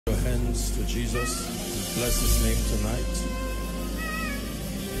Your hands to Jesus. Bless his name tonight.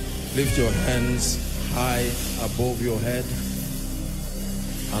 Lift your hands high above your head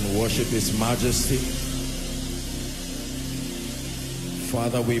and worship his majesty.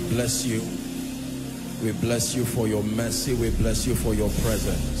 Father, we bless you. We bless you for your mercy. We bless you for your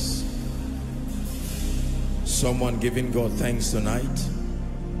presence. Someone giving God thanks tonight.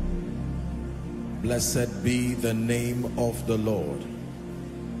 Blessed be the name of the Lord,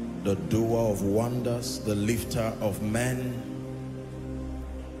 the doer of wonders, the lifter of men.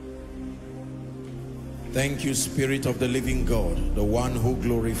 Thank you, Spirit of the living God, the one who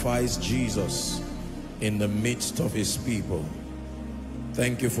glorifies Jesus in the midst of his people.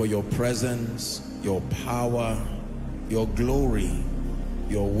 Thank you for your presence, your power, your glory,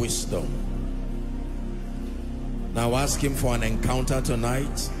 your wisdom. Now ask him for an encounter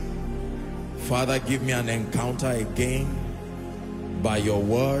tonight. Father, give me an encounter again by your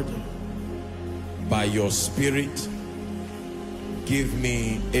word, by your spirit. Give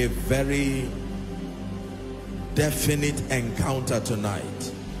me a very definite encounter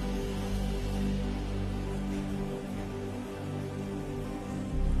tonight.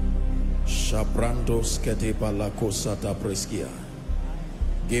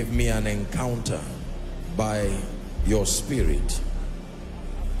 Give me an encounter by your spirit.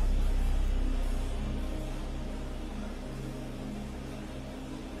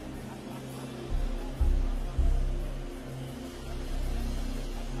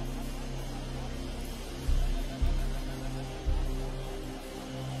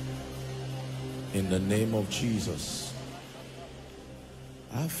 In the name of Jesus.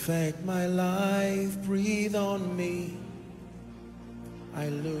 Affect my life, breathe on me. I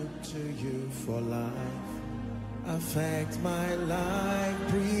look to you for life. Affect my life,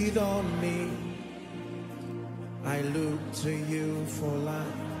 breathe on me. I look to you for life.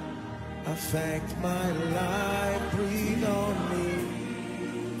 Affect my life, breathe on me.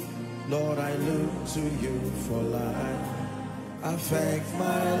 Lord, I look to you for life. Affect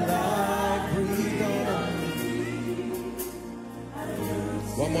my life, breathe on me.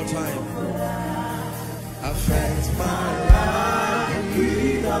 One more time. Affect my life,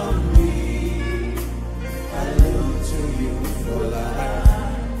 breathe on me. I look to you for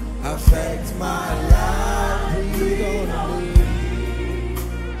life. Affect my life, breathe on me.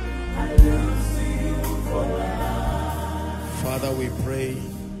 I look to you for life. Father, we pray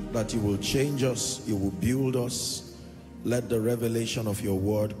that you will change us, you will build us. Let the revelation of your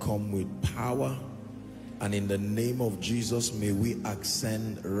word come with power, and in the name of Jesus, may we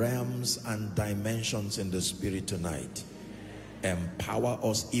ascend realms and dimensions in the spirit tonight. Empower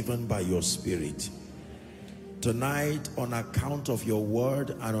us even by your spirit. Tonight, on account of your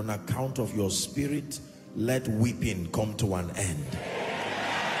word and on account of your spirit, let weeping come to an end.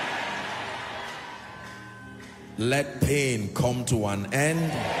 Let pain come to an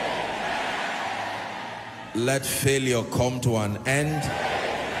end. Let failure come to an end.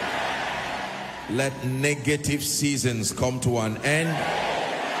 Let negative seasons come to an end.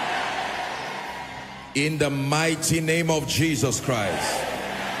 In the mighty name of Jesus Christ.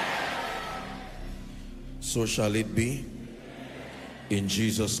 So shall it be. In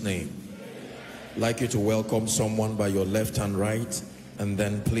Jesus' name. I'd like you to welcome someone by your left and right, and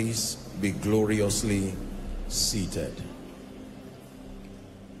then please be gloriously seated.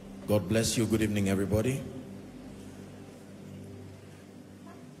 God bless you. Good evening, everybody.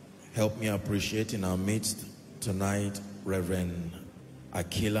 Help me appreciate in our midst tonight Reverend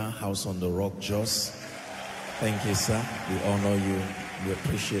Aquila, House on the Rock, Jos. Thank you, sir. We honor you. We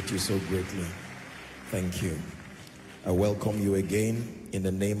appreciate you so greatly. Thank you. I welcome you again in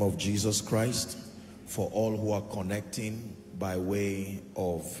the name of Jesus Christ. For all who are connecting by way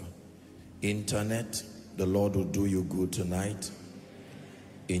of internet, the Lord will do you good tonight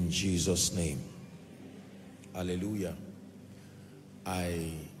in Jesus' name. Hallelujah.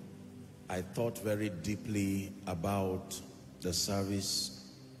 I thought very deeply about the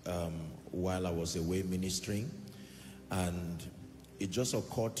service while I was away ministering, and it just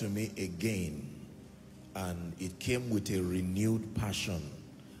occurred to me again, and it came with a renewed passion,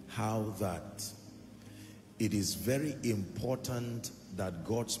 how that it is very important that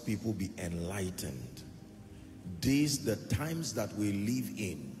God's people be enlightened. The times that we live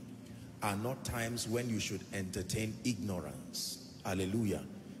in are not times when you should entertain ignorance. Hallelujah.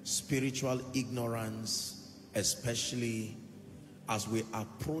 Spiritual ignorance, especially as we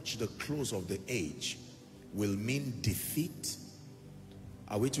approach the close of the age, will mean defeat.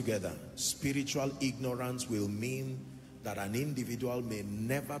 Are we together? Spiritual ignorance will mean that an individual may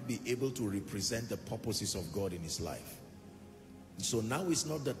never be able to represent the purposes of God in his life. So now is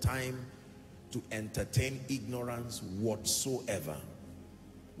not the time to entertain ignorance whatsoever.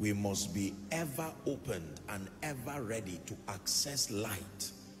 We must be ever opened and ever ready to access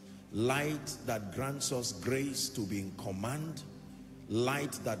light. Light that grants us grace to be in command.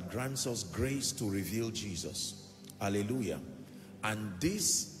 Light that grants us grace to reveal Jesus. Hallelujah. And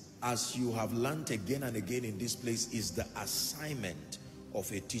this, as you have learned again and again in this place, is the assignment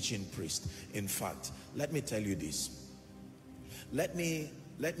of a teaching priest. In fact, let me tell you this. Let me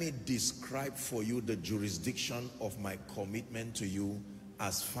describe for you the jurisdiction of my commitment to you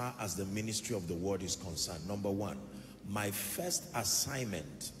as far as the ministry of the word is concerned. Number one, my first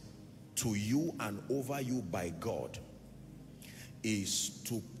assignment to you and over you by God is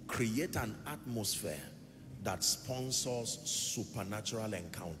to create an atmosphere that sponsors supernatural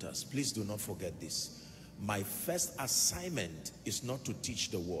encounters. Please do not forget this. My first assignment is not to teach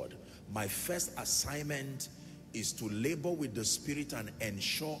the word. My first assignment is to labor with the Spirit and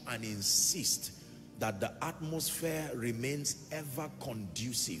ensure and insist that the atmosphere remains ever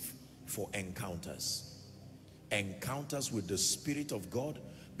conducive for encounters. Encounters with the Spirit of God,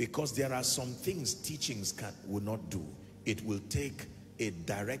 because there are some things teachings will not do. It will take a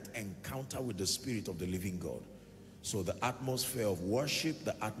direct encounter with the Spirit of the living God. So the atmosphere of worship,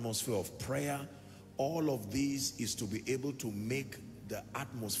 the atmosphere of prayer, all of these is to be able to make the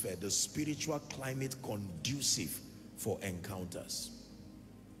atmosphere, the spiritual climate conducive for encounters.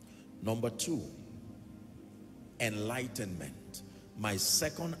 Number two, enlightenment. My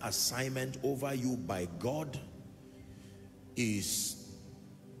second assignment over you by God is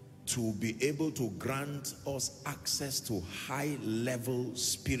to be able to grant us access to high-level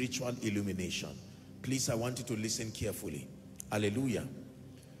spiritual illumination. Please, I want you to listen carefully. Hallelujah.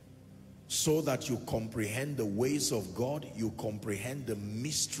 So that you comprehend the ways of God, you comprehend the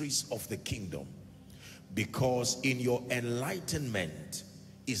mysteries of the kingdom. Because in your enlightenment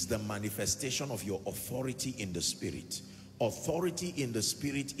is the manifestation of your authority in the Spirit. Authority in the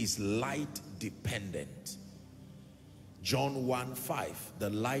Spirit is light dependent. John 1:5,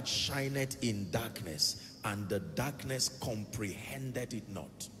 the light shineth in darkness, and the darkness comprehended it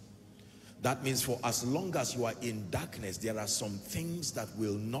not. That means for as long as you are in darkness, there are some things that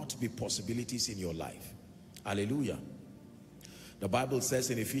will not be possibilities in your life. Hallelujah. The Bible says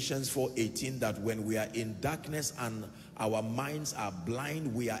in Ephesians 4:18 that when we are in darkness and our minds are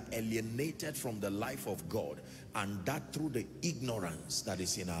blind, we are alienated from the life of God, and that through the ignorance that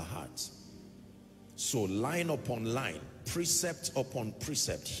is in our hearts. So line upon line, precept upon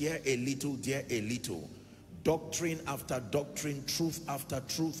precept, here a little, there a little, doctrine after doctrine, truth after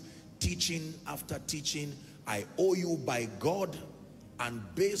truth, teaching after teaching, I owe you by God, and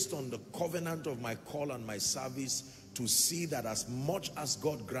based on the covenant of my call and my service, to see that as much as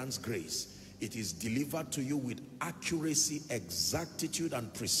God grants grace, it is delivered to you with accuracy, exactitude,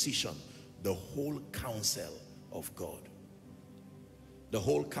 and precision, the whole counsel of God. The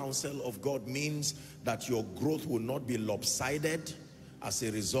whole counsel of God means that your growth will not be lopsided as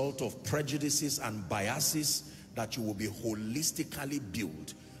a result of prejudices and biases, that you will be holistically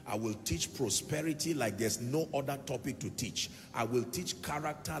built. I will teach prosperity like there's no other topic to teach. I will teach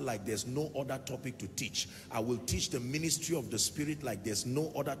character like there's no other topic to teach. I will teach the ministry of the Spirit like there's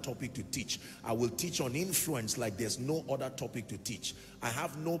no other topic to teach. I will teach on influence like there's no other topic to teach. I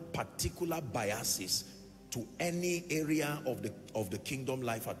have no particular biases to any area of the kingdom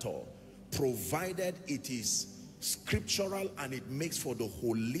life at all, provided it is scriptural and it makes for the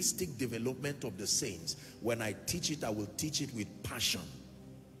holistic development of the saints. When I teach it, I will teach it with passion.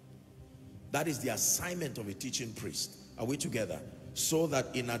 That is the assignment of a teaching priest. Are we together? So that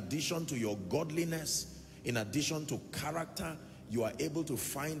in addition to your godliness, in addition to character, you are able to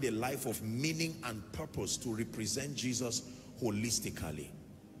find a life of meaning and purpose to represent Jesus holistically.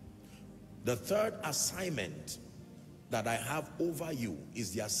 The third assignment that I have over you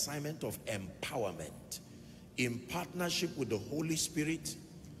is the assignment of empowerment. In partnership with the Holy Spirit,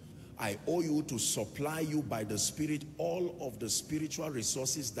 I owe you to supply you by the Spirit all of the spiritual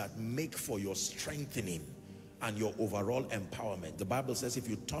resources that make for your strengthening and your overall empowerment. The Bible says if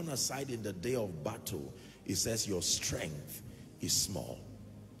you turn aside in the day of battle, it says your strength is small.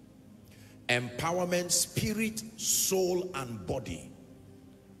 Empowerment, spirit, soul, and body.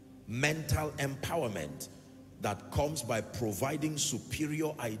 Mental empowerment that comes by providing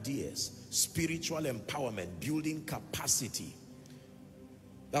superior ideas. Spiritual empowerment, building capacity.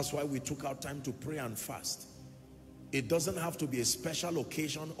 That's why we took our time to pray and fast. It doesn't have to be a special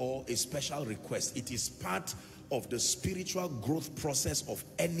occasion or a special request. It is part of the spiritual growth process of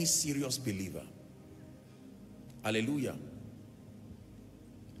any serious believer. Hallelujah.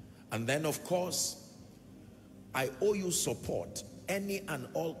 And then, of course, I owe you support, any and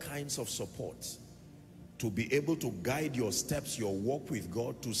all kinds of support, to be able to guide your steps, your walk with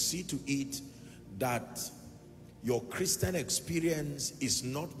God, to see to it that your Christian experience is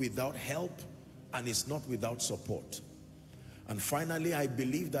not without help and is not without support. And finally, I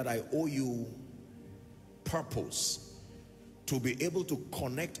believe that I owe you purpose, to be able to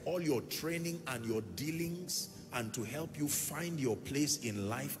connect all your training and your dealings and to help you find your place in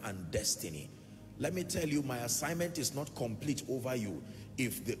life and destiny. Let me tell you, my assignment is not complete over you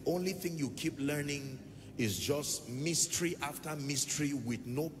if the only thing you keep learning is just mystery after mystery with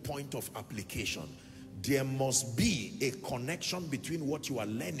no point of application. There must be a connection between what you are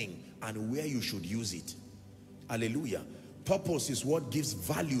learning and where you should use it. Hallelujah. Purpose is what gives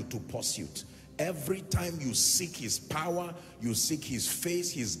value to pursuit. Every time you seek his power, you seek his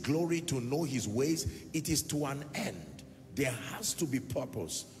face, his glory, to know his ways, it is to an end. There has to be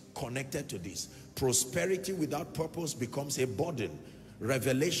purpose connected to this. Prosperity without purpose becomes a burden.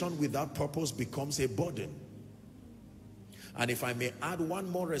 Revelation without purpose becomes a burden. And if I may add one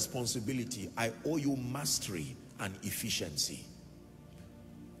more responsibility, I owe you mastery and efficiency.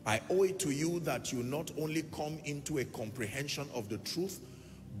 I owe it to you that you not only come into a comprehension of the truth,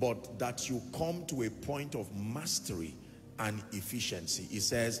 but that you come to a point of mastery and efficiency. It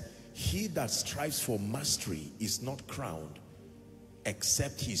says, he that strives for mastery is not crowned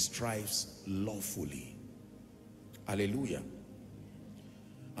except he strives lawfully. Hallelujah.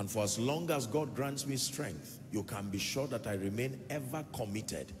 And for as long as God grants me strength, you can be sure that I remain ever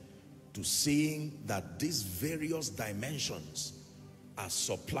committed to seeing that these various dimensions are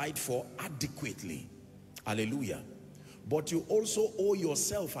supplied for adequately. Hallelujah. But you also owe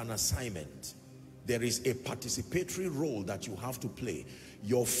yourself an assignment. There is a participatory role that you have to play.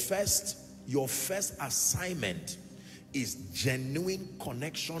 Your first assignment is genuine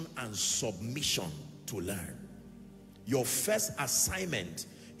connection and submission to learn. Your first assignment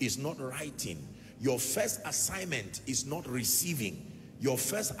is not writing. Your first assignment is not receiving. Your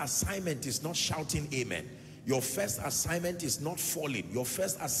first assignment is not shouting amen. Your first assignment is not falling. Your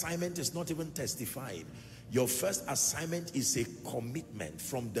first assignment is not even testifying. Your first assignment is a commitment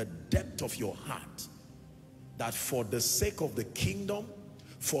from the depth of your heart that for the sake of the kingdom,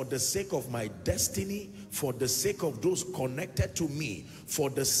 for the sake of my destiny, for the sake of those connected to me, for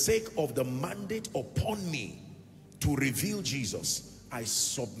the sake of the mandate upon me to reveal Jesus, I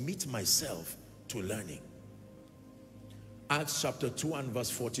submit myself to learning. Acts chapter 2 and verse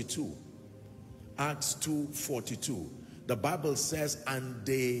 42. Acts 2:42. The Bible says, and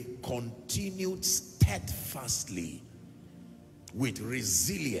they continued steadfastly with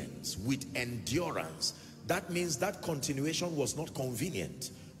resilience, with endurance. That means that continuation was not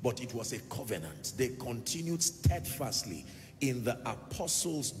convenient, but it was a covenant. They continued steadfastly in the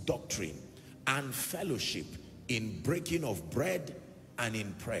apostles' doctrine and fellowship, in breaking of bread and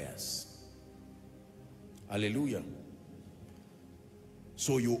in prayers. Hallelujah.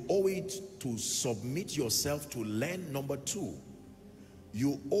 So you owe it to submit yourself to learn. Number two,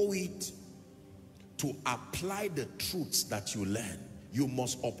 you owe it to apply the truths that you learn. You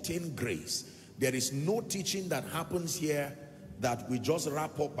must obtain grace. There is no teaching that happens here that we just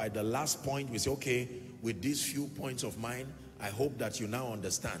wrap up by the last point. We say, okay, with these few points of mine, I hope that you now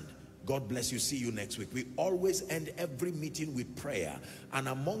understand. God bless you. See you next week. We always end every meeting with prayer. And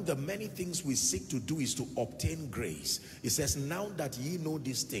among the many things we seek to do is to obtain grace. It says, now that ye know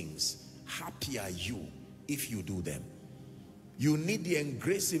these things, happy are you if you do them. You need the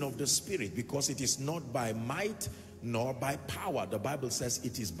engracing of the Spirit, because it is not by might nor by power. The Bible says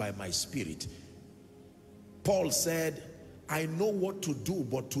it is by my Spirit. Paul said, I know what to do,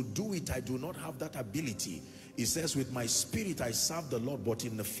 but to do it I do not have that ability. He says, with my spirit I serve the Lord, but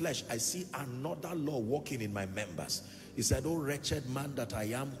in the flesh I see another law working in my members. He said, oh wretched man that I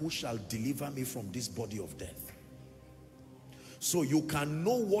am, who shall deliver me from this body of death? So you can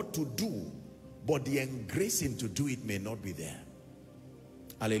know what to do, but the engracing to do it may not be there.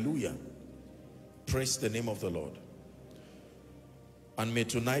 Hallelujah. Praise the name of the Lord. And may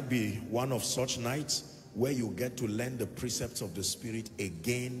tonight be one of such nights where you get to learn the precepts of the Spirit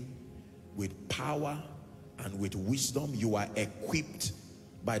again with power and with wisdom. You are equipped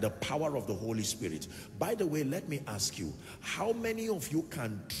by the power of the Holy Spirit. By the way, let me ask you, how many of you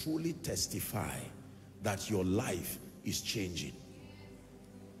can truly testify that your life is changing?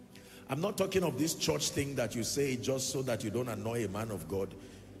 I'm not talking of this church thing that you say just so that you don't annoy a man of God.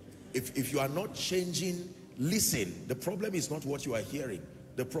 If you are not changing, listen, the problem is not what you are hearing.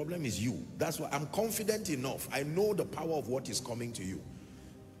 The problem is you. That's why I'm confident enough. I know the power of what is coming to you.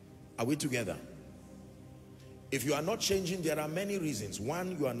 Are we together? If you are not changing, there are many reasons.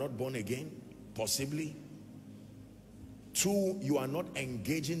 One, you are not born again, possibly. 2, you are not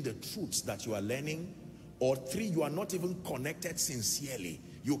engaging the truths that you are learning. Or 3, you are not even connected sincerely.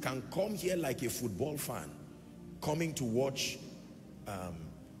 You can come here like a football fan, coming to watch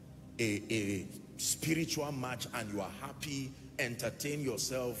a spiritual match, and you are happy, entertain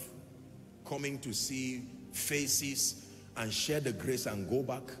yourself, coming to see faces and share the grace and go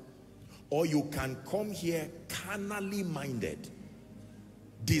back. Or you can come here carnally minded,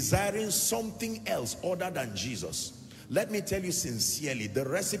 desiring something else other than Jesus. Let me tell you sincerely, the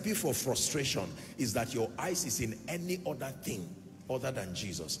recipe for frustration is that your eyes is in any other thing other than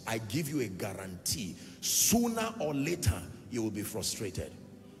Jesus. I give you a guarantee, sooner or later you will be frustrated.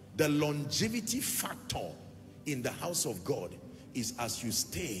 The longevity factor in the house of God is as you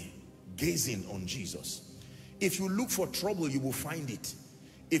stay gazing on Jesus. If you look for trouble, you will find it.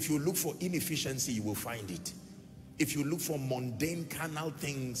 If you look for inefficiency, you will find it. If you look for mundane carnal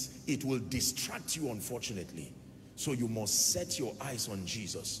things, it will distract you, unfortunately. So you must set your eyes on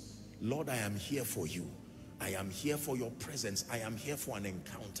Jesus. Lord, I am here for you. I am here for your presence. I am here for an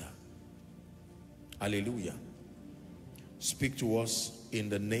encounter. Hallelujah. Speak to us in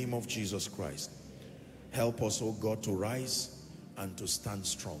the name of Jesus Christ. Help us, oh God, to rise and to stand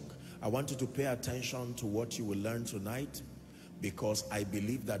strong. I want you to pay attention to what you will learn tonight, because I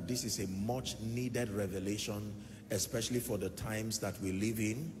believe that this is a much needed revelation, especially for the times that we live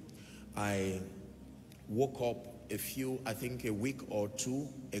in. I woke up I think a week or 2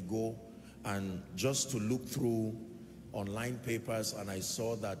 ago, and just to look through online papers, and I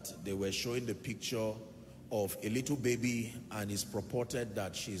saw that they were showing the picture of a little baby, and it's purported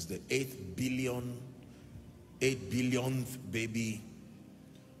that she's the 8 billionth baby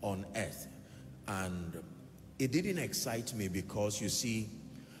on earth. And it didn't excite me, because you see,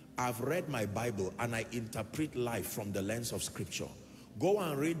 I've read my Bible and I interpret life from the lens of scripture. Go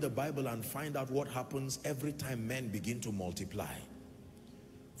and read the Bible and find out what happens every time men begin to multiply.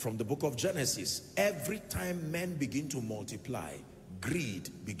 From the book of Genesis, every time men begin to multiply, greed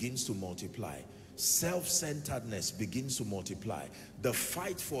begins to multiply. Self-centeredness begins to multiply. The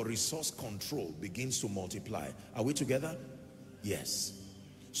fight for resource control begins to multiply. Are we together? Yes.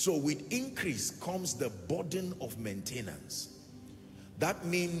 So with increase comes the burden of maintenance. That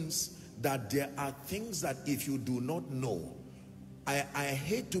means that there are things that if you do not know, I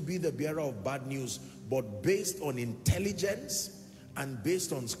hate to be the bearer of bad news, but based on intelligence and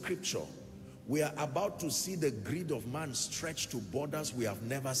based on scripture, we are about to see the greed of man stretch to borders we have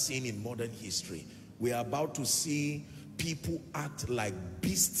never seen in modern history. We are about to see people act like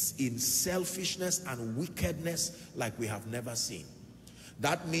beasts in selfishness and wickedness like we have never seen.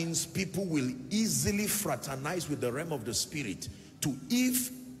 That means people will easily fraternize with the realm of the spirit to,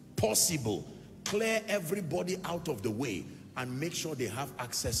 if possible, clear everybody out of the way and make sure they have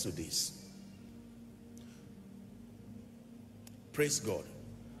access to this. Praise God.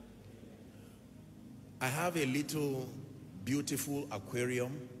 I have a little beautiful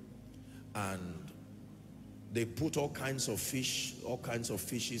aquarium, and they put all kinds of fish, all kinds of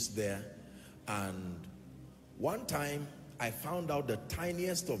fishes there. And one time I found out the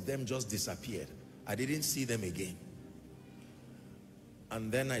tiniest of them just disappeared. I didn't see them again. And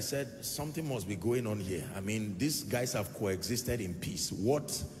then I said, something must be going on here. I mean, these guys have coexisted in peace.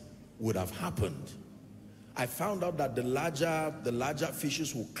 What would have happened? I found out that the larger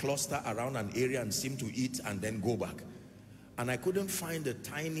fishes will cluster around an area and seem to eat and then go back. And I couldn't find the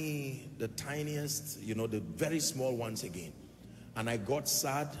tiniest, you know, the very small ones again. And I got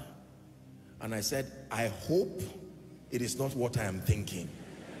sad, and I said, I hope it is not what I am thinking.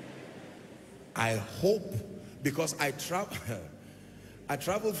 I hope, because I traveled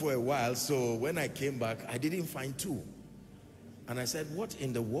for a while, so when I came back, I didn't find 2. And I said, what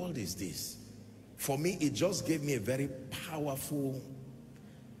in the world is this? For me, it just gave me a very powerful...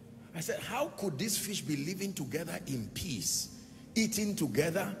 I said, how could these fish be living together in peace, eating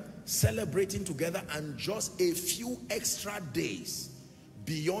together, celebrating together, and just a few extra days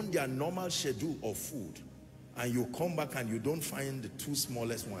beyond their normal schedule of food, and you come back and you don't find the 2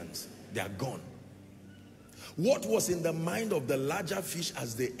 smallest ones? They are gone. What was in the mind of the larger fish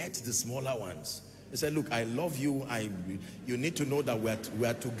as they ate the smaller ones? They said, look, I love you. You need to know that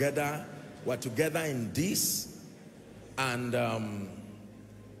we're together. We're together in this. And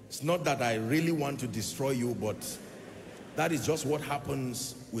it's not that I really want to destroy you, but that is just what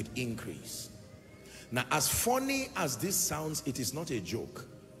happens with increase. Now, as funny as this sounds, it is not a joke.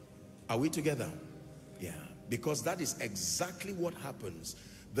 Are we together? Yeah. Because that is exactly what happens.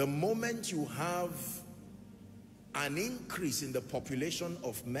 The moment you have an increase in the population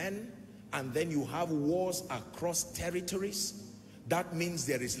of men, and then you have wars across territories, that means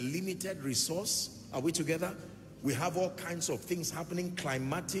there is limited resource. Are we together? We have all kinds of things happening,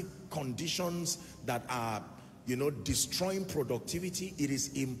 climatic conditions that are, you know, destroying productivity. It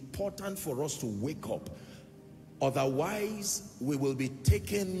is important for us to wake up. Otherwise, we will be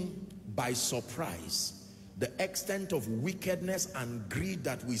taken by surprise. The extent of wickedness and greed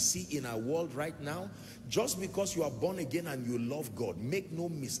that we see in our world right now, just because you are born again and you love God, make no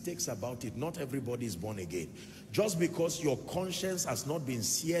mistakes about it, not everybody is born again. Just because your conscience has not been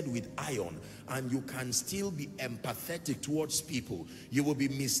seared with iron and you can still be empathetic towards people, you will be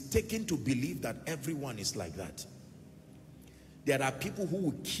mistaken to believe that everyone is like that. There are people who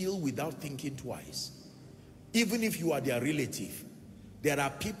will kill without thinking twice, even if you are their relative. There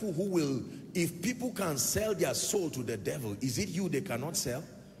are people who will, if people can sell their soul to the devil, is it you they cannot sell?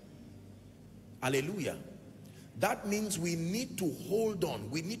 Hallelujah. That means we need to hold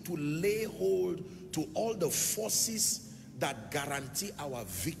on. We need to lay hold to all the forces that guarantee our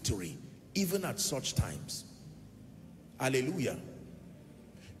victory, even at such times. Hallelujah.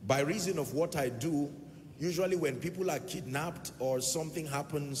 By reason of what I do, usually when people are kidnapped or something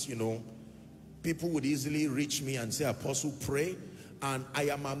happens, you know, people would easily reach me and say, Apostle, pray. And I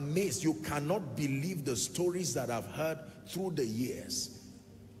am amazed. You cannot believe the stories that I've heard through the years.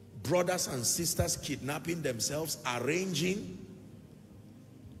 Brothers and sisters kidnapping themselves, arranging.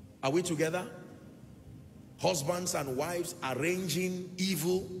 Are we together? Husbands and wives arranging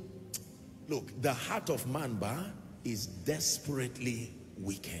evil. Look, the heart of man, is desperately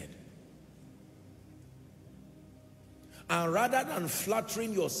wicked. And rather than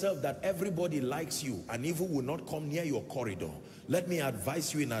flattering yourself that everybody likes you and evil will not come near your corridor, let me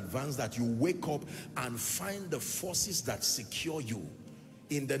advise you in advance that you wake up and find the forces that secure you.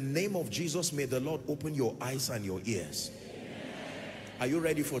 In the name of Jesus, may the Lord open your eyes and your ears. Are you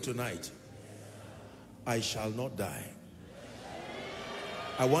ready for tonight? I shall not die.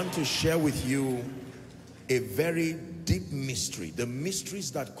 I want to share with you a very deep mystery, the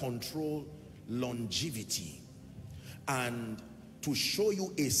mysteries that control longevity, and to show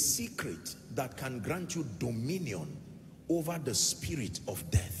you a secret that can grant you dominion over the spirit of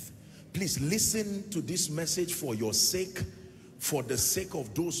death. Please listen to this message for your sake, for the sake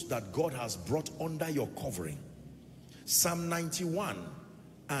of those that God has brought under your covering. Psalm 91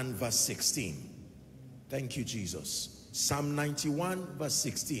 and verse 16. Thank you, Jesus. Psalm 91 verse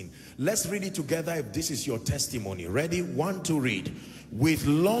 16. Let's read it together if this is your testimony. Ready? 1, 2, read. With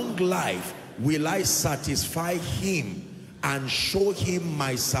long life will I satisfy him and show him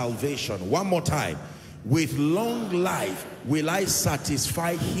my salvation. One more time. With long life will I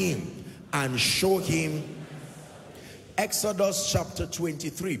satisfy him and show him. Exodus chapter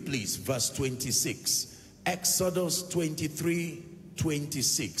 23, please, verse 26. Exodus 23,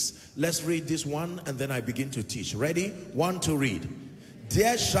 26. Let's read this one and then I begin to teach. Ready? 1, 2, read.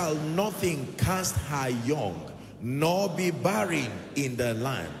 There shall nothing cast her young, nor be barren in the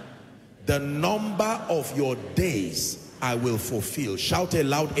land. The number of your days I will fulfill. Shout a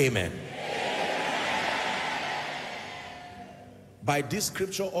loud amen. By this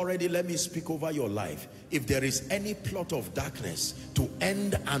scripture already, let me speak over your life. If there is any plot of darkness to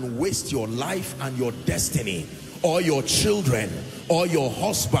end and waste your life and your destiny, or your children, or your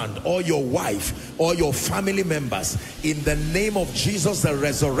husband, or your wife, or your family members, in the name of Jesus, the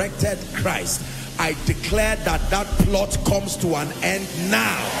resurrected Christ, I declare that that plot comes to an end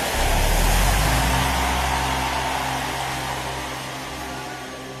now.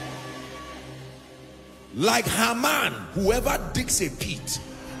 Like Haman, whoever digs a pit,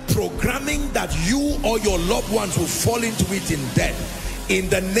 programming that you or your loved ones will fall into it in death, in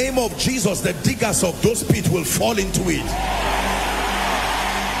the name of Jesus, the diggers of those pits will fall into it.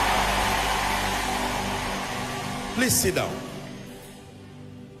 Please sit down.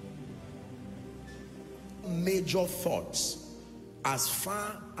 Major thoughts as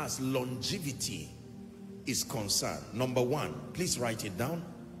far as longevity is concerned. Number 1, please write it down.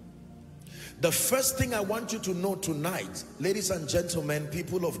 The first thing I want you to know tonight, ladies and gentlemen,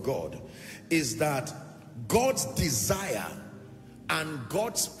 people of God, is that God's desire and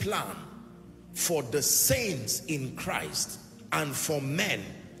God's plan for the saints in Christ and for men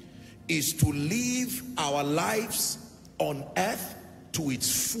is to live our lives on earth to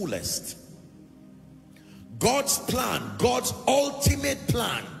its fullest. God's plan, God's ultimate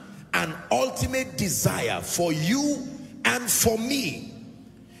plan and ultimate desire for you and for me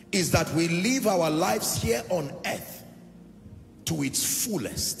is that we live our lives here on earth to its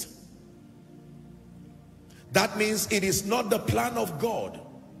fullest. That means it is not the plan of God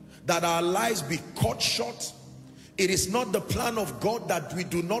that our lives be cut short. It is not the plan of God that we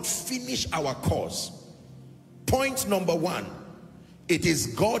do not finish our course. Point number 1, it is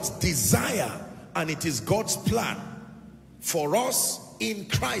God's desire and it is God's plan for us in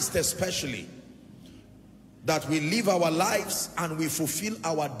Christ especially, that we live our lives and we fulfill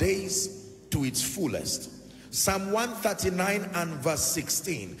our days to its fullest. Psalm 139 and verse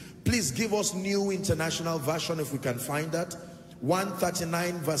 16. Please give us New International Version if we can find that.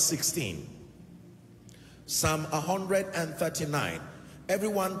 139 verse 16. Psalm 139.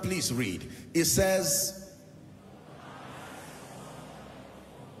 Everyone please read. It says,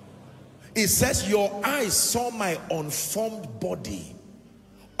 your eyes saw my unformed body.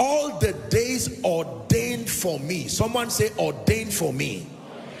 All the days ordained for me. Someone say ordained for me.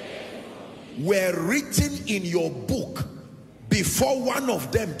 Were written in your book before one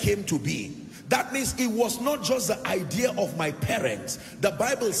of them came to be. That means it was not just the idea of my parents. The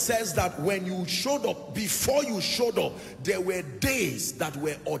Bible says that when you showed up, before you showed up, there were days that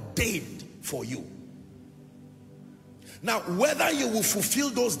were ordained for you. Now, whether you will fulfill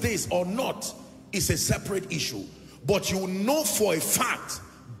those days or not is a separate issue. But you know for a fact,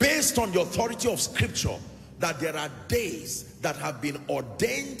 based on the authority of Scripture, that there are days that have been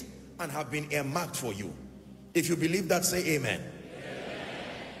ordained and have been earmarked for you. If you believe that, say amen.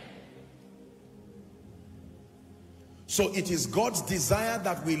 So it is God's desire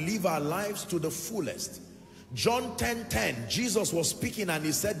that we live our lives to the fullest. John 10:10, Jesus was speaking and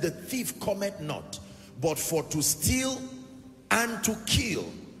he said, the thief cometh not, but for to steal and to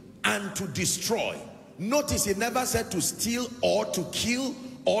kill and to destroy. Notice he never said to steal or to kill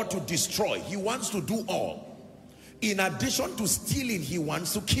or to destroy. He wants to do all. In addition to stealing, he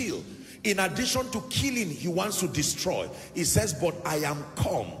wants to kill. In addition to killing, he wants to destroy. He says, but I am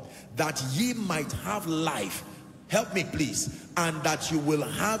come that ye might have life. Help me please. And that you will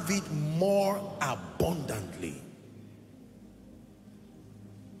have it more abundantly.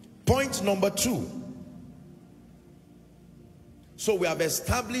 Point number 2. So we have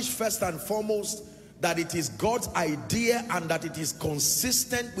established first and foremost that it is God's idea and that it is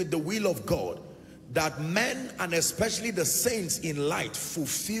consistent with the will of God that men and especially the saints in light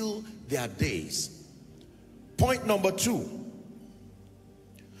fulfill their days. Point number 2.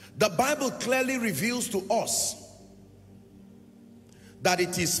 The Bible clearly reveals to us that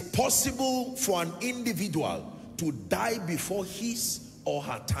it is possible for an individual to die before his or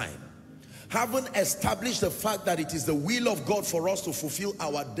her time. Having established the fact that it is the will of God for us to fulfill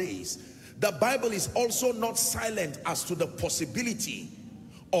our days, the Bible is also not silent as to the possibility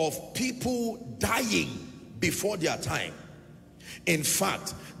of people dying before their time. In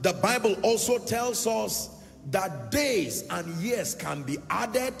fact, the Bible also tells us that days and years can be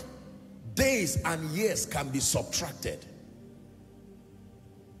added, days and years can be subtracted.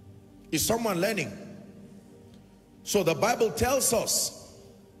 Is someone learning? So the Bible tells us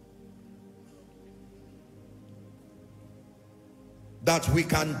that we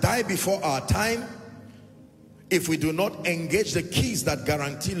can die before our time if we do not engage the keys that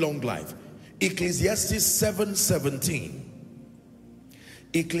guarantee long life. Ecclesiastes 7:17.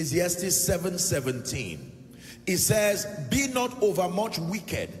 Ecclesiastes 7:17. It says, be not overmuch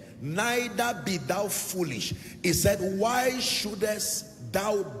wicked, neither be thou foolish. It said, why shouldest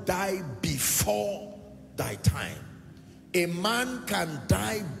thou die before thy time? A man can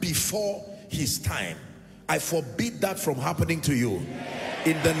die before his time. I forbid that from happening to you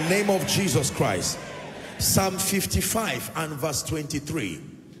in the name of Jesus Christ. Psalm 55 and verse 23.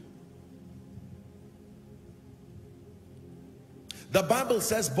 The Bible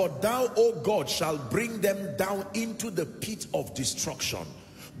says, but thou, O God, shall bring them down into the pit of destruction.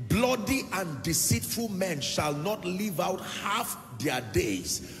 Bloody and deceitful men shall not live out half their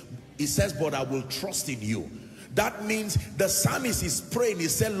days. He says, but I will trust in you. That means the psalmist is praying. He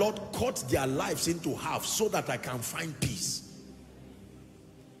said, Lord, cut their lives into half so that I can find peace.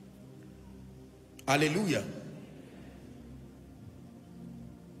 Hallelujah.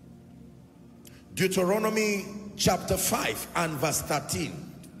 Deuteronomy chapter 5 and verse 13,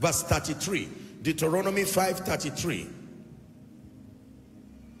 verse 33. Deuteronomy 5:33.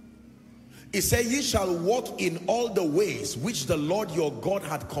 It says, ye shall walk in all the ways which the Lord your God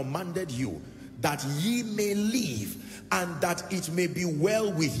had commanded you, that ye may live, and that it may be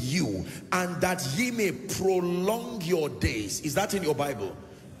well with you, and that ye may prolong your days. Is that in your Bible?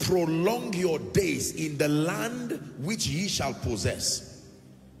 Prolong your days in the land which ye shall possess.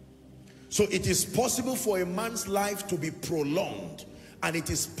 So it is possible for a man's life to be prolonged, and it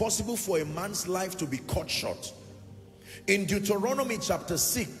is possible for a man's life to be cut short. In Deuteronomy chapter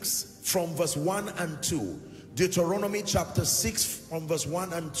 6 from verse 1 and 2, Deuteronomy chapter 6 from verse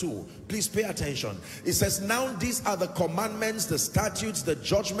 1 and 2, please pay attention. It says, now these are the commandments, the statutes, the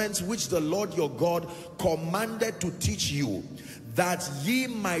judgments which the Lord your God commanded to teach you, that ye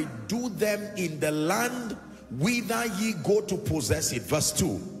might do them in the land whither ye go to possess it. Verse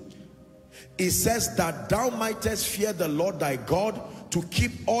 2. It says that thou mightest fear the Lord thy God, to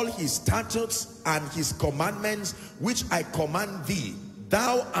keep all his statutes and his commandments, which I command thee,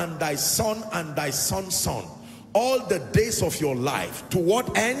 thou and thy son and thy son's son, all the days of your life. To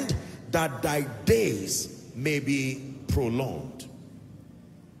what end? That thy days may be prolonged.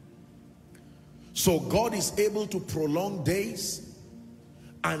 So God is able to prolong days,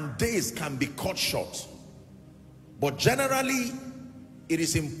 and days can be cut short. But generally, it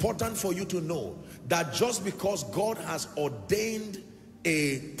is important for you to know that just because God has ordained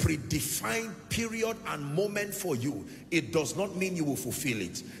a predefined period and moment for you, it does not mean you will fulfill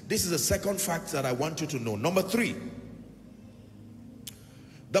it. This is the second fact that I want you to know. Number 3,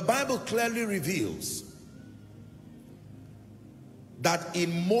 the Bible clearly reveals that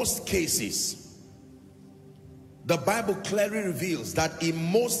in most cases,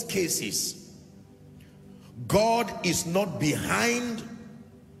 God is not behind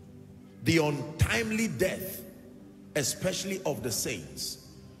the untimely death, especially of the saints.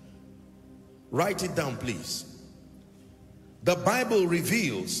 Write it down, please. The Bible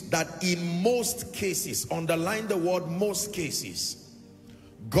reveals that in most cases, underline the word most cases,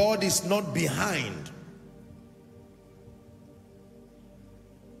 God is not behind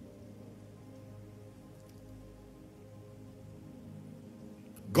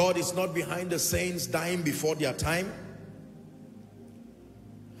the saints dying before their time.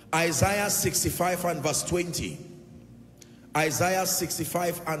 Isaiah 65 and verse 20. Isaiah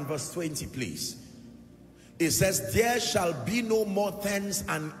 65 and verse 20, please. It says, there shall be no more thence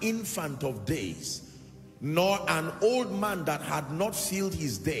an infant of days, nor an old man that had not filled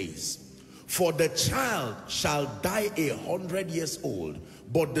his days. For the child shall die 100 years old,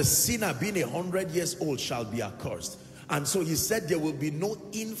 but the sinner being 100 years old shall be accursed. And so he said there will be no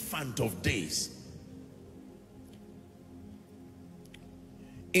infant of days.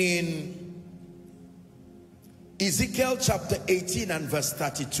 In Ezekiel chapter 18 and verse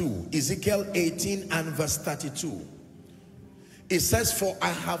 32, Ezekiel 18 and verse 32, it says, for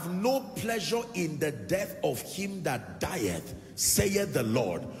I have no pleasure in the death of him that dieth, saith the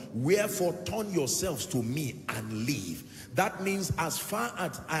Lord. Wherefore turn yourselves to me and live. That means, as far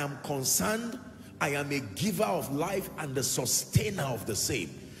as I am concerned, I am a giver of life and the sustainer of the same.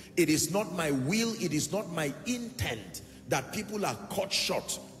 It is not my will, it is not my intent that people are cut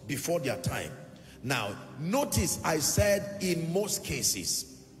short before their time. Now, notice I said in most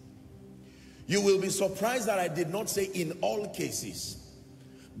cases. You will be surprised that I did not say in all cases,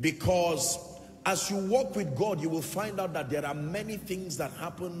 because as you walk with God, you will find out that there are many things that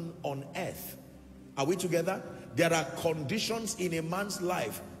happen on earth. Are we together? There are conditions in a man's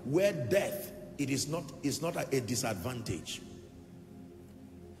life where death is not a disadvantage.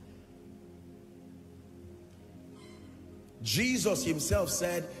 Jesus himself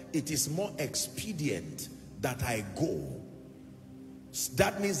said, it is more expedient that I go.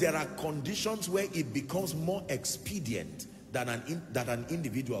 That means there are conditions where it becomes more expedient that an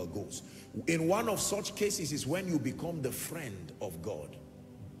individual goes. In one of such cases is when you become the friend of God.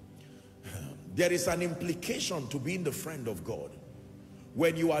 There is an implication to being the friend of God.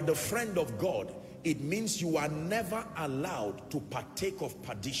 When you are the friend of God, it means you are never allowed to partake of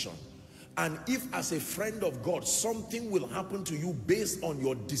perdition. And if as a friend of God, something will happen to you based on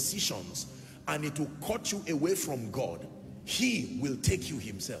your decisions, and it will cut you away from God, he will take you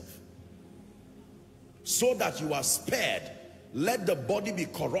himself. So that you are spared, let the body be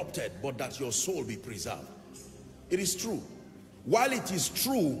corrupted, but that your soul be preserved. It is true. While it is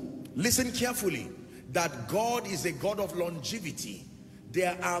true, listen carefully, that God is a God of longevity,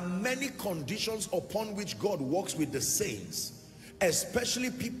 there are many conditions upon which God works with the saints, especially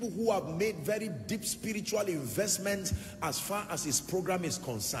people who have made very deep spiritual investments as far as his program is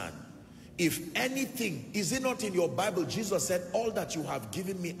concerned. If anything, is it not in your Bible, Jesus said, all that you have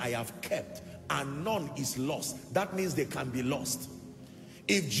given me I have kept, and none is lost. That means they can be lost.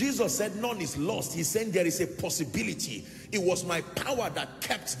 If Jesus said none is lost, he's saying there is a possibility. It was my power that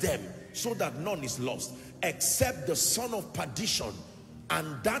kept them so that none is lost, except the son of perdition.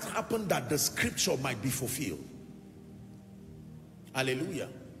 And that happened that the scripture might be fulfilled. Hallelujah.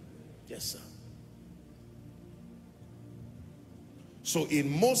 Yes, sir. So in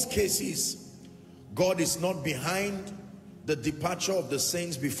most cases, God is not behind the departure of the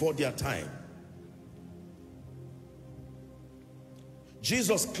saints before their time.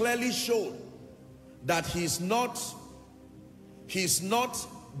 Jesus clearly showed that he's not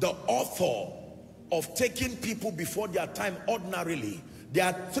the author of taking people before their time ordinarily. There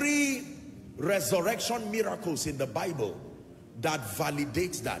are 3 resurrection miracles in the Bible that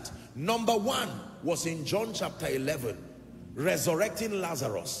validates that. Number one was in John chapter 11, resurrecting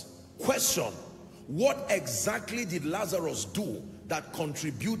Lazarus. Question: what exactly did Lazarus do that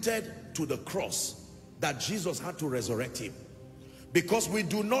contributed to the cross that Jesus had to resurrect him? Because we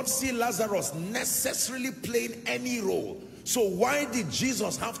do not see Lazarus necessarily playing any role. So why did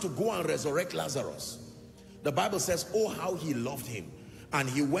Jesus have to go and resurrect Lazarus? The Bible says, oh, how he loved him. And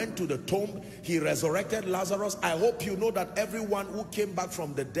he went to the tomb, he resurrected Lazarus. I hope you know that everyone who came back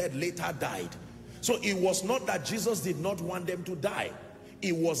from the dead later died. So it was not that Jesus did not want them to die.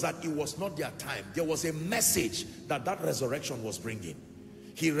 It was that it was not their time. There was a message that that resurrection was bringing.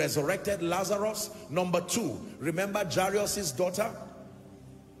 He resurrected Lazarus. Number two, remember Jairus' daughter?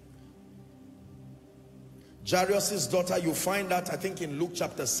 Jairus' daughter, you find that I think in Luke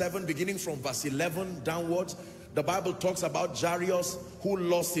chapter 7, beginning from verse 11 downwards. The Bible talks about Jairus who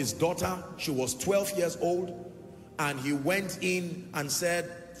lost his daughter. She was 12 years old, and he went in and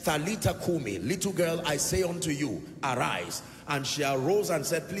said, Talitha Kumi, little girl, I say unto you, arise. And she arose and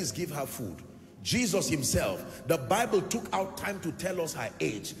said, please give her food. Jesus himself, the Bible took out time to tell us her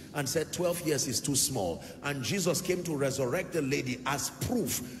age and said 12 years is too small. And Jesus came to resurrect the lady as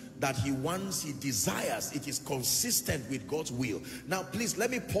proof that he wants, he desires, it is consistent with God's will. Now please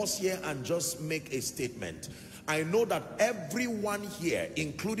let me pause here and just make a statement. I know that everyone here,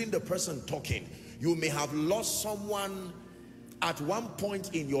 including the person talking, you may have lost someone at one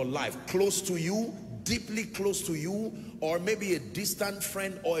point in your life, close to you, deeply close to you, or maybe a distant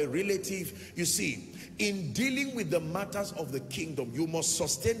friend or a relative. You see, in dealing with the matters of the kingdom, you must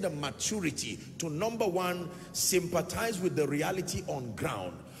sustain the maturity to, number one, sympathize with the reality on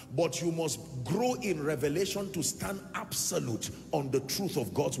ground, but you must grow in revelation to stand absolute on the truth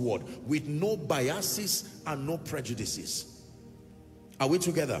of God's word with no biases and no prejudices. Are we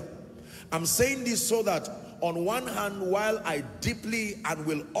together? I'm saying this so that on one hand, while I deeply and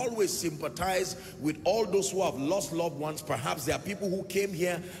will always sympathize with all those who have lost loved ones, perhaps there are people who came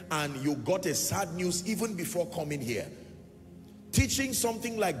here and you got a sad news even before coming here. Teaching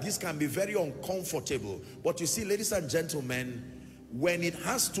something like this can be very uncomfortable, but you see, ladies and gentlemen, when it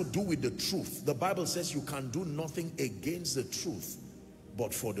has to do with the truth, the Bible says you can do nothing against the truth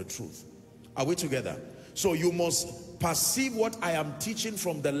but for the truth. Are we together? So you must perceive what I am teaching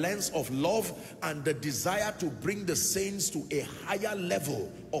from the lens of love and the desire to bring the saints to a higher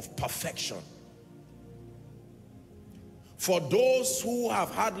level of perfection. For those who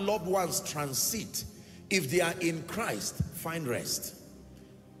have had loved ones transit, if they are in Christ, find rest.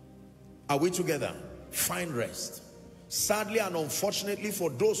 Are we together? Find rest. Sadly and unfortunately, for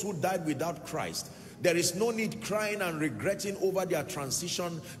those who died without Christ, there is no need crying and regretting over their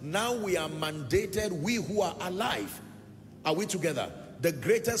transition. Now we are mandated, we who are alive. Are we together? The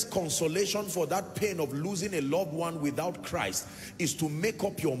greatest consolation for that pain of losing a loved one without Christ is to make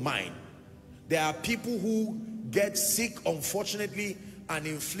up your mind. There are people who get sick, unfortunately, and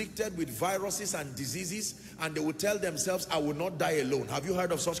inflicted with viruses and diseases, and they will tell themselves, I will not die alone. Have you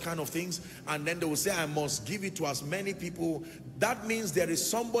heard of such kind of things? And then they will say, I must give it to as many people. That means there is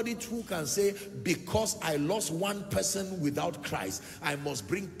somebody who can say, because I lost one person without Christ, I must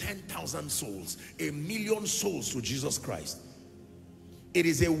bring 10,000 souls, 1,000,000 souls to Jesus Christ. It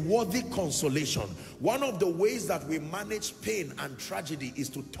is a worthy consolation. One of the ways that we manage pain and tragedy is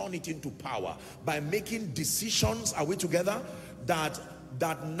to turn it into power by making decisions, are we together, that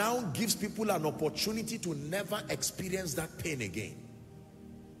now gives people an opportunity to never experience that pain again.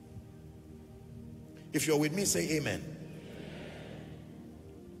 If you're with me, say amen.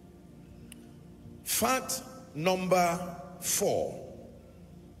 Fact number 4.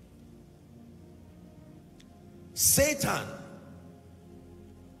 Satan,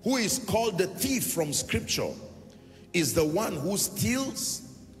 who is called the thief from scripture, is the one who steals,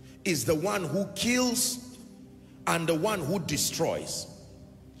 is the one who kills, and the one who destroys.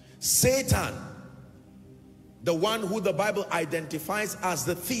 Satan, the one who the Bible identifies as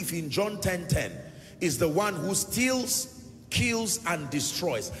the thief in John 10:10, is the one who steals, kills, and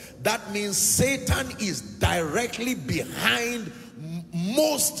destroys. That means Satan is directly behind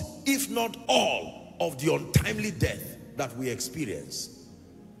most, if not all, of the untimely death that we experience.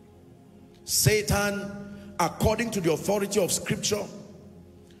 Satan, according to the authority of scripture,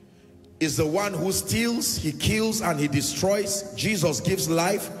 is the one who steals, he kills, and he destroys. Jesus gives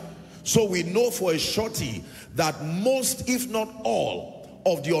life. So we know for a surety that most, if not all,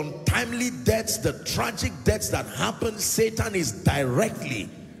 of the untimely deaths, the tragic deaths that happen, Satan is directly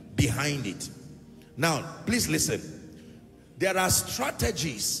behind it. Now, please listen. There are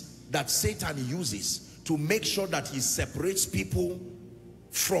strategies that Satan uses to make sure that he separates people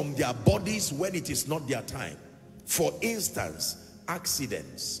from their bodies when it is not their time. For instance,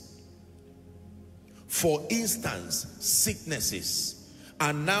 accidents. For instance, sicknesses.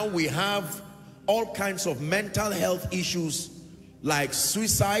 And now we have all kinds of mental health issues like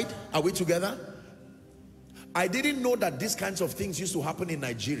suicide. Are we together? I didn't know that these kinds of things used to happen in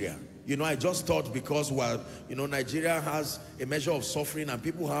Nigeria. You know, I just thought because, well, you know, Nigeria has a measure of suffering and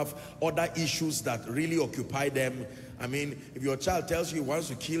people have other issues that really occupy them. I mean, if your child tells you he wants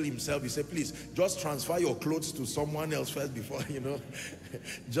to kill himself, you say, please, just transfer your clothes to someone else first before, you know,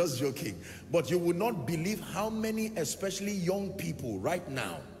 just joking. But you will not believe how many, especially young people right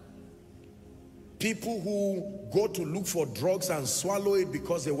now, people who go to look for drugs and swallow it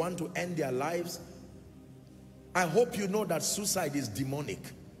because they want to end their lives. I hope you know that suicide is demonic.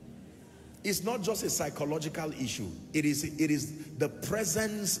 It's not just a psychological issue. It is the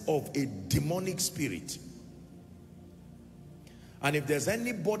presence of a demonic spirit. And if there's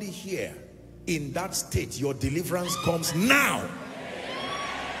anybody here in that state, your deliverance comes now.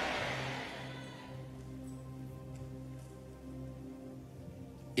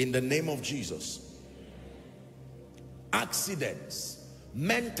 In the name of Jesus. Accidents,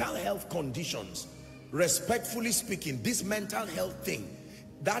 mental health conditions. Respectfully speaking, this mental health thing,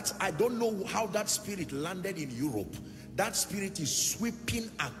 that I don't know how that spirit landed in Europe. That spirit is sweeping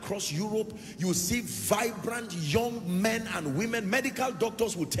across Europe. You see vibrant young men and women. Medical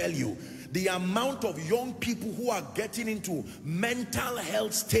doctors will tell you the amount of young people who are getting into mental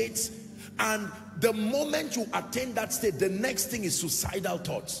health states, and the moment you attain that state, the next thing is suicidal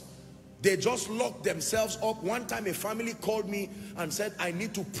thoughts. They just lock themselves up. One time a family called me and said, I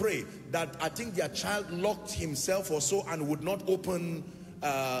need to pray that I think their child locked himself or so and would not open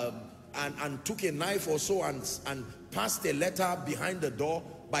and took a knife or so and passed a letter behind the door.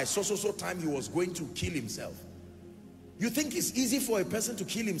 By so time he was going to kill himself. You think it's easy for a person to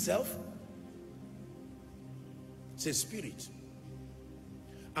kill himself? It's a spirit.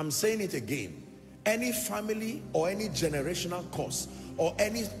 I'm saying it again. Any family or any generational cause or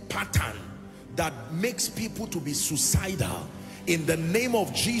any pattern that makes people to be suicidal, in the name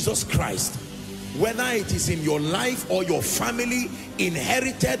of Jesus Christ, whether it is in your life or your family,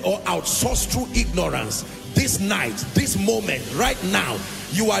 inherited or outsourced through ignorance, this night, this moment, right now,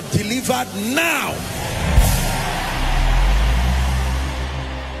 you are delivered now.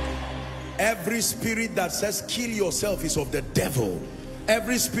 Every spirit that says kill yourself is of the devil.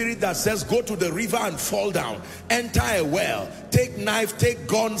 Every spirit that says go to the river and fall down, enter a well, take knife, take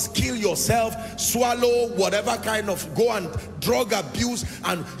guns, kill yourself, swallow whatever kind of, go and drug abuse,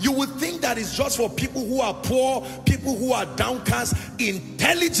 and you would think that it's just for people who are poor, people who are downcast.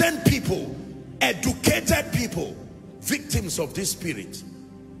 Intelligent people, educated people, victims of this spirit.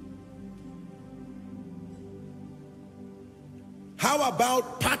 How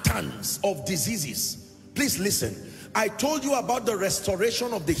about patterns of diseases? Please listen. I told you about the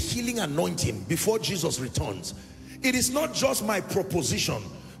restoration of the healing anointing before Jesus returns. It is not just my proposition.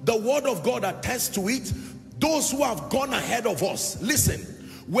 The word of God attests to it. Those who have gone ahead of us, listen,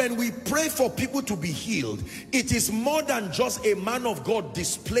 when we pray for people to be healed, it is more than just a man of God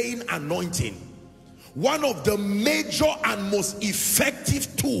displaying anointing. One of the major and most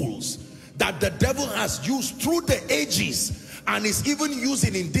effective tools that the devil has used through the ages and is even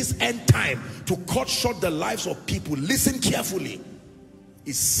using in this end time to cut short the lives of people, listen carefully,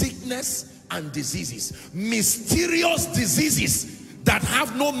 is sickness and diseases. Mysterious diseases that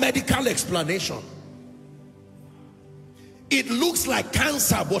have no medical explanation. It looks like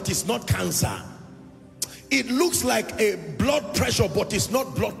cancer, but it's not cancer. It looks like a blood pressure, but it's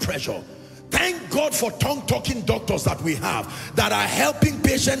not blood pressure. Thank God for tongue-talking doctors that we have that are helping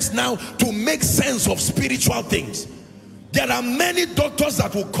patients now to make sense of spiritual things. There are many doctors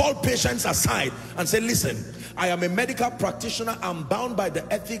that will call patients aside and say, listen, I am a medical practitioner. I'm bound by the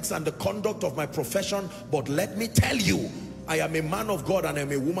ethics and the conduct of my profession. But let me tell you, I am a man of God and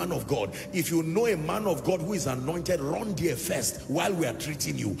I'm a woman of God. If you know a man of God who is anointed, run there first while we are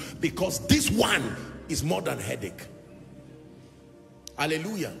treating you. Because this one is more than headache.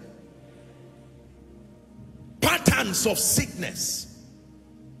 Hallelujah. Patterns of sickness.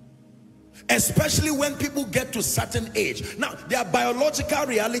 Especially when people get to certain age. Now, there are biological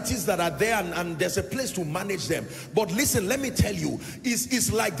realities that are there and there's a place to manage them. But listen, let me tell you,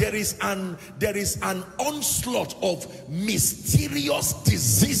 it's like there is an onslaught of mysterious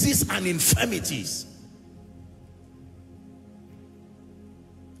diseases and infirmities.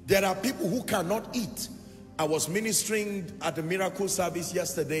 There are people who cannot eat. I was ministering at the miracle service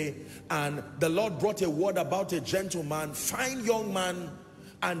yesterday, and the Lord brought a word about a gentleman, fine young man.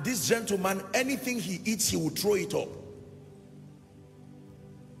 And this gentleman, anything he eats, he will throw it up.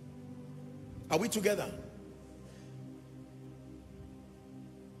 Are we together?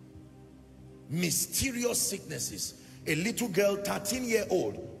 Mysterious sicknesses. A little girl,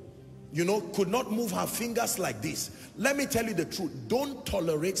 13-year-old, you know, could not move her fingers like this. Let me tell you the truth. Don't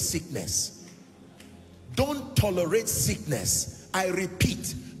tolerate sickness. Don't tolerate sickness. I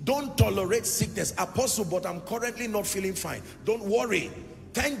repeat, don't tolerate sickness. Apostle, but I'm currently not feeling fine. Don't worry.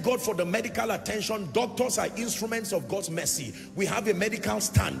 Thank God for the medical attention. Doctors are instruments of God's mercy. We have a medical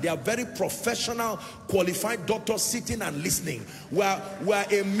stand. They are very professional, qualified doctors sitting and listening. We're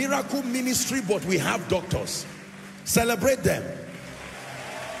a miracle ministry, but we have doctors. Celebrate them.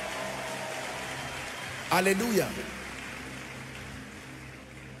 Hallelujah.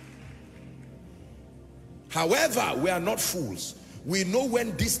 However, we are not fools. We know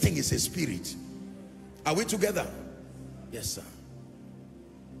when this thing is a spirit. Are we together? Yes, sir.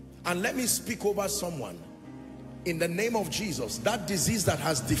 And let me speak over someone. In the name of Jesus, that disease that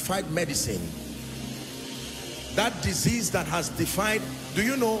has defied medicine, that disease that has defied, do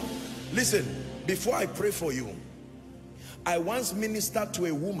you know, listen, before I pray for you, I once ministered to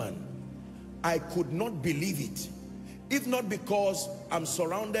a woman. I could not believe it. If not because I'm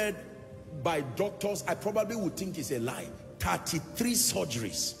surrounded by doctors, I probably would think it's a lie. 33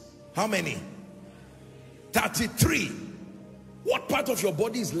 surgeries. How many? 33. What part of your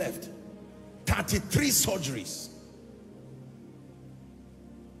body is left? 33 surgeries.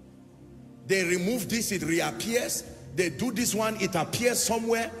 They remove this, it reappears. They do this one, it appears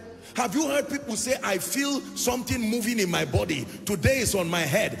somewhere. Have you heard people say, I feel something moving in my body? Today is on my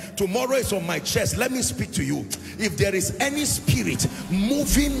head, tomorrow is on my chest. Let me speak to you. If there is any spirit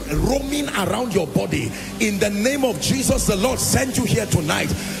moving, roaming around your body, in the name of Jesus, the Lord sent you here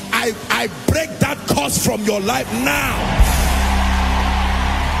tonight. I break that curse from your life now.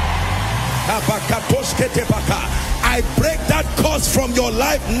 I break that curse from your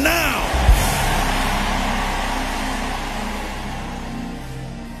life now.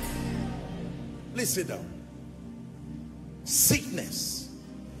 Please sit down. Sickness.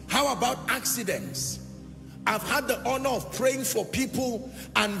 How about accidents? I've had the honor of praying for people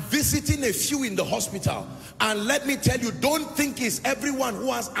and visiting a few in the hospital. And let me tell you, don't think it's everyone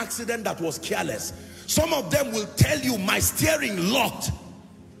who has accident that was careless. Some of them will tell you, my steering locked.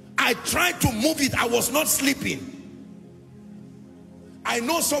 I tried to move it, I was not sleeping. I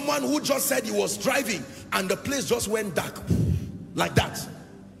know someone who just said he was driving and the place just went dark, like that.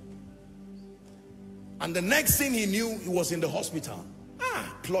 And the next thing he knew, he was in the hospital.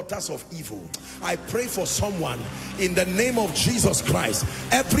 Plotters of evil. I pray for someone in the name of Jesus Christ.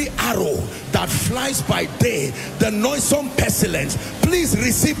 Every arrow that flies by day, the noisome pestilence, please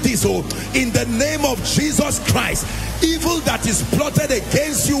receive this in the name of Jesus Christ. Evil that is plotted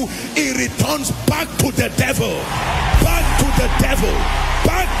against you, it returns back to the devil. Back to the devil.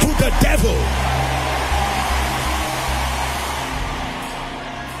 Back to the devil.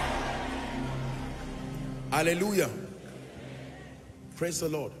 Hallelujah. Praise the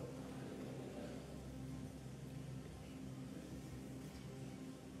Lord.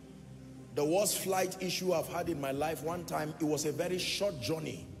 The worst flight issue I've had in my life, one time, it was a very short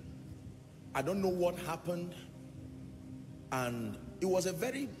journey. I don't know what happened. And it was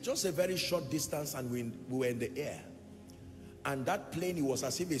just a very short distance, and we were in the air. And that plane, it was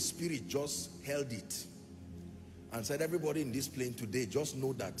as if a spirit just held it and said, everybody in this plane today, just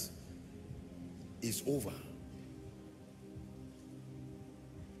know that it's over.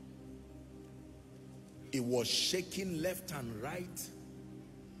 It was shaking left and right.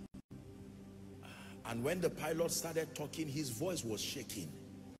 And when the pilot started talking, his voice was shaking.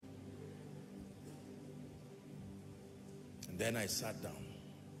 And then I sat down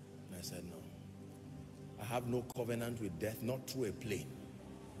and I said, no, I have no covenant with death, not through a plane.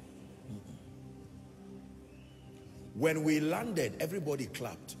 When we landed, everybody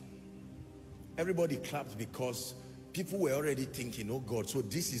clapped. Everybody clapped because people were already thinking, oh God, so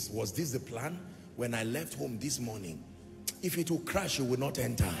was this the plan? When I left home this morning, if it will crash, you will not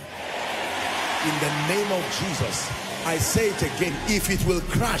enter. In the name of Jesus, I say it again, if it will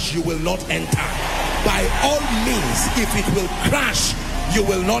crash, you will not enter. By all means, if it will crash, you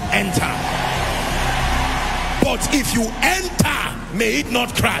will not enter. But if you enter, may it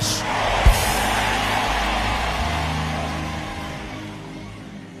not crash.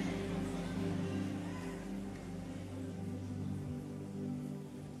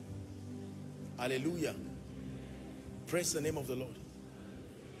 Hallelujah. Praise the name of the Lord.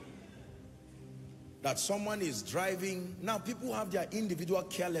 That someone is driving. Now people have their individual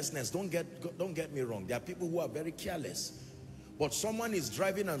carelessness. Don't get me wrong. There are people who are very careless. But someone is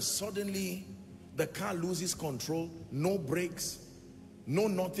driving and suddenly the car loses control. No brakes. No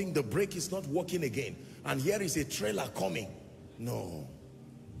nothing. The brake is not working again. And here is a trailer coming. No.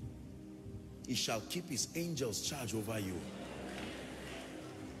 he shall keep his angels charge over you.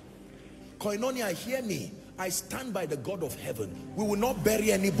 Koinonia, hear me. I stand by the God of heaven. We will not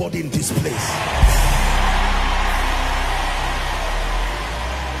bury anybody in this place.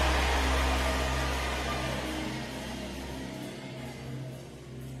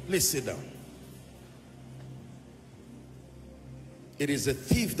 Please sit down. It is a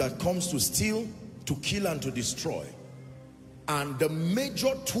thief that comes to steal, to kill, and to destroy. And the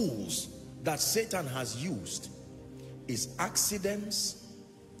major tools that Satan has used is accidents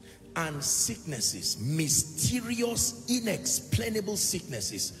and sicknesses, mysterious, inexplainable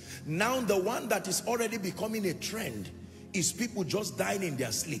sicknesses. Now the one that is already becoming a trend is people just dying in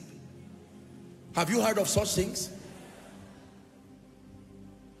their sleep. Have you heard of such things?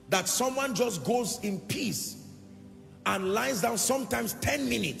 That someone just goes in peace and lies down sometimes 10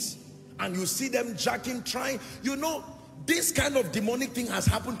 minutes and you see them jacking, trying. You know, this kind of demonic thing has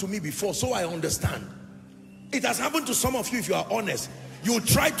happened to me before, so I understand. It has happened to some of you if you are honest. You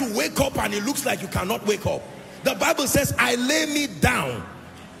try to wake up and it looks like you cannot wake up. The Bible says, I lay me down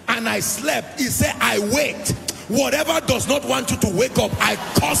and I slept. It said, I waked. Whatever does not want you to wake up, I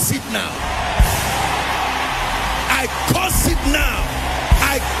curse it now. I curse it now.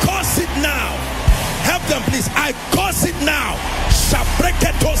 I curse it now. Help them, please. I curse it now.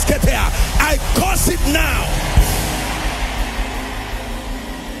 I curse it now.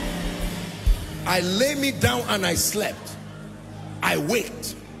 I lay me down and I slept. I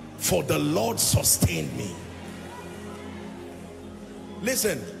waked, for the Lord sustained me.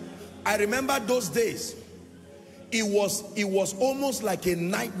 Listen, I remember those days. It was almost like a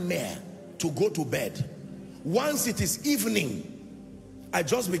nightmare to go to bed. Once it is evening, I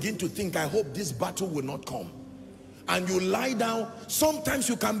just begin to think, I hope this battle will not come. And you lie down. Sometimes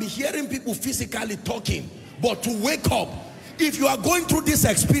you can be hearing people physically talking, but to wake up, if you are going through this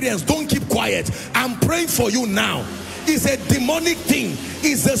experience, don't keep quiet. I'm praying for you now. It's a demonic thing.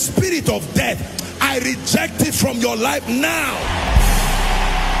 It's the spirit of death. I reject it from your life now.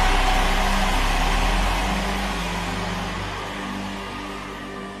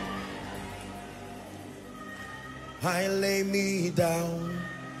 I lay me down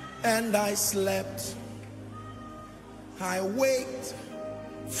and I slept. I waked,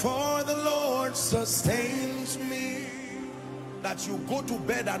 for the Lord sustains me. That you go to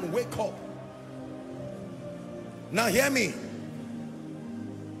bed and wake up. Now hear me.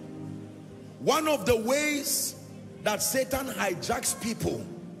 One of the ways that Satan hijacks people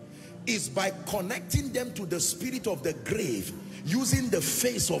is by connecting them to the spirit of the grave, using the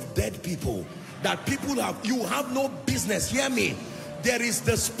face of dead people. That people have, you have no business. Hear me. There is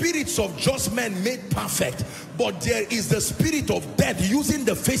the spirits of just men made perfect, but there is the spirit of death using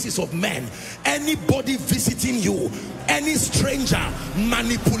the faces of men. Anybody visiting you, any stranger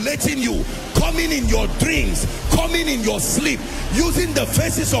manipulating you, coming in your dreams, coming in your sleep, using the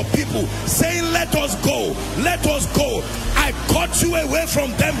faces of people, saying, let us go, let us go. I cut you away from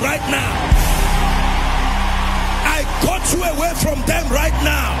them right now. I cut you away from them right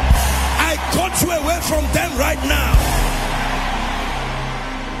now. I cut you away from them right now.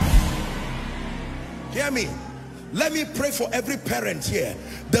 Hear me. Let me pray for every parent here.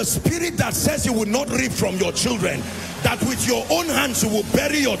 The spirit that says you will not reap from your children, that with your own hands you will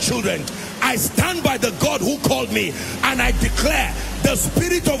bury your children, I stand by the God who called me and I declare the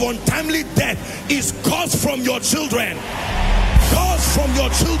spirit of untimely death is caused from your children. Caused from your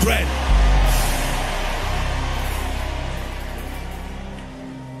children.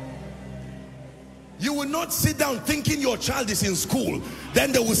 You will not sit down thinking your child is in school,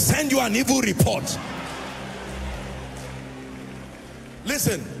 then they will send you an evil report.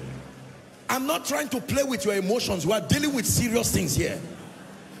 Listen, I'm not trying to play with your emotions. We are dealing with serious things here.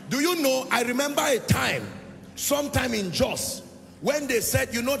 Do you know, I remember a time, sometime in Jos, when they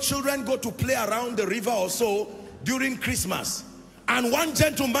said, you know, children go to play around the river or so during Christmas. And one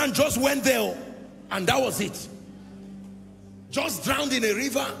gentleman just went there and that was it. Just drowned in a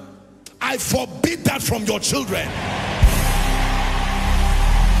river. I forbid that from your children.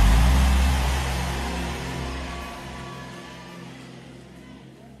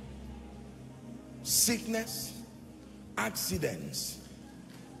 Sickness, accidents,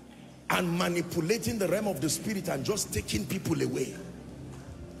 and manipulating the realm of the spirit and just taking people away.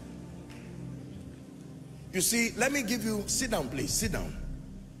 You see, let me give you, sit down please, sit down.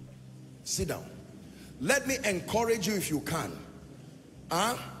 Sit down. Let me encourage you if you can.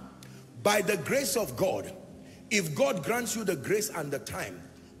 By the grace of God, if God grants you the grace and the time,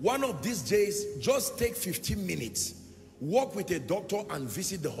 one of these days, just take 15 minutes, walk with a doctor and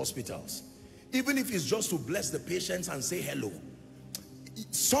visit the hospitals. Even if it's just to bless the patients and say hello.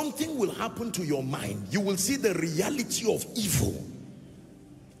 something will happen to your mind. You will see the reality of evil.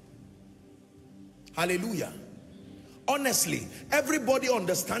 Hallelujah. Honestly, everybody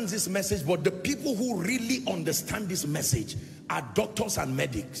understands this message, but the people who really understand this message are doctors and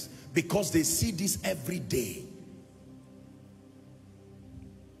medics, because they see this every day.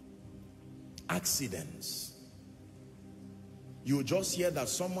 Accidents. You just hear that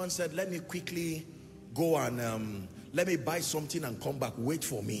someone said, let me quickly go and let me buy something and come back, wait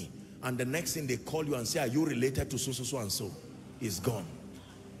for me. And the next thing they call you and say, are you related to so, so, so and so? It's gone.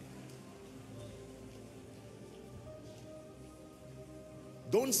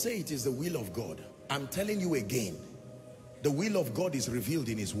 Don't say it is the will of God. I'm telling you again, the will of God is revealed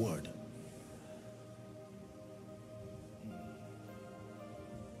in his word.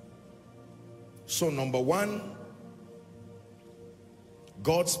 So number one,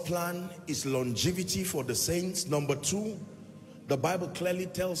 God's plan is longevity for the saints. Number two, the Bible clearly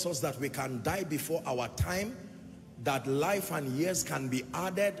tells us that we can die before our time, that life and years can be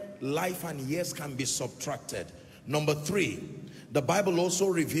added, life and years can be subtracted. Number three, the Bible also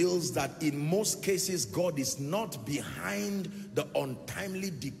reveals that in most cases, God is not behind the untimely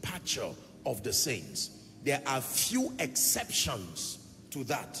departure of the saints. There are few exceptions to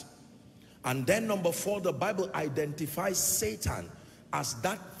that. And then number four, the Bible identifies Satan as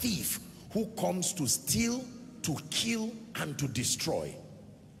that thief who comes to steal, to kill, and to destroy.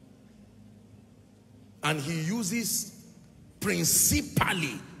 And he uses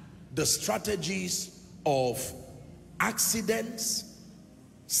principally the strategies of accidents,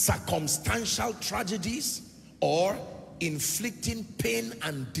 circumstantial tragedies, or inflicting pain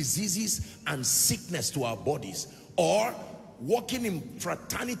and diseases and sickness to our bodies, or walking in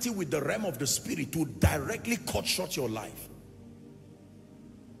fraternity with the realm of the spirit to directly cut short your life.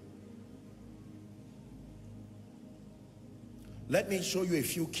 Let me show you a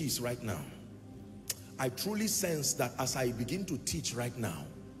few keys right now. I truly sense that as I begin to teach right now,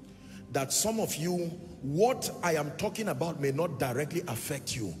 that some of you, what I am talking about may not directly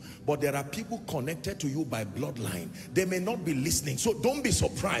affect you, but there are people connected to you by bloodline. They may not be listening. So don't be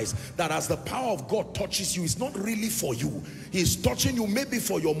surprised that as the power of God touches you, it's not really for you. He's touching you maybe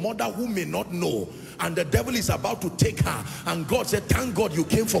for your mother who may not know, and the devil is about to take her. And God said, thank God you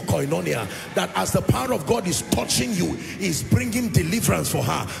came for Koinonia. That as the power of God is touching you, is bringing deliverance for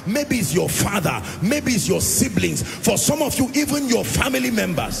her. Maybe it's your father, maybe it's your siblings. For some of you, even your family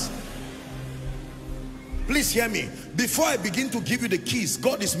members. Please hear me. Before I begin to give you the keys,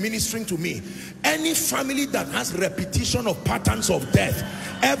 God is ministering to me. Any family that has repetition of patterns of death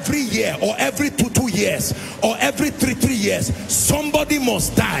every year, or every two years, or every three years, somebody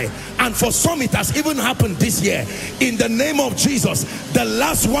must die. And for some it has even happened this year. In the name of Jesus, the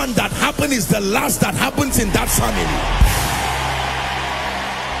last one that happened is the last that happens in that family.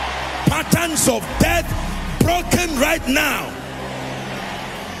 Patterns of death broken right now.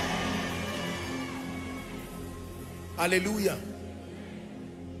 Hallelujah.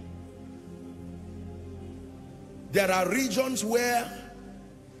 There are regions where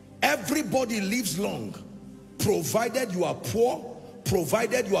everybody lives long, provided you are poor,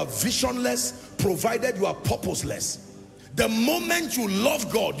 provided you are visionless, provided you are purposeless. The moment you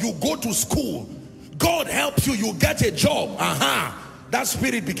love God, you go to school, God helps you, you get a job, that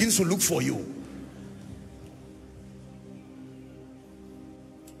spirit begins to look for you.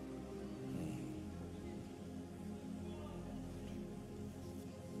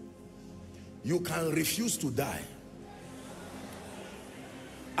 You can refuse to die.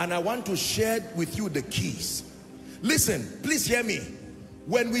 And I want to share with you the keys. Listen, please hear me.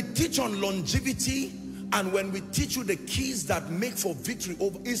 When we teach on longevity, and when we teach you the keys that make for victory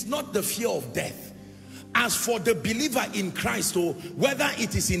over, it's not the fear of death. As for the believer in Christ, whether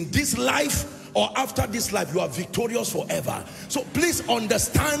it is in this life or after this life, you are victorious forever. So please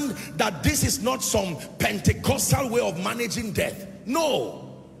understand that this is not some Pentecostal way of managing death. No.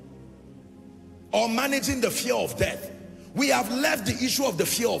 Or managing the fear of death. We have left the issue of the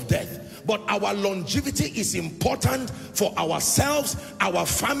fear of death, but our longevity is important for ourselves, our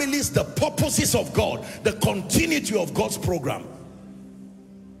families, the purposes of God, the continuity of God's program.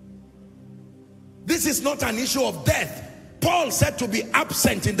 This is not an issue of death. Paul said to be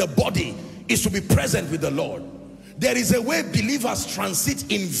absent in the body is to be present with the Lord. There is a way believers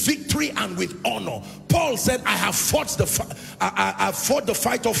transit in victory and with honor. Paul said, I have fought the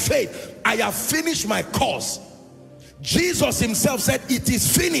fight of faith. I have finished my course. Jesus himself said, it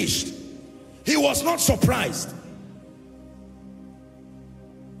is finished. He was not surprised.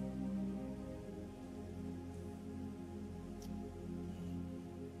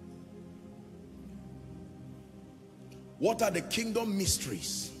 What are the kingdom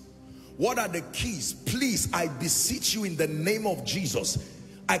mysteries? What are the keys? Please, I beseech you in the name of Jesus.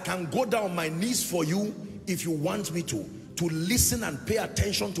 I can go down on my knees for you if you want me to listen and pay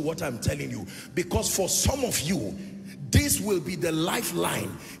attention to what I'm telling you. Because for some of you, this will be the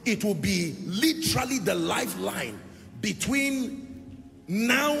lifeline. It will be literally the lifeline between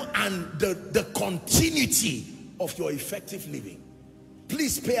now and the continuity of your effective living.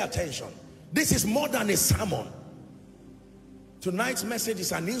 Please pay attention. This is more than a sermon. Tonight's message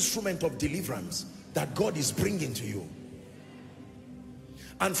is an instrument of deliverance that God is bringing to you.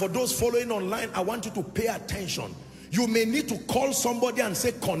 And for those following online, I want you to pay attention. You may need to call somebody and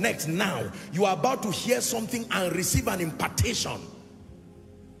say, connect now. You are about to hear something and receive an impartation.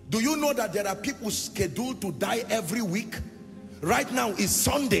 Do you know that there are people scheduled to die every week? Right now is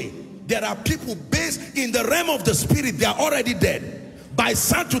Sunday. There are people based in the realm of the spirit. They are already dead. By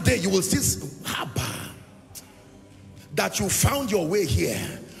Saturday, you will see that you found your way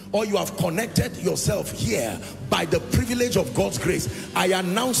here, or you have connected yourself here by the privilege of God's grace. I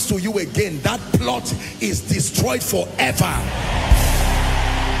announce to you again, that plot is destroyed forever.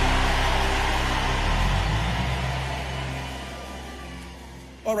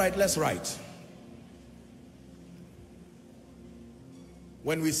 All right, let's write.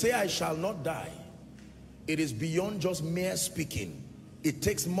 When we say I shall not die, it is beyond just mere speaking. It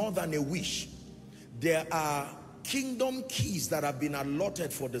takes more than a wish. There are kingdom keys that have been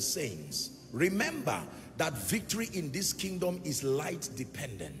allotted for the saints. Remember that victory in this kingdom is light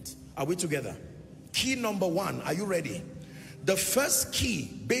dependent. Are we together? Key number one, are you ready? The first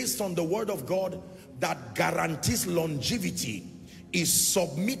key, based on the word of God, that guarantees longevity is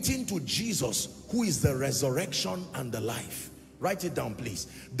submitting to Jesus, who is the resurrection and the life. Write it down, please.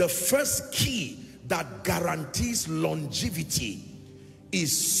 The first key that guarantees longevity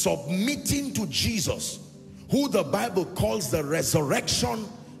is submitting to Jesus, who the Bible calls the resurrection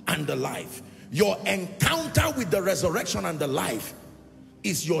and the life. Your encounter with the resurrection and the life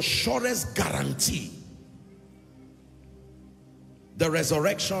is your surest guarantee. The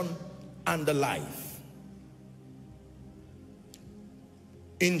resurrection and the life.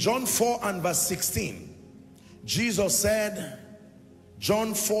 In John 4 and verse 16, Jesus said,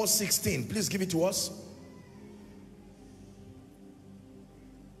 John 4:16, please give it to us.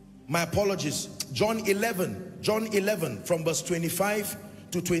 My apologies. John 11 from verse 25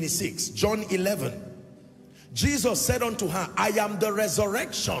 to 26. John 11. Jesus said unto her, I am the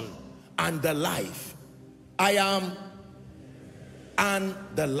resurrection and the life. I am and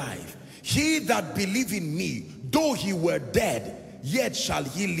the life. He that believe in me, though he were dead, yet shall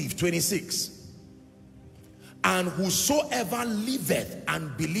he live. 26. And whosoever liveth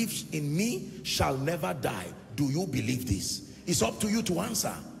and believes in me shall never die. Do you believe this? It's up to you to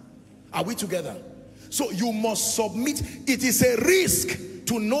answer. Are we together? So you must submit. It is a risk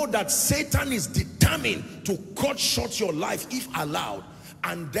to know that Satan is determined to cut short your life if allowed,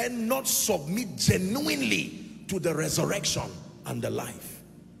 and then not submit genuinely to the resurrection and the life.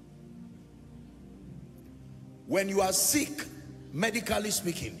 When you are sick, medically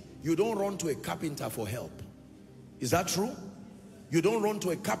speaking, you don't run to a carpenter for help. Is that true? You don't run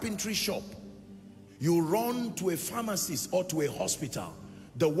to a carpentry shop. You run to a pharmacist or to a hospital,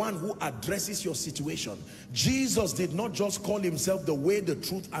 the one who addresses your situation. Jesus did not just call himself the way, the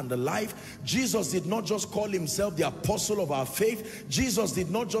truth, and the life. Jesus did not just call himself the apostle of our faith. Jesus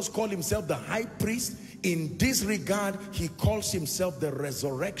did not just call himself the high priest. In this regard, he calls himself the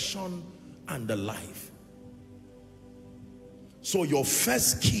resurrection and the life. So your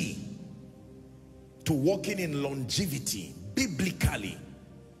first key to walking in longevity biblically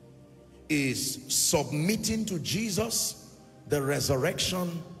is submitting to Jesus, the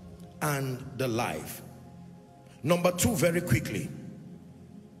resurrection and the life. Number two, very quickly,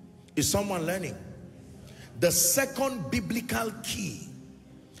 is someone learning? The second biblical key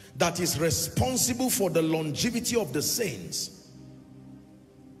that is responsible for the longevity of the saints,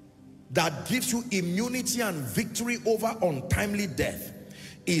 that gives you immunity and victory over untimely death,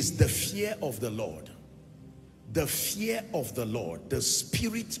 is the fear of the Lord. The fear of the Lord, the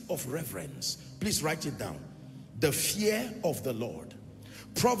spirit of reverence. Please write it down. The fear of the Lord.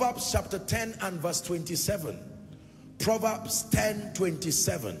 Proverbs chapter 10 and verse 27. Proverbs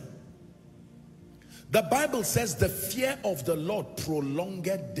 10:27. The Bible says the fear of the Lord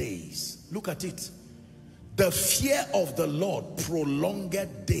prolonged days. Look at it. The fear of the Lord prolonged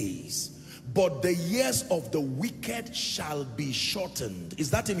days, but the years of the wicked shall be shortened. Is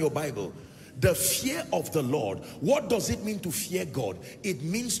that in your Bible? The fear of the Lord. What does it mean to fear God? It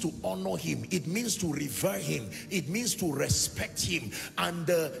means to honor him. It means to revere him. It means to respect him. And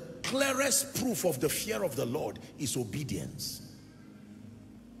the clearest proof of the fear of the Lord is obedience.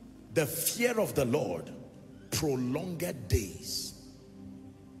 The fear of the Lord prolonged days.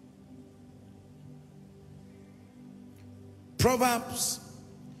 Proverbs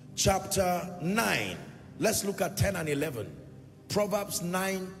chapter 9. Let's look at 10 and 11. Proverbs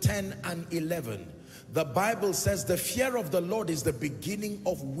 9, 10 and 11. The Bible says the fear of the Lord is the beginning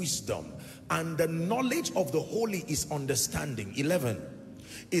of wisdom, and the knowledge of the holy is understanding. 11.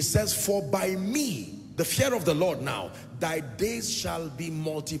 It says, for by me, the fear of the Lord now, thy days shall be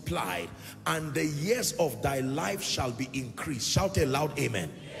multiplied, and the years of thy life shall be increased. Shout a loud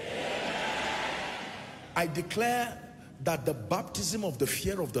amen. I declare that the baptism of the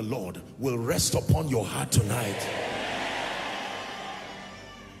fear of the Lord will rest upon your heart tonight.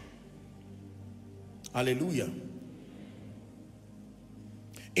 Hallelujah.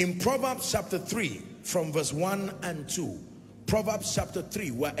 In Proverbs chapter 3, from verse 1 and 2, Proverbs chapter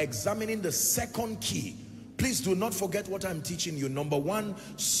 3, we're examining the second key. Please do not forget what I'm teaching you. Number one,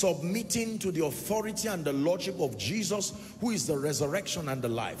 submitting to the authority and the lordship of Jesus, who is the resurrection and the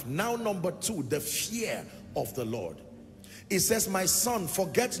life. Now, number two, the fear of the Lord. It says, my son,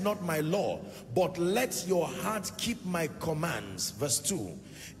 forget not my law, but let your heart keep my commands. Verse 2.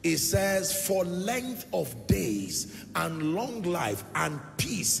 It says, for length of days and long life and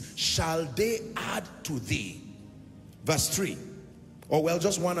peace shall they add to thee. Verse 3. Or well,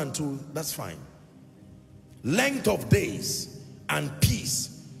 just 1 and 2, that's fine. Length of days and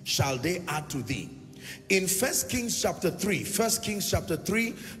peace shall they add to thee. In 1 Kings chapter 3, 1 Kings chapter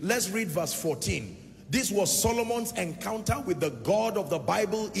 3, let's read verse 14. This was Solomon's encounter with the God of the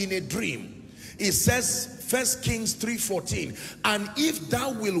Bible in a dream. It says, 1 Kings 3:14, and if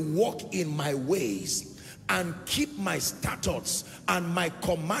thou wilt walk in my ways and keep my statutes and my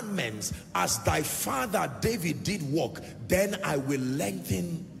commandments as thy father David did walk, then I will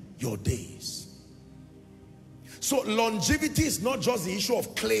lengthen your days. So longevity is not just the issue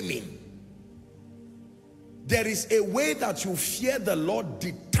of claiming. There is a way that you fear the Lord,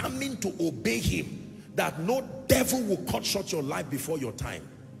 determined to obey him, that no devil will cut short your life before your time.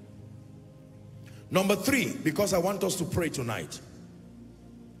 Number three, because I want us to pray tonight.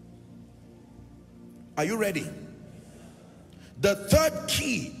 Are you ready? The third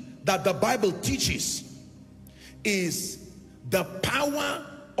key that the Bible teaches is the power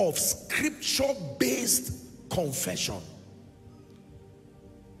of scripture-based confession.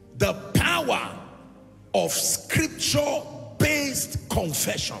 The power of scripture-based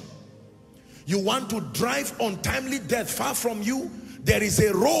confession. You want to drive untimely death far from you? There is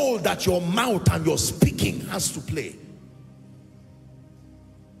a role that your mouth and your speaking has to play.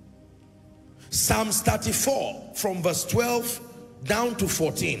 Psalms 34 from verse 12 down to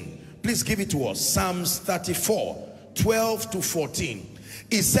 14. Please give it to us. Psalms 34, 12 to 14.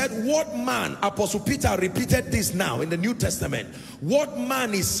 He said, what man, Apostle Peter repeated this now in the New Testament, what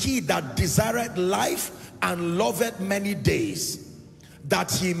man is he that desireth life and loveth many days,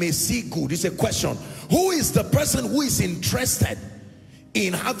 that he may see good? It's a question. Who is the person who is interested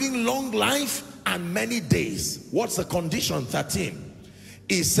in having long life and many days? What's the condition? 13.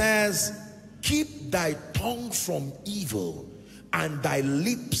 It says, keep thy tongue from evil and thy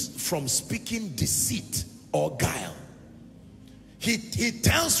lips from speaking deceit or guile. He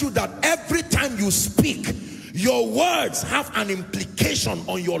tells you that every time you speak, your words have an implication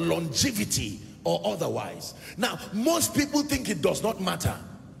on your longevity or otherwise. Now, most people think it does not matter.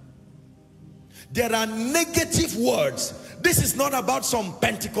 There are negative words. This is not about some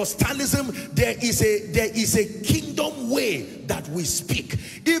Pentecostalism. There is a kingdom way that we speak.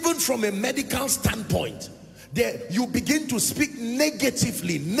 Even from a medical standpoint, there you begin to speak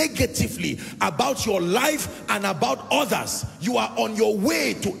negatively about your life and about others. You are on your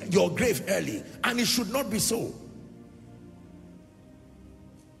way to your grave early, and it should not be so.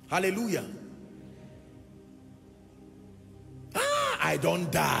 Hallelujah. I don't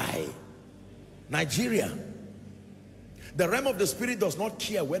die. Nigeria. The realm of the spirit does not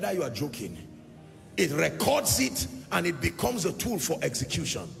care whether you are joking. It records it and it becomes a tool for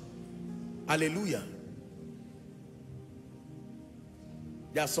execution. Hallelujah.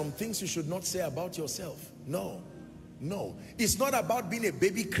 There are some things you should not say about yourself. No. No. It's not about being a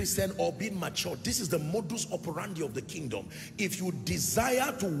baby Christian or being mature. This is the modus operandi of the kingdom. If you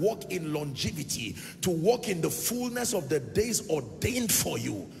desire to walk in longevity, to walk in the fullness of the days ordained for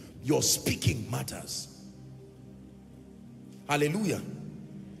you, your speaking matters. Hallelujah.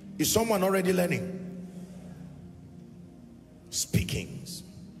 Is someone already learning? Speakings.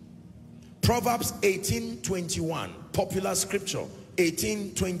 Proverbs 18:21, popular scripture.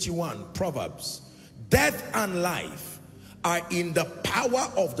 18:21, Proverbs. Death and life are in the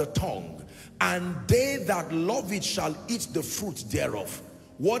power of the tongue, and they that love it shall eat the fruit thereof.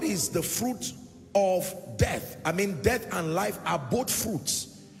 What is the fruit of death? I mean, death and life are both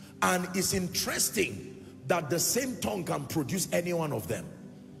fruits. And it's interesting that the same tongue can produce any one of them.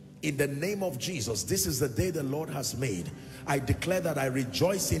 In the name of Jesus, this is the day the Lord has made. I declare that I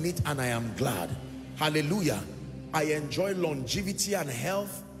rejoice in it and I am glad. Hallelujah. I enjoy longevity and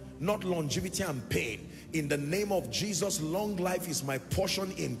health, not longevity and pain. In the name of Jesus, long life is my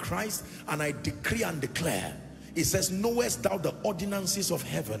portion in Christ, and I decree and declare. It says, knowest thou the ordinances of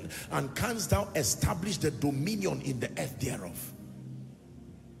heaven, and canst thou establish the dominion in the earth thereof.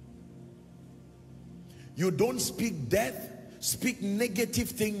 You don't speak death, speak negative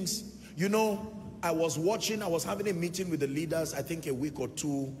things. You know, I was having a meeting with the leaders, I think a week or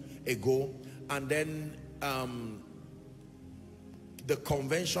two ago, and then the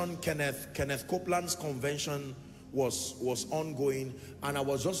convention, Kenneth Copeland's convention was ongoing, and I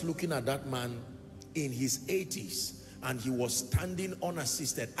was just looking at that man in his 80s, and he was standing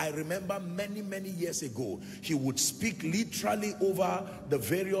unassisted. I remember many years ago, he would speak literally over the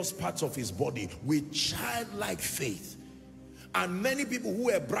various parts of his body with childlike faith. And many people who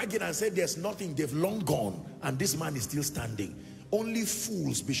were bragging and said there's nothing, they've long gone, and this man is still standing. Only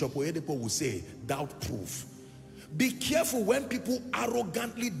fools, Bishop Oyedepo will say, doubt proof. Be careful when people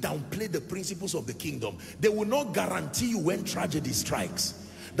arrogantly downplay the principles of the kingdom. They will not guarantee you when tragedy strikes.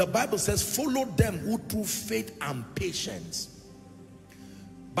 The Bible says, follow them who through faith and patience.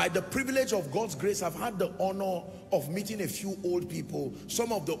 By the privilege of God's grace, I've had the honor of meeting a few old people,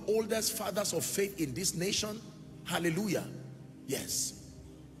 some of the oldest fathers of faith in this nation. Hallelujah. Yes.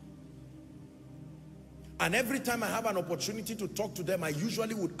 And every time I have an opportunity to talk to them, I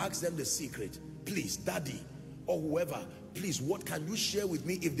usually would ask them the secret. Please, Daddy, or whoever, please, what can you share with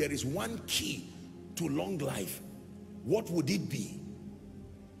me? If there is one key to long life, what would it be?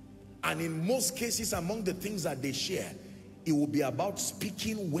 And in most cases, among the things that they share, it will be about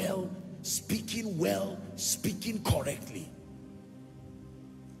speaking well, speaking correctly.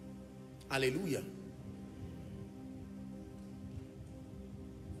 Hallelujah.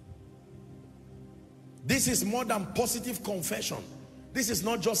 This is more than positive confession. This is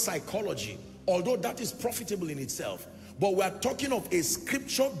not just psychology, although that is profitable in itself. But we are talking of a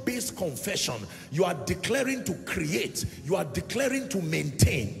scripture-based confession. You are declaring to create. You are declaring to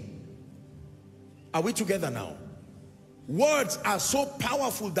maintain. Are we together now? Words are so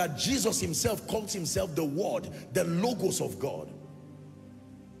powerful that Jesus himself calls himself the Word, the Logos of God.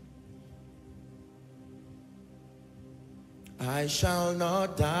 I shall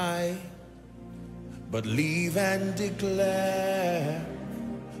not die, but live and declare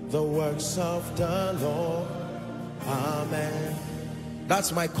the works of the Lord. Amen.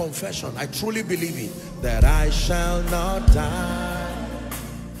 That's my confession. I truly believe it, that I shall not die,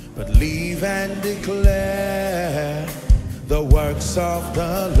 but live and declare the works of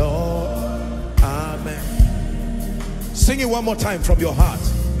the Lord. Amen. Sing it one more time from your heart.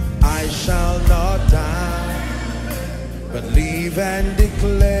 I shall not die, but live and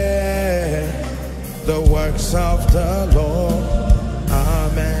declare the works of the Lord.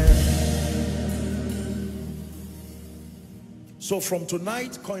 Amen. So from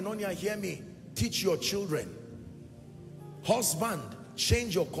tonight, Koinonia, hear me, teach your children. Husband,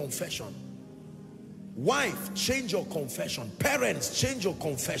 change your confession. Wife, change your confession. Parents, change your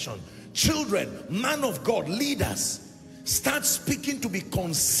confession. Children, man of God, leaders, start speaking to be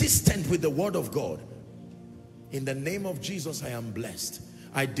consistent with the word of God. In the name of Jesus, I am blessed.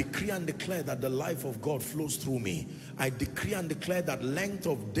 I decree and declare that the life of God flows through me. I decree and declare that length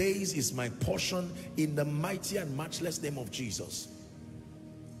of days is my portion in the mighty and matchless name of Jesus.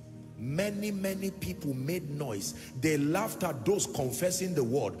 Many people made noise. They laughed at those confessing the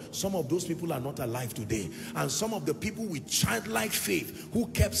word. Some of those people are not alive today. And some of the people with childlike faith who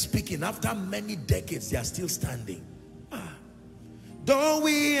kept speaking, after many decades, they are still standing. Though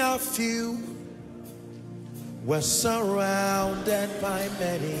we are few, we're surrounded by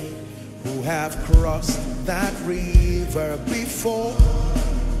many who have crossed that river before.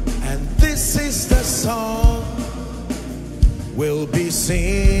 And this is the song we'll be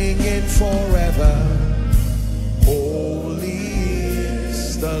singing forever. Holy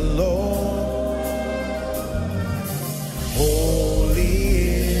is the Lord. Holy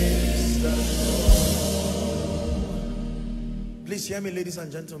is the Lord. Please hear me, ladies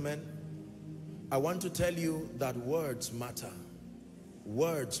and gentlemen. I want to tell you that words matter.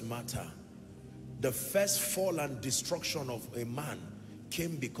 Words matter. The first fall and destruction of a man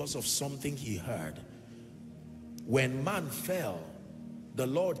came because of something he heard. When man fell, the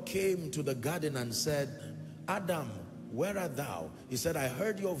Lord came to the garden and said, Adam, where art thou? He said, I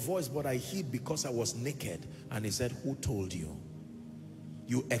heard your voice, but I hid because I was naked. And he said, who told you?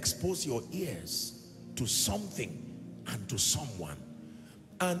 You expose your ears to something and to someone.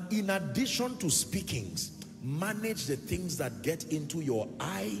 And in addition to speakings, manage the things that get into your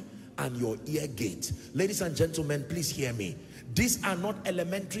eye and your ear gate. Ladies and gentlemen, please hear me. These are not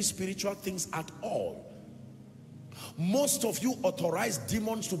elementary spiritual things at all. Most of you authorize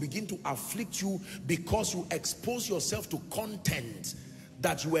demons to begin to afflict you because you expose yourself to content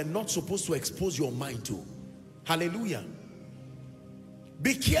that you were not supposed to expose your mind to. Hallelujah.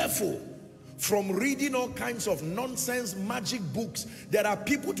 Be careful from reading all kinds of nonsense magic books. There are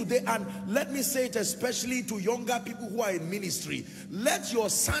people today, and let me say it especially to younger people who are in ministry, let your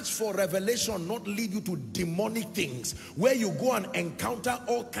search for revelation not lead you to demonic things where you go and encounter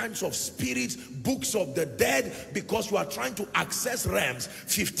all kinds of spirits, books of the dead, because you are trying to access realms,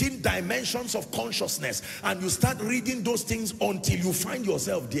 15 dimensions of consciousness, and you start reading those things until you find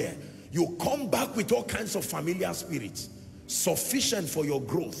yourself there. You come back with all kinds of familiar spirits. Sufficient for your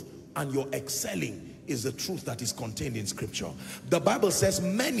growth and your excelling is the truth that is contained in scripture. The Bible says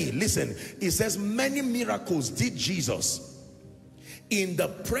many, listen, it says many miracles did Jesus in the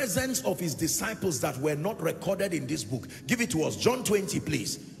presence of his disciples that were not recorded in this book. Give it to us. John 20,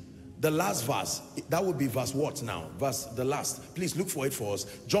 please. The last verse. That would be verse what now? The last. Please look for it for us.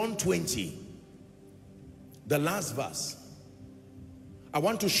 John 20. The last verse. I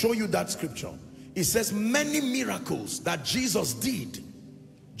want to show you that scripture. It says many miracles that Jesus did.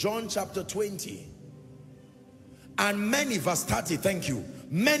 John chapter 20. And many, verse 30, thank you.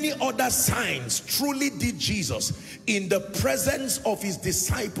 Many other signs truly did Jesus in the presence of his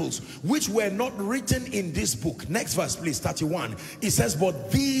disciples, which were not written in this book. Next verse, please, 31. It says,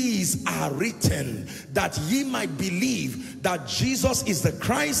 but these are written that ye might believe that Jesus is the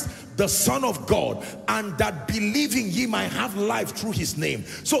Christ, the Son of God, and that believing ye might have life through his name.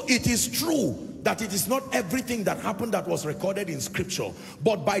 So it is true that it is not everything that happened that was recorded in scripture,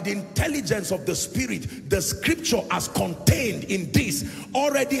 but by the intelligence of the Spirit, the scripture as contained in this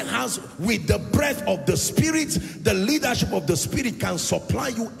already has, with the breath of the Spirit, the leadership of the Spirit can supply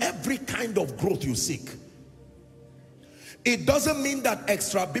you every kind of growth you seek. It doesn't mean that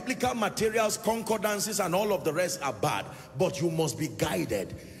extra biblical materials, concordances and all of the rest are bad, but you must be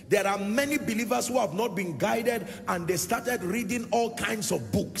guided. There are many believers who have not been guided, and they started reading all kinds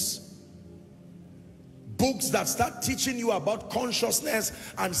of books. Books that start teaching you about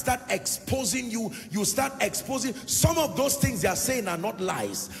consciousness and start exposing you. You start exposing. Some of those things they are saying are not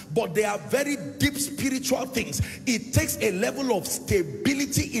lies, but they are very deep spiritual things. It takes a level of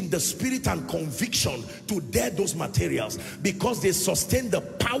stability in the spirit and conviction to dare those materials, because they sustain the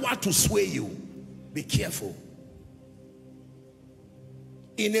power to sway you. Be careful.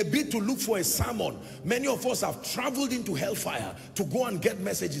 In a bid to look for a sermon, many of us have traveled into hellfire to go and get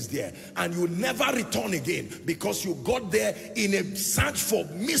messages there, and you never return again because you got there in a search for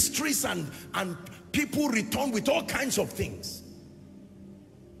mysteries, and people return with all kinds of things.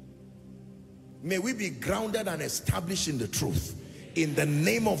 May we be grounded and established in the truth in the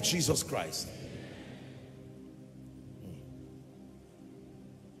name of Jesus Christ.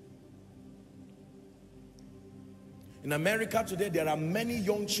 In America today, there are many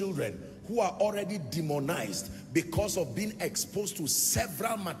young children who are already demonized because of being exposed to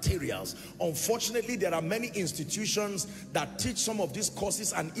several materials. Unfortunately, there are many institutions that teach some of these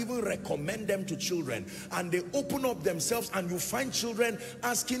courses and even recommend them to children. And they open up themselves, and you find children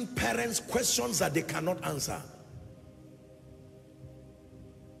asking parents questions that they cannot answer.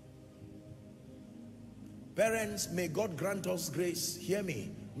 Parents, may God grant us grace. Hear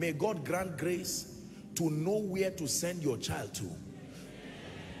me. May God grant grace to know where to send your child to.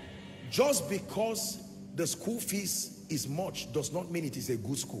 Just because the school fees is much does not mean it is a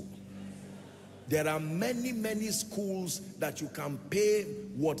good school. There are many schools that you can pay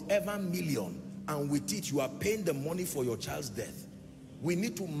whatever million, and with it you are paying the money for your child's death. We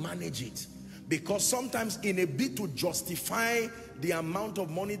need to manage it, because sometimes in a bid to justify the amount of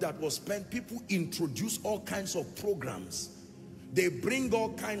money that was spent, people introduce all kinds of programs. They bring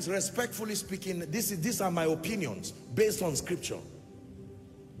all kinds, respectfully speaking, these are my opinions based on scripture.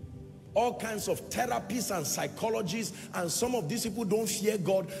 All kinds of therapies and psychologists, and some of these people don't fear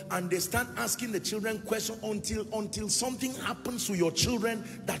God, and they start asking the children questions until something happens to your children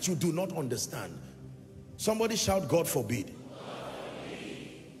that you do not understand. Somebody shout, God forbid. God forbid.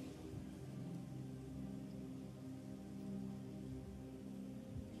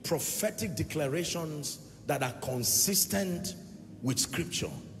 Prophetic declarations that are consistent with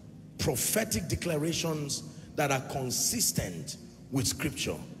scripture. Prophetic declarations that are consistent with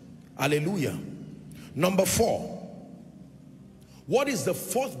scripture. Hallelujah. Number 4, What is the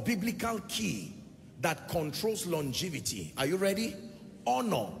fourth biblical key that controls longevity? Are you ready?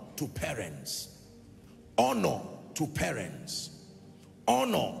 Honor to parents. Honor to parents.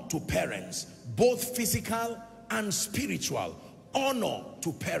 Honor to parents, both physical and spiritual. Honor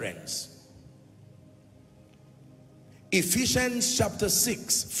to parents. Ephesians chapter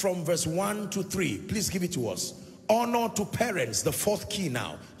 6 from verse 1 to 3. Please give it to us. Honor to parents, the fourth key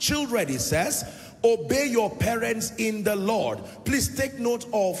now. Children, it says, obey your parents in the Lord. Please take note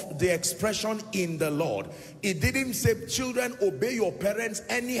of the expression in the Lord. It didn't say, children, obey your parents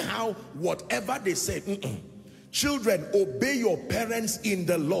anyhow, whatever they say. Children, obey your parents in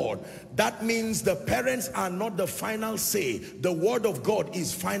the Lord. That means the parents are not the final say. The word of God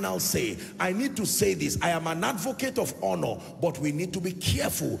is final say. I need to say this. I am an advocate of honor, but we need to be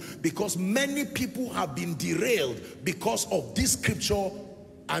careful because many people have been derailed because of this scripture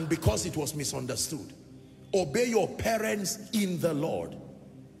and because it was misunderstood. Obey your parents in the Lord,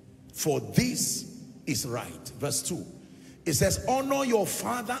 for this is right. Verse 2. It says, honor your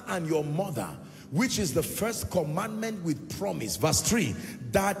father and your mother, which is the first commandment with promise. Verse 3,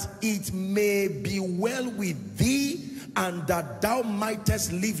 that it may be well with thee and that thou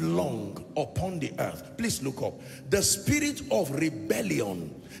mightest live long upon the earth. Please look up. The spirit of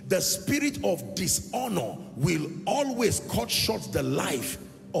rebellion, the spirit of dishonor will always cut short the life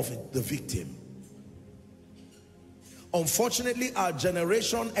of the victim. Unfortunately, our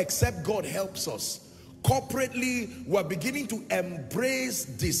generation, except God helps us, corporately, we're beginning to embrace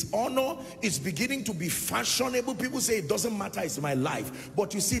dishonor. It's beginning to be fashionable. People say it doesn't matter, it's my life.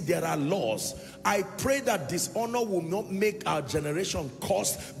 But you see, there are laws. I pray that dishonor will not make our generation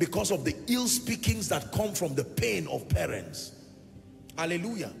cost because of the ill speakings that come from the pain of parents.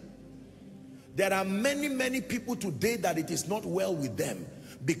 Hallelujah. There are many people today that it is not well with them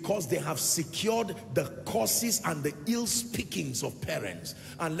because they have secured the curses and the ill speakings of parents.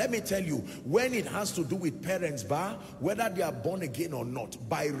 And let me tell you, when it has to do with parents, whether they are born again or not,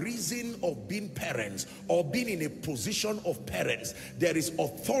 by reason of being parents or being in a position of parents, there is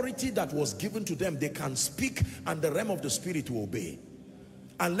authority that was given to them. They can speak and the realm of the spirit will obey.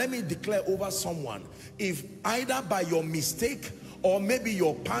 And let me declare over someone, if either by your mistake or maybe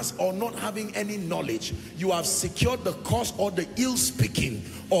your past or not having any knowledge, you have secured the cause or the ill speaking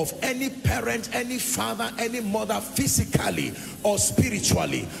of any parent, any father, any mother, physically or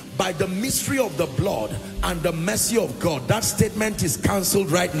spiritually, by the mystery of the blood and the mercy of God, that statement is cancelled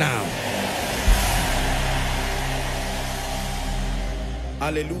right now.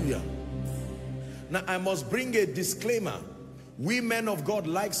 Hallelujah. Now I must bring a disclaimer. We men of God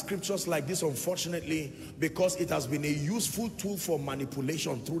like scriptures like this, unfortunately, because it has been a useful tool for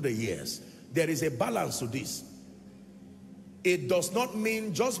manipulation through the years. There is a balance to this. It does not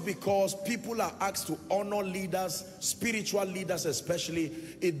mean just because people are asked to honor leaders, spiritual leaders especially,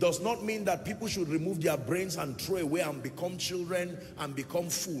 it does not mean that people should remove their brains and throw away and become children and become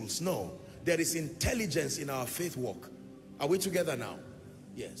fools. No, there is intelligence in our faith walk. Are we together now?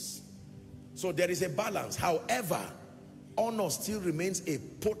 Yes. So there is a balance. However, honor still remains a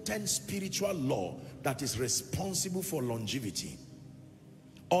potent spiritual law that is responsible for longevity.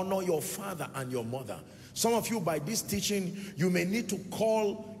 Honor your father and your mother. Some of you, by this teaching, you may need to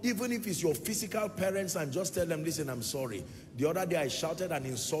call, even if it's your physical parents, and just tell them, listen, I'm sorry. The other day I shouted and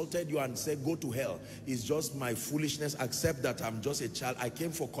insulted you and said, go to hell. It's just my foolishness. Accept that I'm just a child. I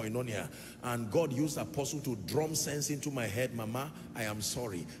came for Koinonia, and God used Apostle to drum sense into my head. Mama, I am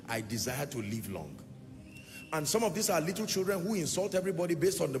sorry. I desire to live long. And some of these are little children who insult everybody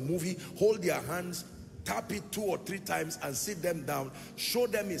based on the movie, hold their hands, tap it 2 or 3 times and sit them down, show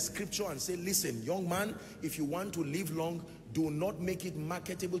them a scripture and say, listen, young man, if you want to live long, do not make it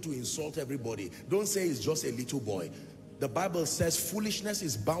marketable to insult everybody. Don't say it's just a little boy. The Bible says foolishness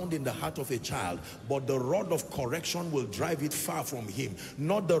is bound in the heart of a child, but the rod of correction will drive it far from him.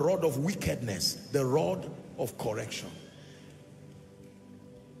 Not the rod of wickedness, the rod of correction.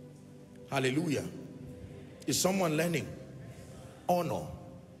 Hallelujah. Is someone learning? Honor.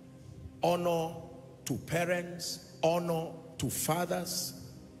 Honor to parents, honor to fathers.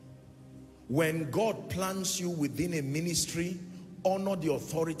 When God plants you within a ministry, honor the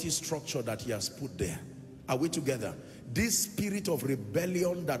authority structure that he has put there. Are we together? This spirit of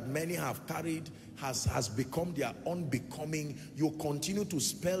rebellion that many have carried has become their unbecoming. You continue to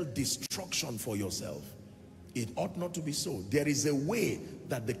spell destruction for yourself. It ought not to be so. There is a way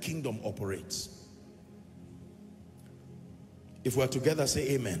that the kingdom operates. If we're together,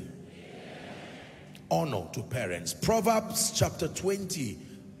 say amen. Honor to parents. Proverbs chapter 20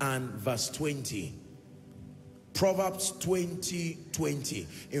 and verse 20. Proverbs 20:20.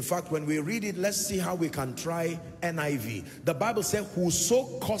 In fact, when we read it, let's see how we can try NIV. The Bible says,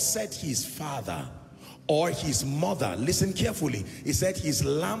 whoso curseth his father or his mother, listen carefully, it said his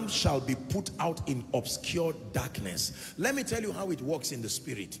lamp shall be put out in obscure darkness. Let me tell you how it works in the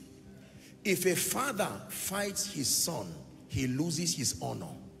spirit. If a father fights his son, he loses his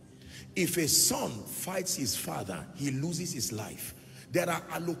honor. If a son fights his father, he loses his life. There are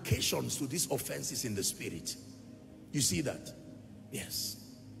allocations to these offenses in the spirit. You see that? Yes.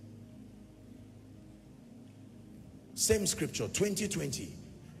 Same scripture, 20:20.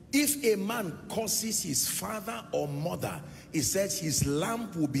 If a man curses his father or mother, it says his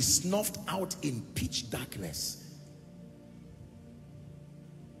lamp will be snuffed out in pitch darkness.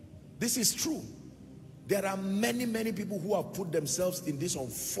 This is true. There are many people who have put themselves in this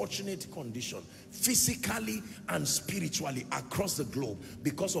unfortunate condition, physically and spiritually across the globe,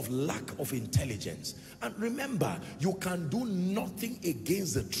 because of lack of intelligence. And remember, you can do nothing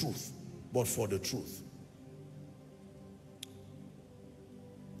against the truth but for the truth.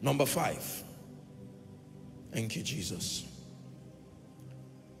 Number 5. Thank you, Jesus.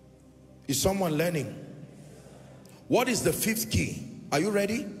 Is someone learning? What is the 5th key? Are you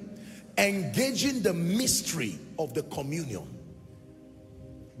ready? Engaging the mystery of the communion.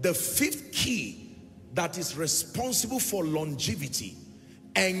 The 5th key that is responsible for longevity,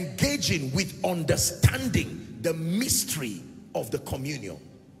 engaging with understanding the mystery of the communion.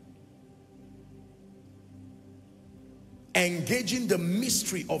 Engaging the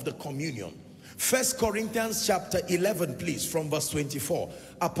mystery of the communion. 1 Corinthians chapter 11, please, from verse 24.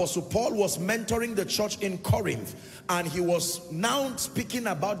 Apostle Paul was mentoring the church in Corinth, and he was now speaking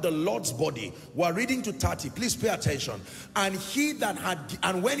about the Lord's body. We're reading to 30. Please pay attention. And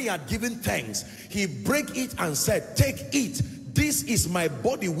when he had given thanks, he brake it and said, take, eat. This is my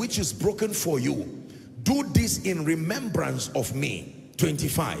body which is broken for you. Do this in remembrance of me.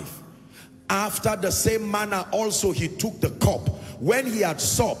 25. After the same manner also he took the cup when he had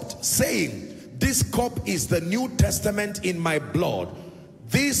supped, saying, this cup is the New Testament in my blood.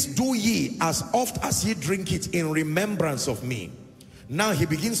 This do ye as oft as ye drink it in remembrance of me. Now he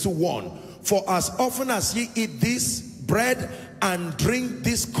begins to warn, for as often as ye eat this bread and drink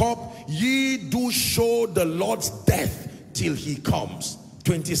this cup, ye do show the Lord's death till he comes.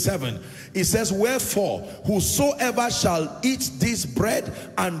 27. It says, wherefore whosoever shall eat this bread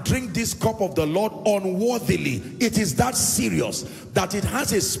and drink this cup of the Lord unworthily, it is that serious that it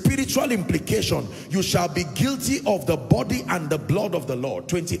has a spiritual implication. You shall be guilty of the body and the blood of the Lord.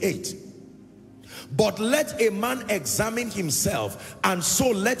 28. But let a man examine himself, and so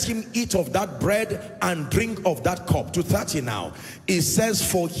let him eat of that bread and drink of that cup. To 30 now. It says,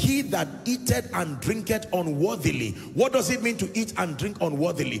 for he that eateth and drinketh unworthily. What does it mean to eat and drink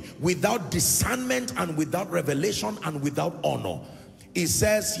unworthily? Without discernment and without revelation and without honor. It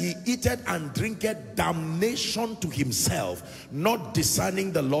says he eateth and drinketh damnation to himself, not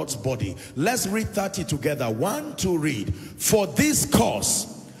discerning the Lord's body. Let's read 30 together. 1, 2, read. For this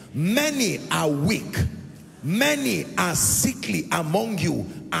cause many are weak, many are sickly among you,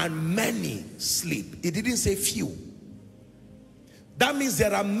 and many sleep. It didn't say few. That means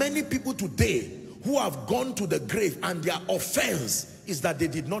there are many people today who have gone to the grave, and their offense is that they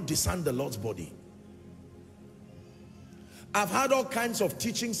did not discern the Lord's body. I've had all kinds of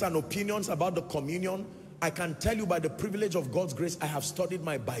teachings and opinions about the communion. I can tell you by the privilege of God's grace, I have studied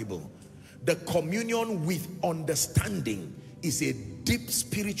my Bible. The communion with understanding is a deep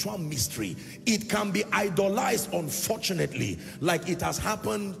spiritual mystery. It can be idolized, unfortunately, like it has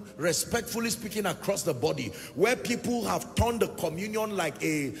happened, respectfully speaking, across the body, where people have turned the communion like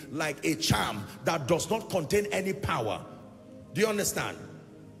a charm that does not contain any power. Do you understand?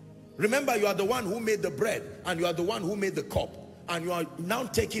 Remember, you are the one who made the bread, and you are the one who made the cup, and you are now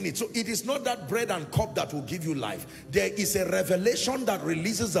taking it. So it is not that bread and cup that will give you life. There is a revelation that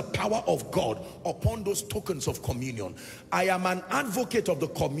releases the power of God upon those tokens of communion. I am an advocate of the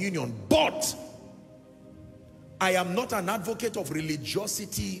communion, but I am not an advocate of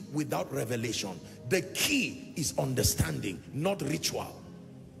religiosity without revelation. The key is understanding, not ritual.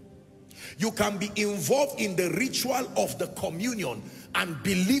 You can be involved in the ritual of the communion, and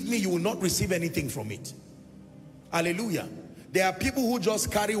believe me, you will not receive anything from it. Hallelujah. There are people who just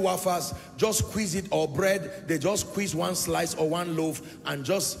carry wafers, just squeeze it, or bread, they just squeeze one slice or one loaf and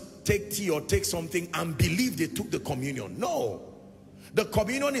just take tea or take something and believe they took the communion. No. The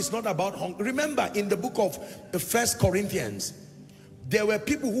communion is not about hunger. Remember, in the book of 1 Corinthians, there were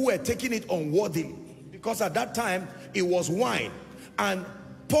people who were taking it unworthily, because at that time it was wine. And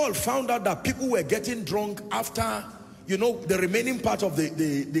Paul found out that people were getting drunk after, you know, the remaining part of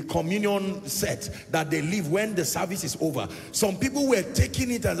the communion set that they leave when the service is over. Some people were taking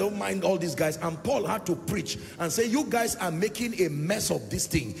it as, don't mind all these guys. And Paul had to preach and say, you guys are making a mess of this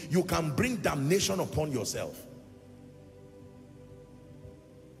thing. You can bring damnation upon yourself.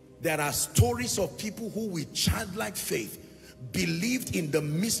 There are stories of people who with childlike faith believed in the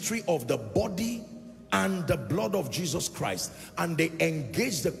mystery of the body and the blood of Jesus Christ, and they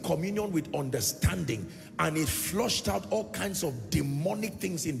engaged the communion with understanding, and it flushed out all kinds of demonic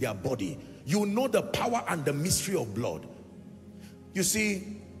things in their body. You know the power and the mystery of blood. You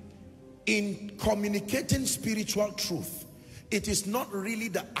see, in communicating spiritual truth, it is not really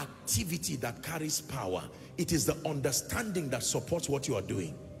the activity that carries power. It is the understanding that supports what you are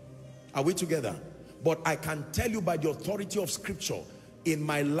doing. Are we together? But I can tell you by the authority of scripture, in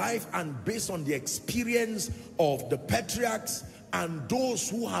my life and based on the experience of the patriarchs and those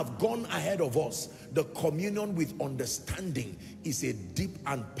who have gone ahead of us, the communion with understanding is a deep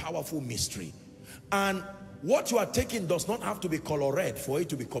and powerful mystery. And what you are taking does not have to be color red for it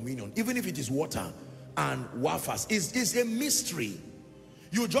to be communion. Even if it is water and wafers, it's a mystery.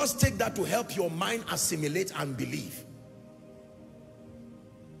 You just take that to help your mind assimilate and believe.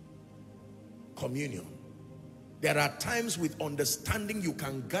 Communion. There are times with understanding you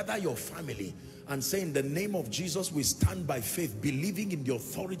can gather your family and say, in the name of Jesus, we stand by faith, believing in the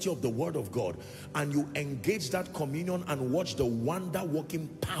authority of the word of God. And you engage that communion and watch the wonder-working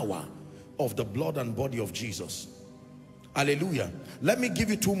power of the blood and body of Jesus. Hallelujah. Let me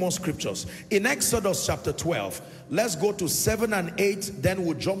give you two more scriptures. In Exodus chapter 12, let's go to 7 and 8, then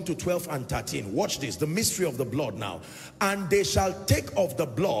we'll jump to 12 and 13. Watch this, the mystery of the blood now. And they shall take of the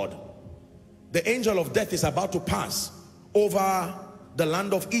blood. The angel of death is about to pass over the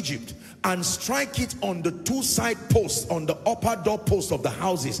land of Egypt and strike it on the two side posts, on the upper door posts of the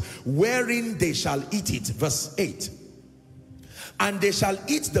houses, wherein they shall eat it. Verse 8. And they shall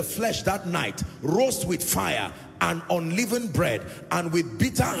eat the flesh that night, roast with fire and unleavened bread, and with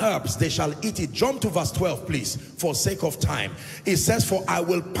bitter herbs they shall eat it. Jump to verse 12, please, for sake of time. It says, for I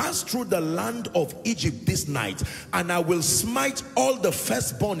will pass through the land of Egypt this night, and I will smite all the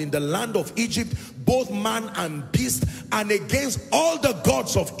firstborn in the land of Egypt, both man and beast, and against all the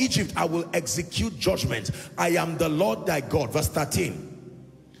gods of Egypt I will execute judgment. I am the Lord thy God. Verse 13.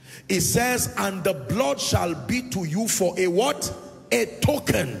 It says, and the blood shall be to you for a what? A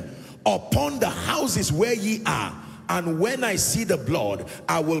token upon the houses where ye are. And when I see the blood,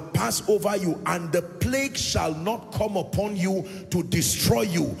 I will pass over you, and the plague shall not come upon you to destroy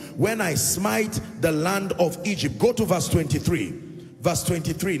you when I smite the land of Egypt. Go to verse 23. Verse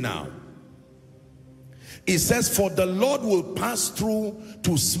 23 now. It says, for the Lord will pass through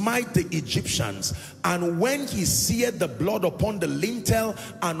to smite the Egyptians, and when he seeth the blood upon the lintel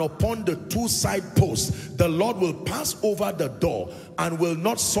and upon the two side posts, the Lord will pass over the door and will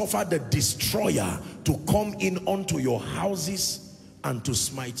not suffer the destroyer to come in unto your houses and to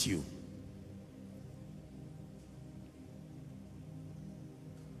smite you.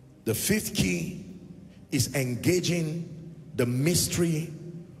 The fifth key is engaging the mystery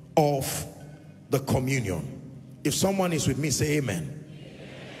of the communion. If someone is with me, say amen. Amen.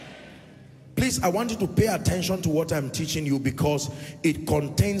 Please, I want you to pay attention to what I'm teaching you, because it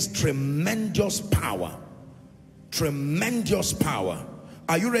contains tremendous power. Tremendous power.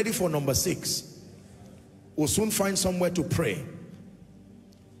 Are you ready for number 6? We'll soon find somewhere to pray.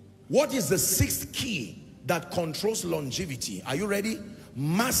 What is the 6th key that controls longevity? Are you ready?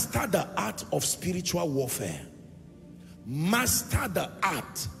 Master the art of spiritual warfare. Master the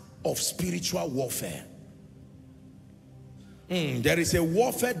art of spiritual warfare. There is a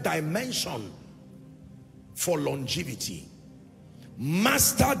warfare dimension for longevity.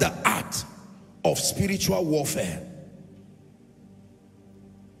 Master the art of spiritual warfare.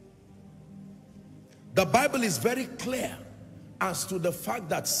 The Bible is very clear as to the fact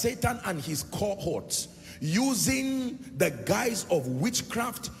that Satan and his cohorts, using the guise of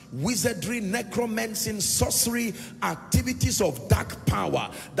witchcraft, wizardry, necromancy, sorcery, activities of dark power,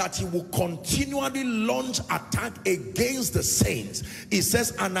 that he will continually launch attack against the saints. He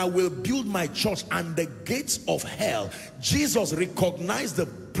says, and I will build my church, and the gates of hell. Jesus recognized the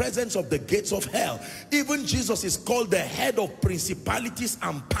presence of the gates of hell. Even Jesus is called the head of principalities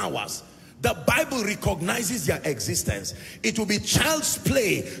and powers. The Bible recognizes their existence. It will be child's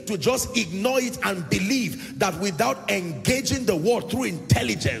play to just ignore it and believe that without engaging the word through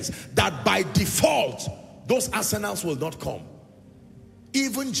intelligence, that by default, those arsenals will not come.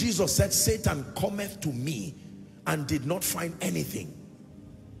 Even Jesus said, Satan cometh to me and did not find anything.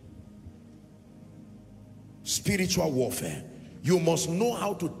 Spiritual warfare. You must know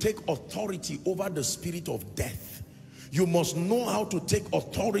how to take authority over the spirit of death. You must know how to take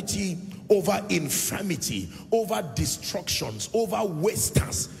authority over infirmity, over destructions, over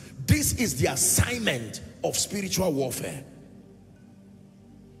wasters. This is the assignment of spiritual warfare.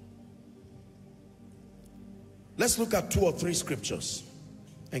 Let's look at 2 or 3 scriptures.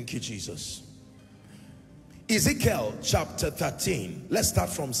 Thank you, Jesus. Ezekiel chapter 13. Let's start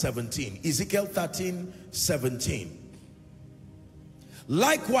from 17. Ezekiel 13, 17.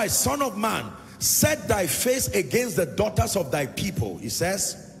 Likewise, son of man, set thy face against the daughters of thy people. He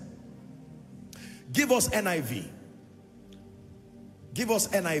says, give us NIV. Give us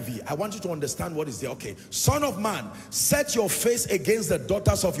NIV. I want you to understand what is there. Okay. Son of man, set your face against the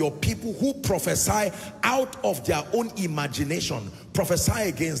daughters of your people who prophesy out of their own imagination. Prophesy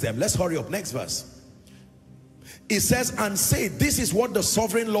against them. Let's hurry up. Next verse. It says, and say, this is what the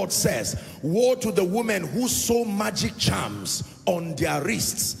sovereign Lord says. Woe to the women who sew magic charms on their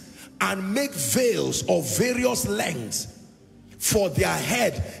wrists and make veils of various lengths for their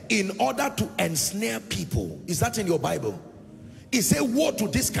head in order to ensnare people. Is that in your Bible? It says, woe to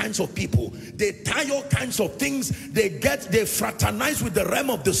these kinds of people. They tie all kinds of things. They fraternize with the realm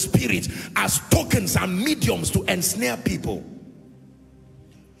of the spirit as tokens and mediums to ensnare people.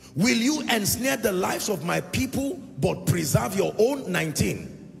 Will you ensnare the lives of my people but preserve your own?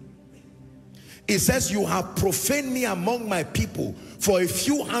 19. It says, you have profaned me among my people for a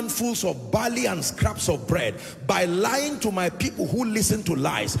few handfuls of barley and scraps of bread. By lying to my people who listen to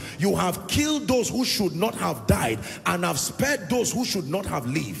lies, you have killed those who should not have died and have spared those who should not have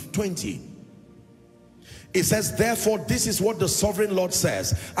lived. 20. It says, therefore, this is what the sovereign Lord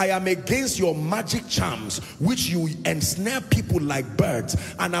says. I am against your magic charms, which you ensnare people like birds,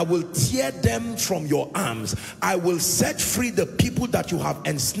 and I will tear them from your arms. I will set free the people that you have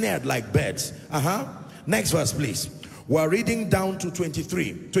ensnared like birds. Next verse, please. We're reading down to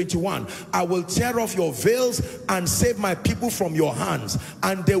 23, 21. I will tear off your veils and save my people from your hands,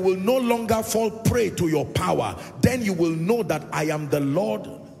 and they will no longer fall prey to your power. Then you will know that I am the Lord.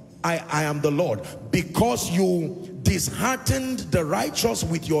 I am the Lord, because you disheartened the righteous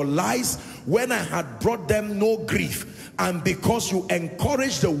with your lies when I had brought them no grief, and because you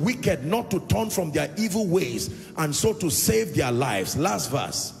encouraged the wicked not to turn from their evil ways and so to save their lives. Last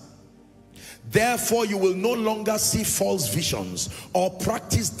verse. Therefore you will no longer see false visions or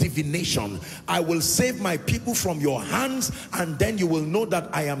practice divination. I will save my people from your hands, and then you will know that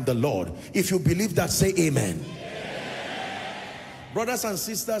I am the Lord. If you believe that, say amen. Brothers and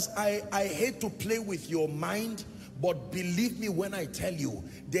sisters, I hate to play with your mind, but believe me when I tell you,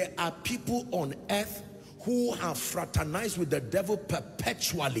 there are people on earth who have fraternized with the devil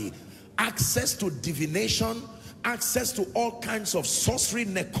perpetually. Access to divination, access to all kinds of sorcery,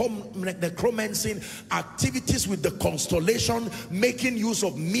 necromancy, activities with the constellation, making use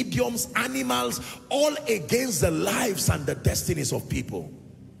of mediums, animals, all against the lives and the destinies of people.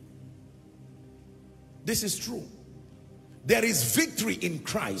 This is true. There is victory in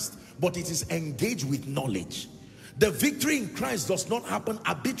Christ, but it is engaged with knowledge. The victory in Christ does not happen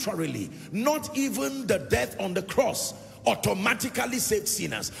arbitrarily. Not even the death on the cross automatically saved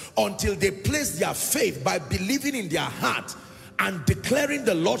sinners until they place their faith by believing in their heart and declaring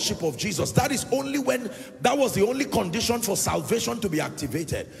the lordship of Jesus. That was the only condition for salvation to be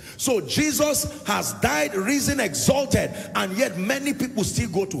activated. So Jesus has died, risen, exalted, and yet many people still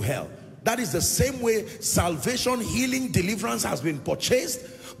go to hell. That is the same way salvation, healing, deliverance has been purchased.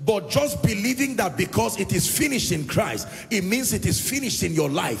 But just believing that because it is finished in Christ, it means it is finished in your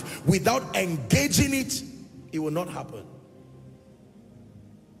life. Without engaging it, it will not happen.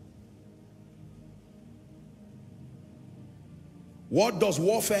 What does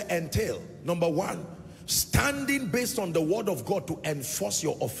warfare entail? Number one, standing based on the word of God to enforce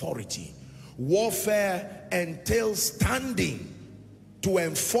your authority. Warfare entails standing to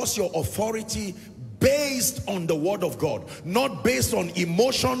enforce your authority based on the word of God, not based on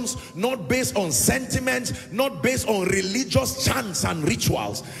emotions, not based on sentiments, not based on religious chants and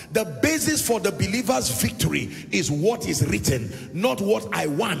rituals. The basis for the believer's victory is what is written, not what I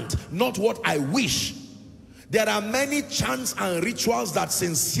want, not what I wish. There are many chants and rituals that,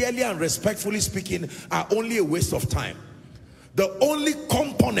 sincerely and respectfully speaking, are only a waste of time. The only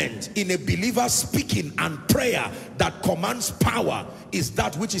component in a believer speaking and prayer that commands power is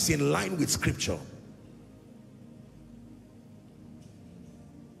that which is in line with Scripture.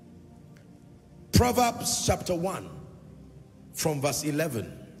 Proverbs chapter 1 from verse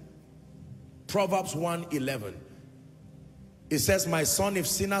 11. Proverbs 1:11. It says, my son, if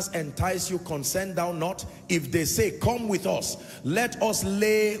sinners entice you, consent thou not. If they say, come with us, let us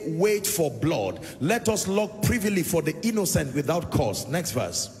lay wait for blood. Let us look privily for the innocent without cause. Next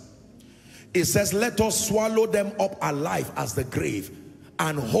verse. It says, let us swallow them up alive as the grave,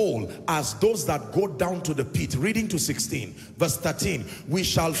 and whole as those that go down to the pit. Reading to 16, verse 13. We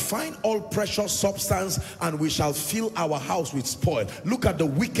shall find all precious substance, and we shall fill our house with spoil. Look at the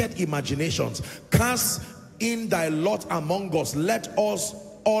wicked imaginations. Cast in thy lot among us, let us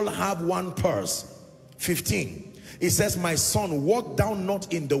all have one purse. 15. It says, my son, walk thou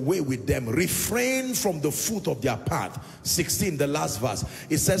not in the way with them, refrain from the foot of their path. 16, the last verse.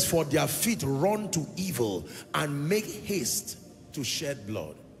 It says, for their feet run to evil and make haste to shed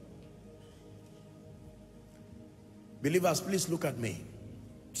blood. Believers, please look at me.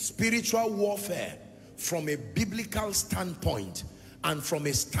 Spiritual warfare from a biblical standpoint and from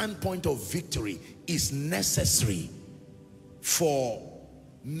a standpoint of victory is necessary for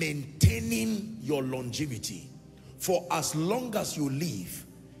maintaining your longevity. For as long as you live,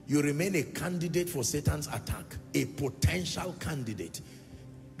 you remain a candidate for Satan's attack, a potential candidate.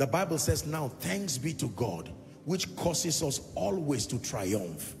 The Bible says, now thanks be to God, which causes us always to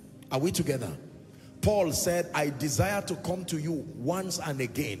triumph. Are we together? Paul said, I desire to come to you once and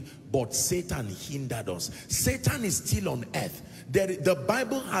again, but Satan hindered us. Satan is still on earth. The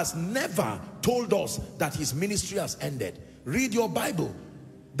Bible has never told us that his ministry has ended. Read your Bible.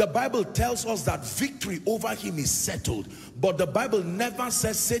 The Bible tells us that victory over him is settled, but the Bible never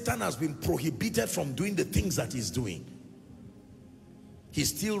says Satan has been prohibited from doing the things that he's doing. He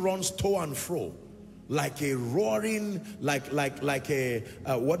still runs to and fro like a roaring, like a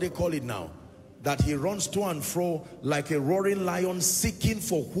what they call it now, that he runs to and fro like a roaring lion, seeking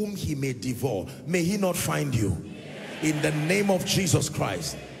for whom he may devour. May he not find you in the name of Jesus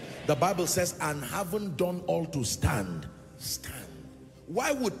Christ. The Bible says, and having done all to stand, stand.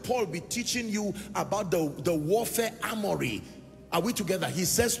 Why would Paul be teaching you about the warfare armory? Are we together? He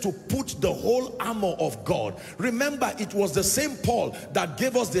says to put the whole armor of God. Remember, it was the same Paul that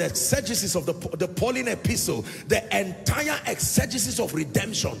gave us the exegesis of the Pauline epistle, the entire exegesis of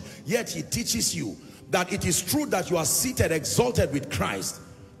redemption. Yet he teaches you that it is true that you are seated, exalted with Christ,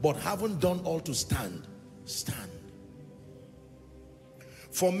 but haven't done all to stand. Stand.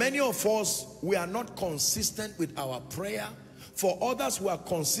 For many of us, we are not consistent with our prayer. For others, we are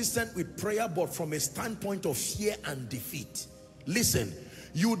consistent with prayer, but from a standpoint of fear and defeat. Listen,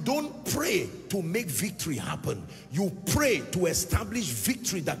 you don't pray to make victory happen. You pray to establish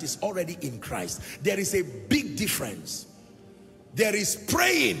victory that is already in Christ. There is a big difference. There is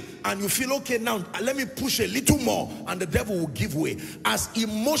praying and you feel, okay, now let me push a little more, and the devil will give way. As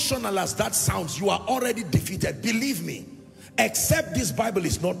emotional as that sounds, you are already defeated. Believe me. Except this Bible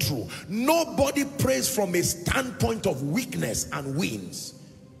is not true. Nobody prays from a standpoint of weakness and wins.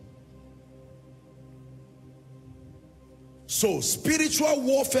 So spiritual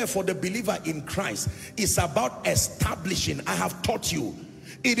warfare for the believer in Christ is about establishing. I have taught you,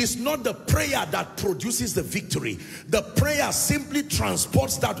 it is not the prayer that produces the victory. The prayer simply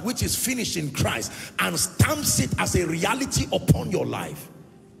transports that which is finished in Christ and stamps it as a reality upon your life.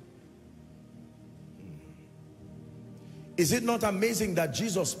 Is it not amazing that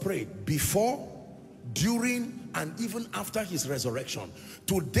Jesus prayed before, during, and even after his resurrection?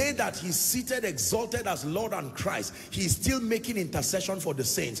 Today that he's seated, exalted as Lord and Christ, he's still making intercession for the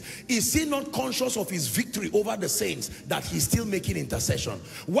saints. Is he not conscious of his victory over the saints, that he's still making intercession?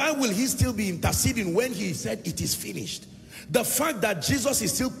 Why will he still be interceding when he said it is finished? The fact that Jesus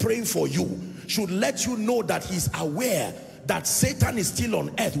is still praying for you should let you know that he's aware that Satan is still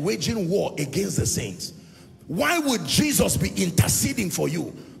on earth waging war against the saints. Why would Jesus be interceding for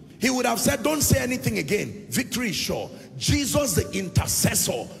you? He would have said, don't say anything again. Victory is sure. Jesus, the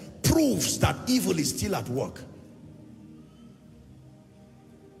intercessor, proves that evil is still at work.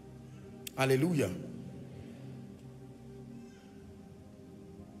 Hallelujah.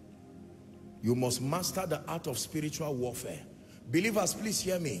 You must master the art of spiritual warfare. Believers, please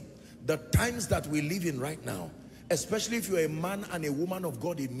hear me. The times that we live in right now, especially if you're a man and a woman of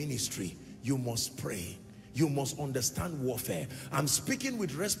God in ministry, you must pray. You must understand warfare. I'm speaking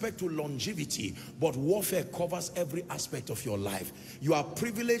with respect to longevity, but warfare covers every aspect of your life. You are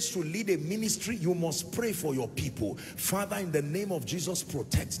privileged to lead a ministry. You must pray for your people. Father, in the name of Jesus,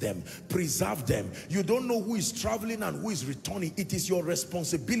 protect them, preserve them. You don't know who is traveling and who is returning. It is your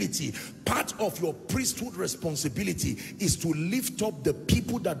responsibility. Part of your priesthood responsibility is to lift up the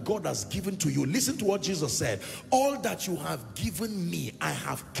people that God has given to you. Listen to what Jesus said. All that you have given me, I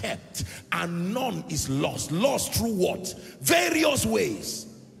have kept, and none is lost. Lost through what? Various ways.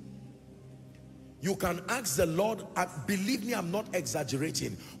 You can ask the Lord, believe me, I'm not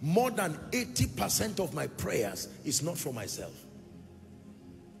exaggerating. More than 80% of my prayers is not for myself.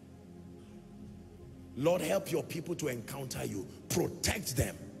 Lord, help your people to encounter you. Protect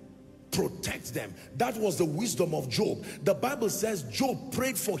them. Protect them. That was the wisdom of Job. The Bible says Job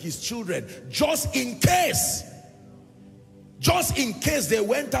prayed for his children just in case. Just in case they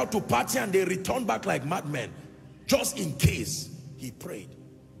went out to party and they returned back like madmen. Just in case he prayed.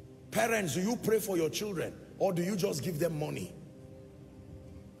 Parents, do you pray for your children or do you just give them money?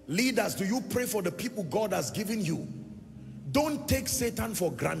 Leaders, do you pray for the people God has given you? Don't take Satan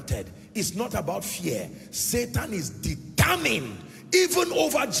for granted. It's not about fear. Satan is determined even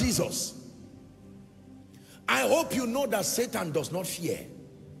over Jesus. I hope you know that Satan does not fear.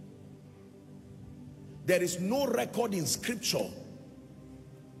 There is no record in scripture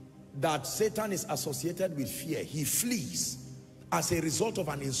that Satan is associated with fear. He flees as a result of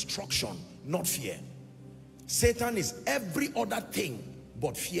an instruction, not fear. Satan is every other thing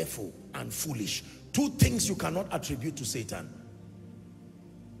but fearful and foolish. Two things you cannot attribute to Satan.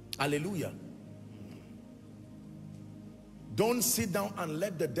 Hallelujah. Don't sit down and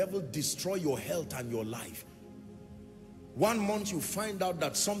let the devil destroy your health and your life. 1 month you find out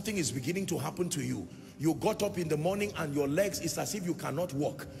that something is beginning to happen to you. You got up in the morning and your legs, it's as if you cannot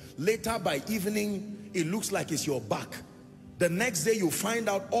walk. Later by evening, it looks like it's your back. The next day you find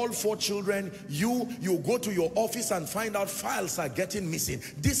out all 4 children, you go to your office and find out files are getting missing.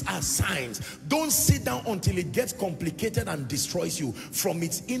 These are signs. Don't sit down until it gets complicated and destroys you. From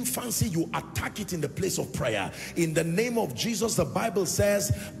its infancy, you attack it in the place of prayer. In the name of Jesus, the Bible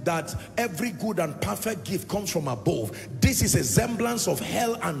says that every good and perfect gift comes from above. This is a semblance of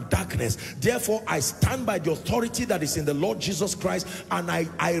hell and darkness. Therefore, I stand by the authority that is in the Lord Jesus Christ and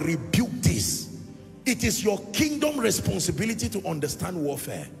I rebuke this. It is your kingdom responsibility to understand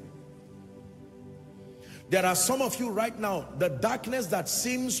warfare. There are some of you right now, the darkness that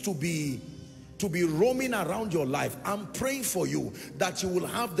seems to be roaming around your life. I'm praying for you that you will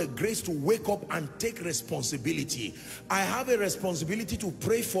have the grace to wake up and take responsibility. I have a responsibility to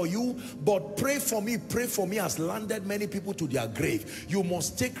pray for you, but pray for me has landed many people to their grave. You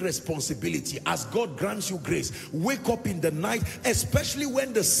must take responsibility as God grants you grace. Wake up in the night, especially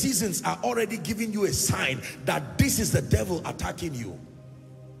when the seasons are already giving you a sign that this is the devil attacking you.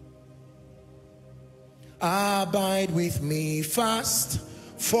 Abide with me fast.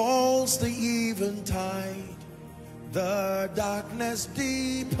 Falls the eventide, the darkness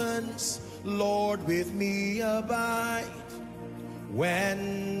deepens, Lord, with me abide.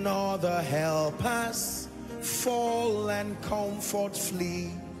 When other helpers fall and comfort flee,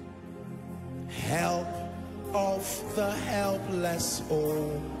 help of the helpless,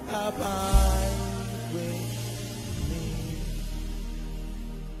 oh, abide with me.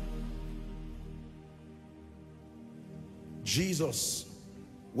 Jesus,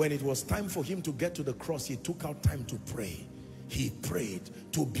 when it was time for him to get to the cross, he took out time to pray. He prayed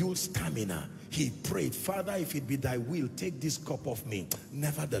to build stamina. He prayed, Father, if it be thy will, take this cup of me.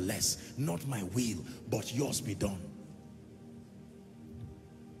 Nevertheless, not my will, but yours be done.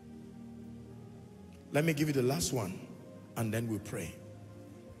 Let me give you the last one, and then we pray.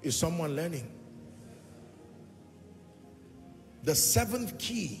 Is someone learning? The 7th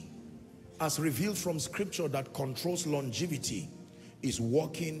key, as revealed from scripture, that controls longevity is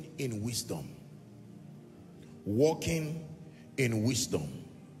walking in wisdom. Walking in wisdom.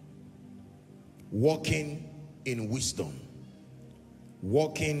 Walking in wisdom.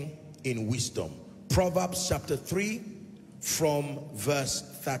 Walking in wisdom. Proverbs chapter 3 from verse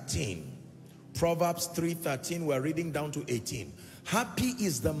 13. Proverbs 3:13, we're reading down to 18. Happy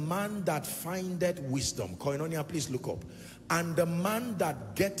is the man that findeth wisdom. Koinonia, please look up. And the man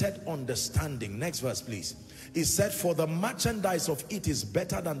that getteth understanding. Next verse, please. It said, for the merchandise of it is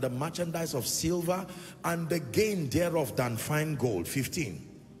better than the merchandise of silver, and the gain thereof than fine gold. 15.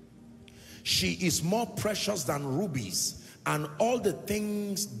 She is more precious than rubies, and all the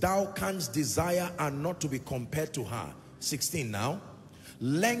things thou canst desire are not to be compared to her. 16 now.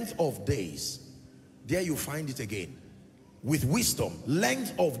 Length of days. There you find it again. With wisdom,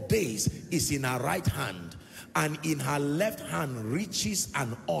 length of days is in her right hand, and in her left hand riches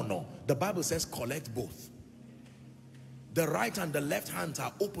and honor. The Bible says collect both. The right and the left hands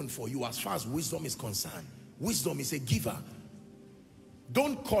are open for you as far as wisdom is concerned. Wisdom is a giver.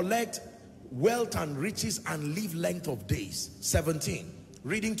 Don't collect wealth and riches and leave length of days. 17.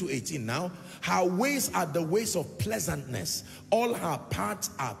 Reading to 18 now. Her ways are the ways of pleasantness. All her paths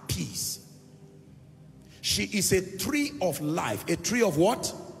are peace. She is a tree of life. A tree of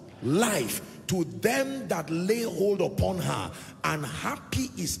what? Life. To them that lay hold upon her. And happy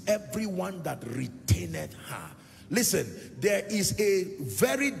is everyone that retaineth her. Listen, there is a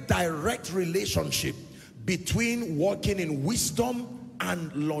very direct relationship between walking in wisdom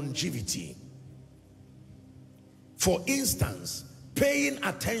and longevity. For instance, Paying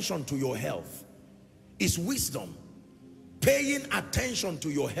attention to your health is wisdom. Paying attention to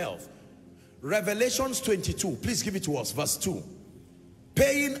your health. Revelations 22, please give it to us, verse 2.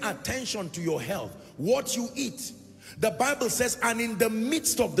 Paying attention to your health, what you eat. The Bible says, and in the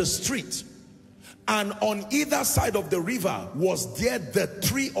midst of the street, and on either side of the river was there the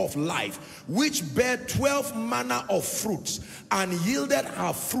tree of life, which bare 12 manner of fruits, and yielded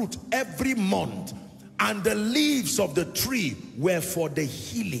her fruit every month. And the leaves of the tree were for the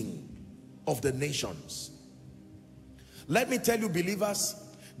healing of the nations. Let me tell you, believers,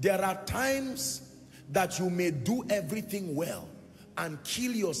 there are times that you may do everything well and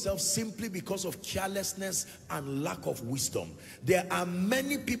kill yourself simply because of carelessness and lack of wisdom. There are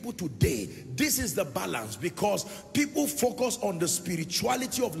many people today, this is the balance, because people focus on the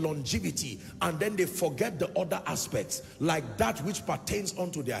spirituality of longevity and then they forget the other aspects, like that which pertains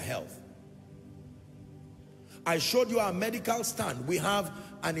unto their health. I showed you our medical stand. We have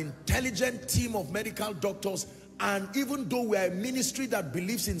an intelligent team of medical doctors, and even though we are a ministry that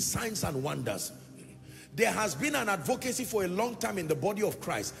believes in signs and wonders, there has been an advocacy for a long time in the body of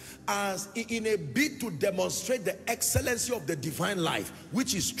Christ as in a bid to demonstrate the excellency of the divine life,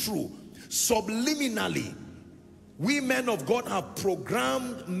 which is true. Subliminally, we men of God have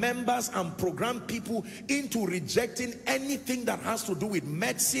programmed members and programmed people into rejecting anything that has to do with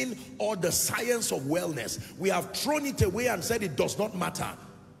medicine or the science of wellness. We have thrown it away and said it does not matter.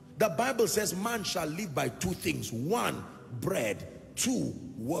 The Bible says man shall live by two things. One, bread. Two,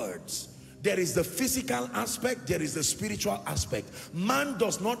 words. There is the physical aspect, there is the spiritual aspect. Man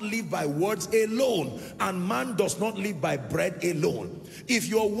does not live by words alone, and man does not live by bread alone. If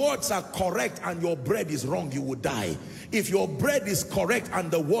your words are correct and your bread is wrong, you will die. If your bread is correct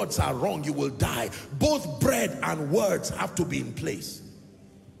and the words are wrong, you will die. Both bread and words have to be in place.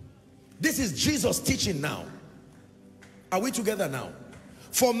 This is Jesus teaching now. Are we together now?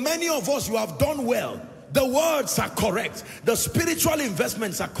 For many of us, you have done well. The words are correct. The spiritual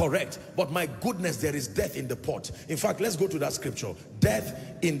investments are correct. But my goodness, there is death in the pot. In fact, let's go to that scripture. Death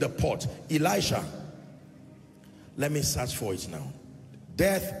in the pot. Elisha. Let me search for it now.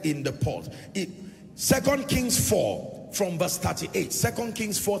 Death in the pot. 2 Kings 4 from verse 38. 2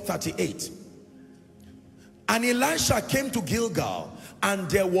 Kings 4:38. And Elisha came to Gilgal, and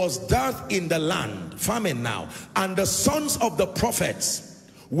there was dearth in the land. Famine now. And the sons of the prophets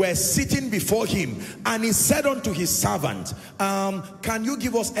were sitting before him, and he said unto his servant, can you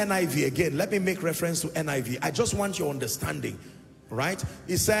give us NIV again? Let me make reference to NIV. I just want your understanding, right?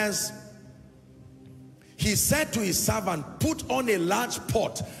 It says, he said to his servant, put on a large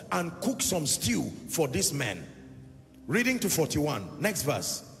pot and cook some stew for this man. Reading to 41, next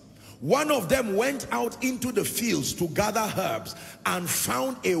verse. One of them went out into the fields to gather herbs and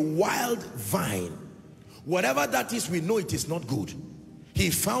found a wild vine. Whatever that is, we know it is not good. He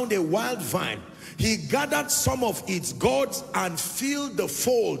found a wild vine. He gathered some of its gourds and filled the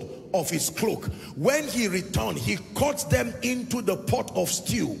fold of his cloak. When he returned, he cut them into the pot of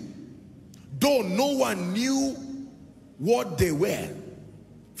stew, though no one knew what they were.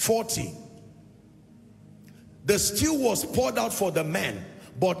 40. The stew was poured out for the men,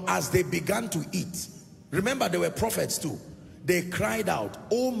 but as they began to eat, remember they were prophets too, they cried out,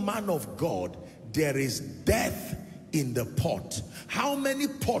 "O man of God, there is death in the pot." How many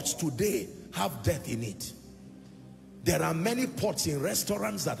pots today have death in it? There are many pots in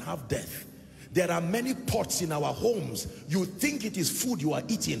restaurants that have death. There are many pots in our homes. You think it is food you are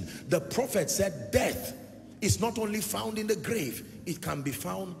eating. The prophet said death is not only found in the grave, it can be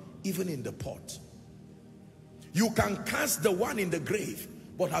found even in the pot. You can cast the one in the grave,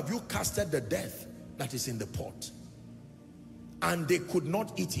 but have you casted the death that is in the pot? And they could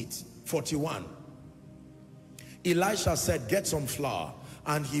not eat it. 41. Elisha said, get some flour,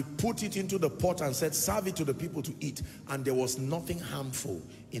 and he put it into the pot and said, serve it to the people to eat. And there was nothing harmful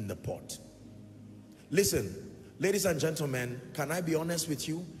in the pot. Listen, ladies and gentlemen, can I be honest with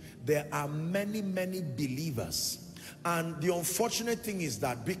you? There are many believers, and the unfortunate thing is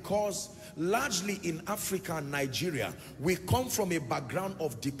that because largely in Africa and Nigeria, we come from a background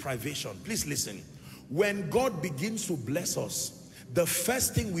of deprivation. Please listen. When God begins to bless us, the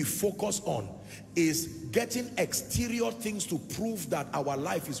first thing we focus on is getting exterior things to prove that our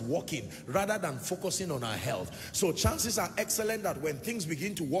life is working, rather than focusing on our health. So chances are excellent that when things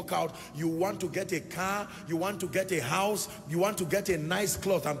begin to work out, you want to get a car, you want to get a house, you want to get a nice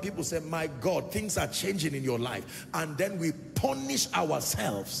cloth, and people say, my God, things are changing in your life. And then we punish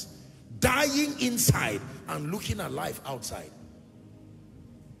ourselves, dying inside and looking at life outside.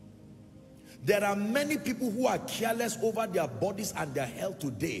 There are many people who are careless over their bodies and their health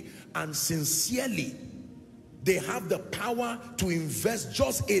today, and sincerely, they have the power to invest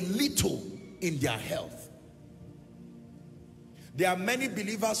just a little in their health. There are many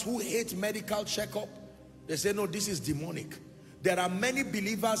believers who hate medical checkup. They say, no, this is demonic. There are many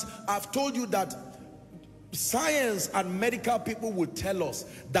believers, I've told you that science and medical people will tell us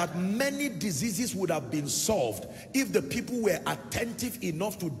that many diseases would have been solved if the people were attentive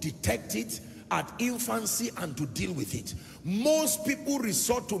enough to detect it at infancy and to deal with it. Most people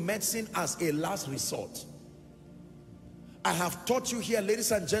resort to medicine as a last resort. I have taught you here,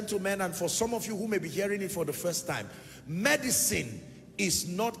 ladies and gentlemen, and for some of you who may be hearing it for the first time, medicine is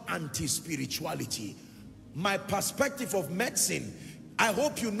not anti-spirituality. My perspective of medicine, I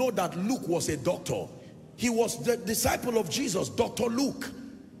hope you know that Luke was a doctor. He was the disciple of Jesus, Dr. Luke.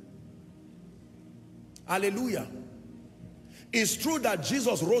 Hallelujah. It's true that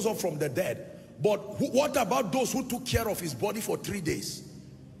Jesus rose up from the dead, but what about those who took care of his body for 3 days?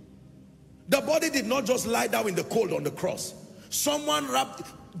 The body did not just lie down in the cold on the cross. Someone wrapped,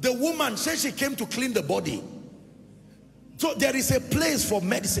 the woman said she came to clean the body. So there is a place for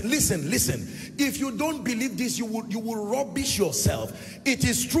medicine. Listen, if you don't believe this, you will rubbish yourself. It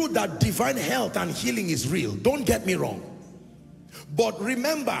is true that divine health and healing is real. Don't get me wrong. But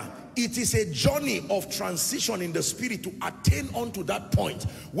remember, it is a journey of transition in the spirit to attain unto that point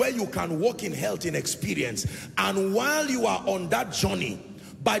where you can walk in health in experience. And while you are on that journey,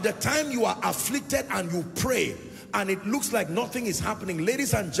 by the time you are afflicted and you pray, and it looks like nothing is happening,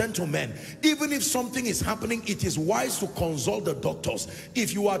 ladies and gentlemen, even if something is happening, it is wise to consult the doctors.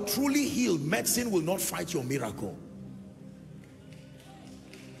 If you are truly healed, medicine will not fight your miracle.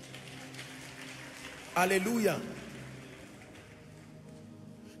 Hallelujah.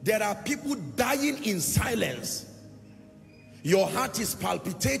 There are people dying in silence. Your heart is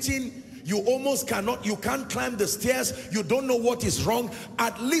palpitating. You almost cannot, you can't climb the stairs. You don't know what is wrong.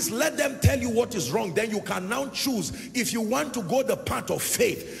 At least let them tell you what is wrong. Then you can now choose if you want to go the path of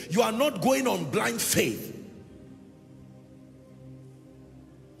faith. You are not going on blind faith.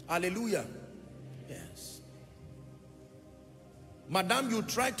 Hallelujah. Yes. Madam, you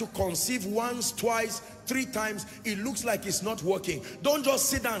try to conceive once, twice, 3 times. It looks like it's not working. Don't just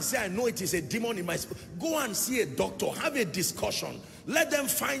sit down and say, I know it is a demon in my spirit. Go and see a doctor. Have a discussion. Let them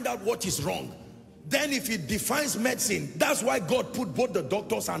find out what is wrong. Then if it defines medicine, that's why God put both the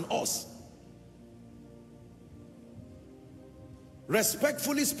doctors and us.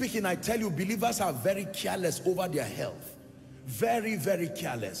 Respectfully speaking, I tell you, believers are very careless over their health. Very, very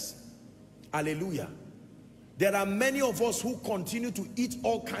careless. Hallelujah. There are many of us who continue to eat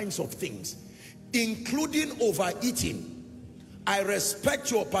all kinds of things, including overeating. I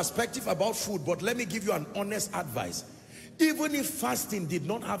respect your perspective about food, but let me give you an honest advice. Even if fasting did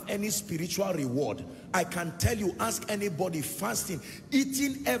not have any spiritual reward, I can tell you, ask anybody, fasting,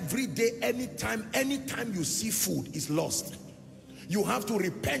 eating every day, anytime you see food is lost. You have to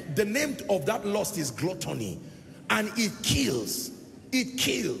repent. The name of that lust is gluttony, and it kills. It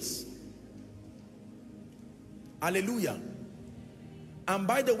kills. Hallelujah. And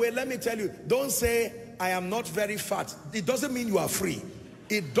by the way, let me tell you, don't say, I am not very fat. It doesn't mean you are free.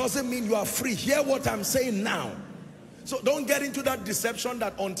 It doesn't mean you are free. Hear what I'm saying now. So don't get into that deception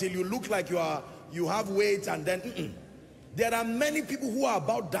that until you look like you have weight and then There are many people who are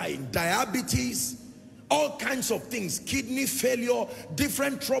about dying. Diabetes, all kinds of things, kidney failure,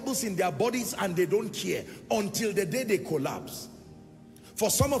 different troubles in their bodies, and they don't care until the day they collapse. For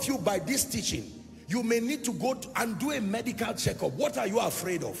some of you, by this teaching, you may need to go and do a medical checkup. What are you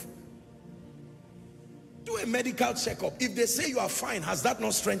afraid of? Do a medical checkup. If they say you are fine, has that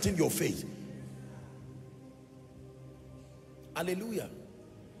not strengthened your faith? Hallelujah.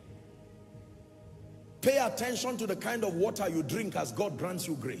 Pay attention to the kind of water you drink as God grants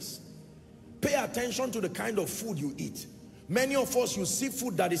you grace. Pay attention to the kind of food you eat. Many of us, you see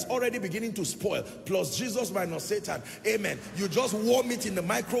food that is already beginning to spoil, plus Jesus minus Satan. Amen. You just warm it in the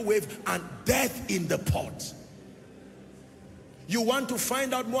microwave and death in the pot. You want to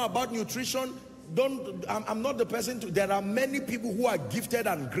find out more about nutrition? I'm not the person to. There are many people who are gifted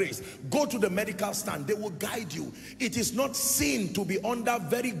and graced. Go to the medical stand. They will guide you. It is not sin to be under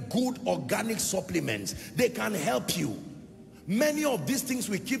very good organic supplements. They can help you. Many of these things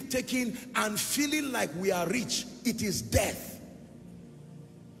we keep taking and feeling like we are rich. It is death.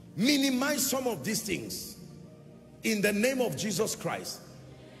 Minimize some of these things in the name of Jesus Christ.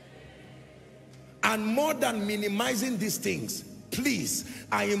 And more than minimizing these things, please,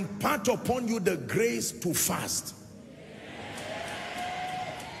 I impart upon you the grace to fast.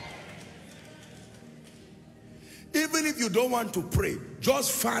 Even if you don't want to pray,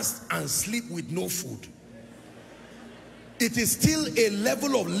 just fast and sleep with no food. It is still a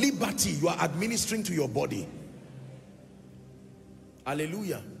level of liberty you are administering to your body.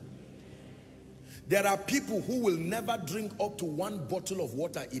 Hallelujah. There are people who will never drink up to 1 bottle of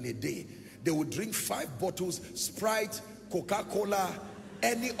water in a day. They will drink 5 bottles, Sprite, Coca-Cola,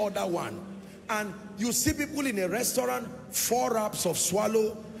 any other one. And you see people in a restaurant, 4 wraps of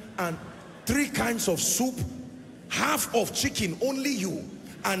swallow and 3 kinds of soup, half of chicken, only you,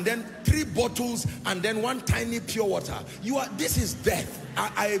 and then 3 bottles and then 1 tiny pure water. This is death.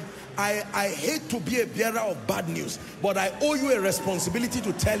 I hate to be a bearer of bad news, but I owe you a responsibility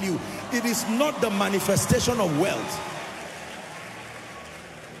to tell you it is not the manifestation of wealth.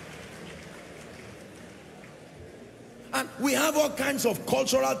 And we have all kinds of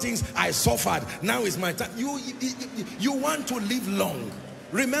cultural things. I suffered, now is my time. You want to live long.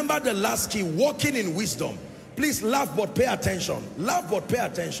 Remember the last key, walking in wisdom. Please laugh but pay attention. Laugh but pay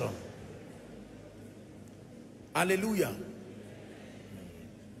attention. Hallelujah.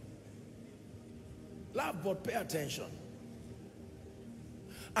 Laugh but pay attention.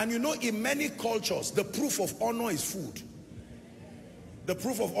 And you know, in many cultures, the proof of honor is food. The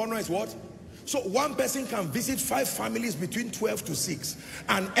proof of honor is what? So one person can visit 5 families between 12 to 6.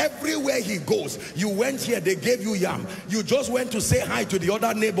 And everywhere he goes, you went here, they gave you yam. You just went to say hi to the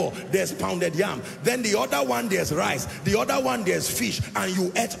other neighbor, there's pounded yam. Then the other one, there's rice. The other one, there's fish. And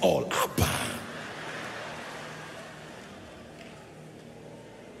you ate all. Abba.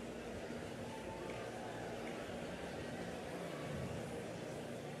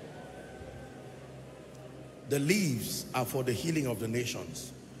 The leaves are for the healing of the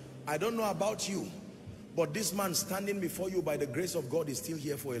nations. I don't know about you, but this man standing before you by the grace of God is still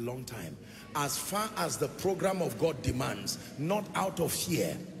here for a long time. As far as the program of God demands, not out of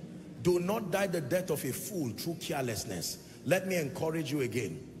fear. Do not die the death of a fool through carelessness. Let me encourage you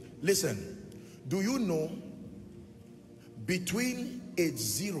again. Listen, do you know between age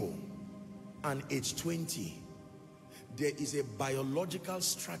 0 and age 20, there is a biological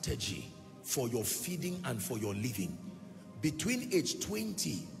strategy for your feeding and for your living? Between age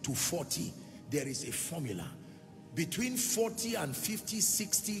 20 to 40, there is a formula. Between 40 and 50,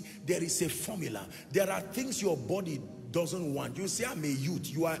 60, there is a formula. There are things your body doesn't want. You say, I'm a youth.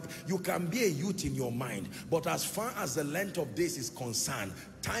 You can be a youth in your mind, but as far as the length of days is concerned,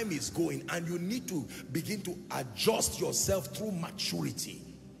 time is going, and you need to begin to adjust yourself through maturity.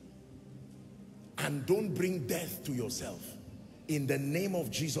 And don't bring death to yourself. In the name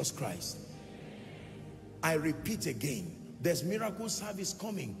of Jesus Christ. I repeat again, there's miracle service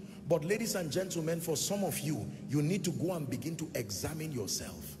coming, but ladies and gentlemen, for some of you, you need to go and begin to examine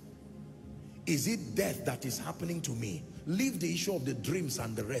yourself. Is it death that is happening to me? Leave the issue of the dreams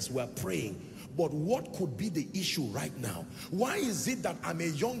and the rest. We're praying. But what could be the issue right now? Why is it that I'm a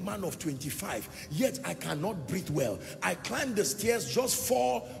young man of 25, yet I cannot breathe well? I climbed the stairs, just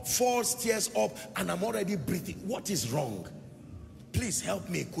four stairs up, and I'm already breathing. What is wrong? Please help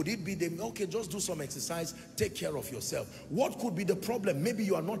me. Could it be okay, just do some exercise, take care of yourself. What could be the problem? Maybe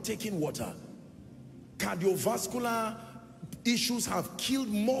you are not taking water. Cardiovascular issues have killed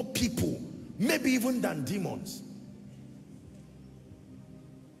more people, maybe even than demons.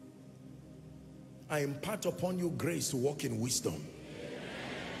 I impart upon you grace to walk in wisdom.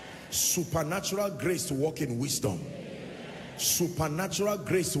 Supernatural grace to walk in wisdom. Supernatural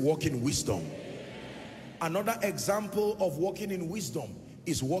grace to walk in wisdom. Another example of walking in wisdom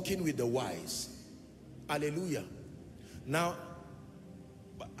is walking with the wise. Hallelujah. Now,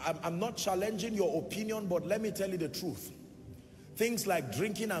 I'm not challenging your opinion, but let me tell you the truth. Things like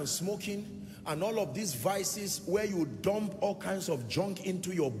drinking and smoking and all of these vices where you dump all kinds of junk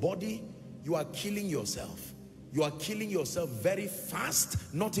into your body, you are killing yourself. You are killing yourself very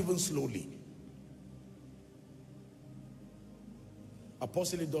fast, not even slowly.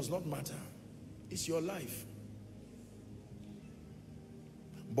 Apostle, it does not matter. It's your life.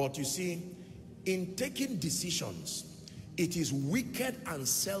 But you see, in taking decisions, it is wicked and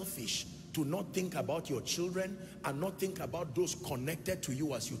selfish to not think about your children and not think about those connected to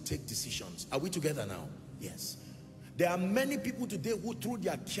you as you take decisions. Are we together now? Yes. There are many people today who, through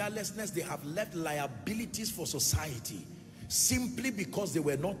their carelessness, they have left liabilities for society simply because they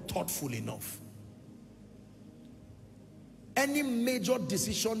were not thoughtful enough. Any major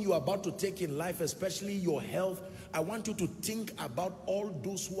decision you are about to take in life, especially your health, I want you to think about all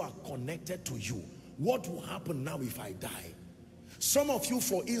those who are connected to you. What will happen now if I die? Some of you,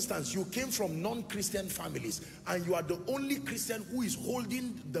 for instance, you came from non-Christian families and you are the only Christian who is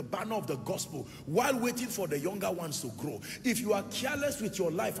holding the banner of the gospel while waiting for the younger ones to grow. If you are careless with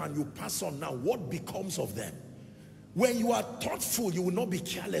your life and you pass on now, what becomes of them? When you are thoughtful, you will not be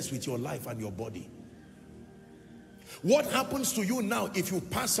careless with your life and your body. What happens to you now if you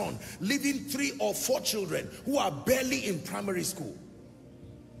pass on, leaving 3 or 4 children who are barely in primary school?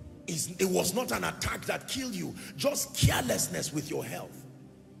 It was not an attack that killed you, just carelessness with your health.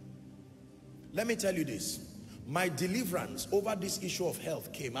 Let me tell you this. My deliverance over this issue of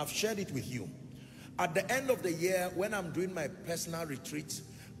health came. I've shared it with you. At the end of the year, when I'm doing my personal retreat,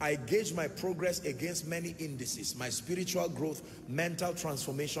 I gauge my progress against many indices: my spiritual growth, mental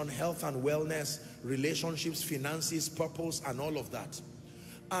transformation, health and wellness, relationships, finances, purpose, and all of that.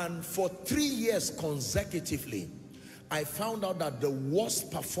 And for 3 years consecutively, I found out that the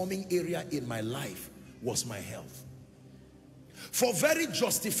worst performing area in my life was my health. For very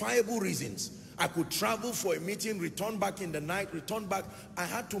justifiable reasons. I could travel for a meeting, return back in the night, return back. I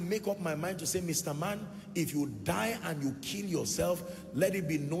had to make up my mind to say, Mr. Man, if you die and you kill yourself, let it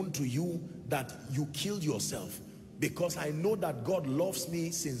be known to you that you killed yourself. Because I know that God loves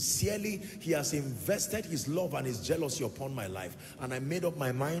me sincerely. He has invested his love and his jealousy upon my life. And I made up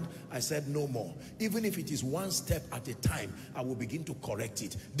my mind. I said no more. Even if it is one step at a time, I will begin to correct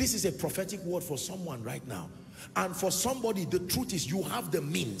it. This is a prophetic word for someone right now. And for somebody, the truth is you have the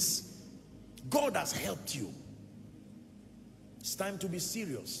means. God has helped you. It's time to be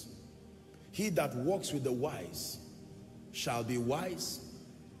serious. He that walks with the wise shall be wise.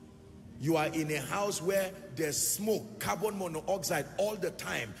 You are in a house where there's smoke, carbon monoxide all the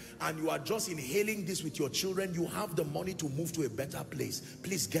time, and you are just inhaling this with your children. You have the money to move to a better place.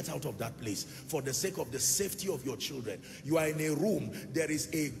 Please get out of that place for the sake of the safety of your children. You are in a room, there is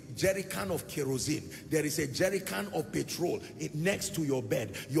a jerrycan of kerosene, there is a jerrycan of petrol next to your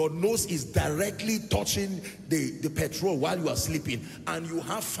bed. Your nose is directly touching the petrol while you are sleeping, and you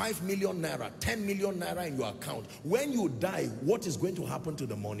have 5 million naira, 10 million naira in your account. When you die, what is going to happen to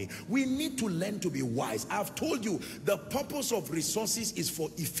the money? We need to learn to be wise. I've told you, the purpose of resources is for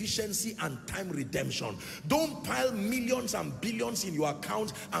efficiency and time redemption. Don't pile millions and billions in your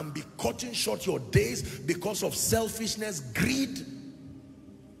account and be cutting short your days because of selfishness, greed.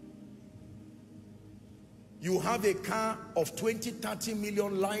 You have a car of 20, 30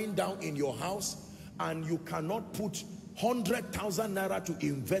 million lying down in your house, and you cannot put 100,000 naira to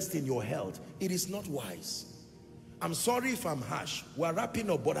invest in your health. It is not wise. I'm sorry if I'm harsh. We're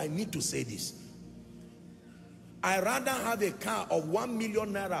wrapping up, but I need to say this. I rather have a car of 1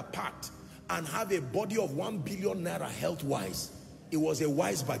 million naira packed and have a body of 1 billion naira health-wise. It was a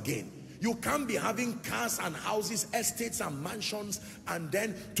wise bargain. You can't be having cars and houses, estates and mansions, and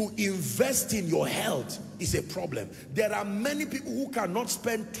then to invest in your health is a problem. There are many people who cannot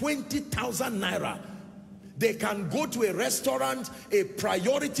spend 20,000 naira. They can go to a restaurant, a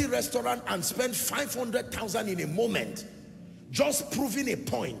priority restaurant, and spend 500,000 in a moment, just proving a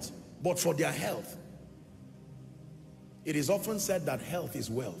point, but for their health. It is often said that health is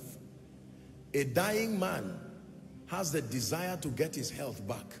wealth. A dying man has the desire to get his health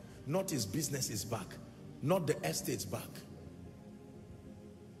back, not his businesses back, not the estates back.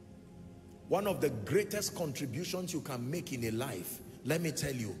 One of the greatest contributions you can make in a life, let me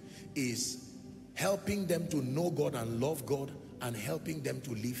tell you, is helping them to know God and love God, and helping them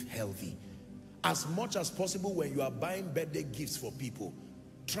to live healthy. As much as possible, when you are buying birthday gifts for people,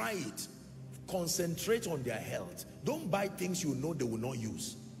 try it. Concentrate on their health. Don't buy things you know they will not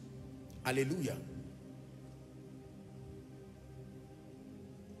use. Hallelujah.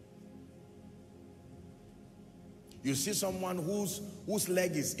 You see someone whose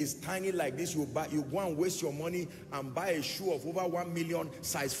leg is tiny like this, you go and waste your money and buy a shoe of over 1 million,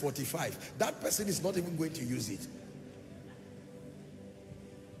 size 45. That person is not even going to use it.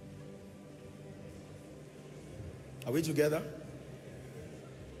 Are we together?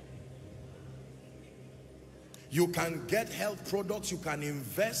 You can get health products, you can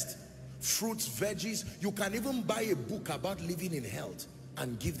invest, fruits, veggies. You can even buy a book about living in health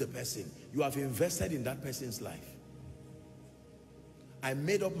and give the person. You have invested in that person's life. I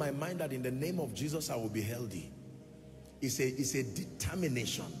made up my mind that in the name of Jesus I will be healthy. It's a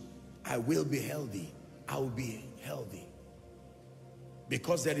determination. I will be healthy. I will be healthy.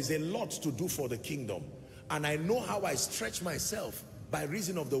 Because there is a lot to do for the kingdom. And I know how I stretch myself by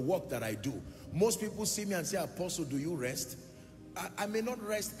reason of the work that I do. Most people see me and say, Apostle, do you rest? I may not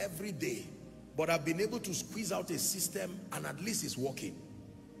rest every day, but I've been able to squeeze out a system, and at least it's working.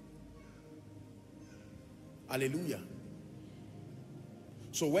 Hallelujah.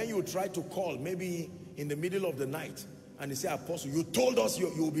 So when you try to call, maybe in the middle of the night, and you say, Apostle, you told us you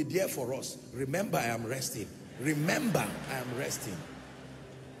will be there for us. Remember, I am resting. Remember, I am resting.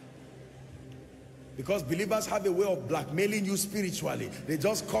 Because believers have a way of blackmailing you spiritually. They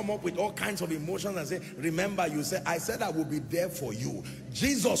just come up with all kinds of emotions and say, remember, you said, I said I will be there for you.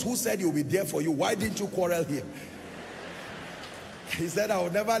 Jesus, who said he will be there for you, why didn't you quarrel him? He said, I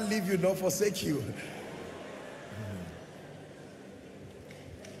will never leave you nor forsake you.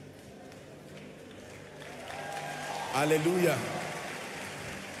 Hallelujah.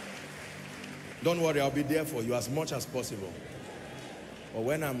 Don't worry, I'll be there for you as much as possible. But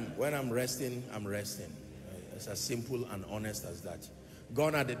when I'm resting, I'm resting. It's as simple and honest as that.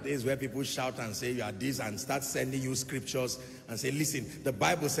 Gone are the days where people shout and say you are this and start sending you scriptures and say, listen, the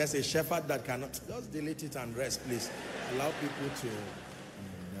Bible says a shepherd that cannot, just delete it and rest, please. Allow people to,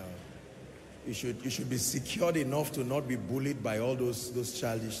 no. You should be secured enough to not be bullied by all those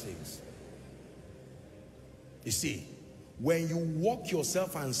childish things. You see, when you walk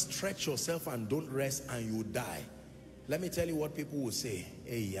yourself and stretch yourself and don't rest and you die, let me tell you what people will say.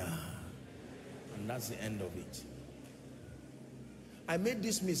 Hey, yeah. And that's the end of it. I made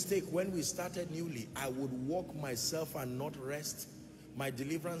this mistake when we started newly. I would walk myself and not rest. My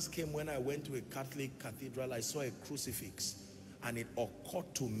deliverance came when I went to a Catholic cathedral. I saw a crucifix and it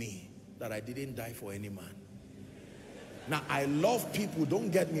occurred to me that I didn't die for any man. Now, I love people, don't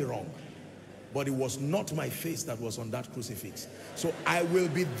get me wrong, but it was not my face that was on that crucifix. So I will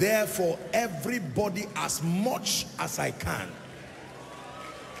be there for everybody as much as I can.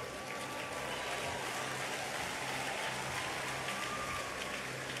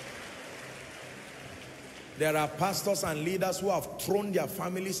 There are pastors and leaders who have thrown their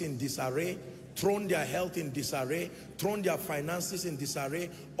families in disarray, thrown their health in disarray, thrown their finances in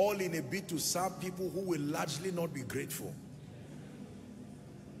disarray, all in a bid to serve people who will largely not be grateful.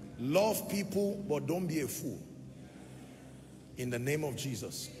 Love people, but don't be a fool. In the name of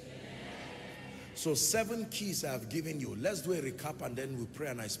Jesus. So 7 keys I have given you. Let's do a recap and then we pray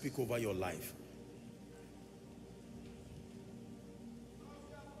and I speak over your life.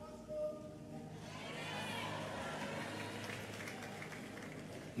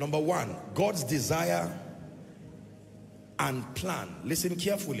 Number 1, God's desire and plan. Listen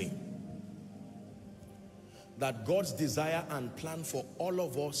carefully. That God's desire and plan for all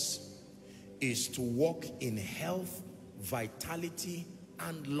of us is to walk in health, vitality,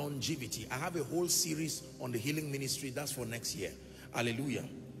 and longevity. I have a whole series on the healing ministry. That's for next year. Hallelujah.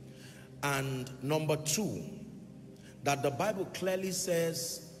 And number 2, that the Bible clearly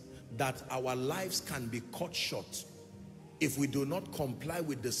says that our lives can be cut short if we do not comply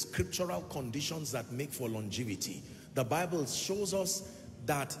with the scriptural conditions that make for longevity. The Bible shows us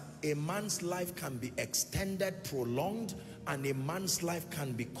that a man's life can be extended, prolonged, and a man's life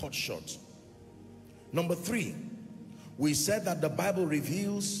can be cut short. Number 3, we said that the Bible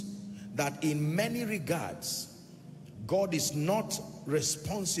reveals that in many regards, God is not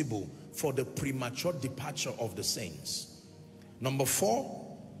responsible for the premature departure of the saints. Number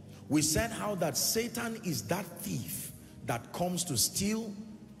 4, we said how that Satan is that thief that comes to steal,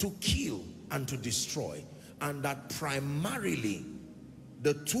 to kill, and to destroy. And that primarily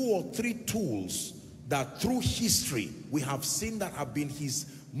the 2 or 3 tools that through history we have seen that have been his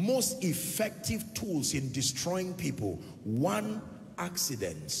most effective tools in destroying people. 1,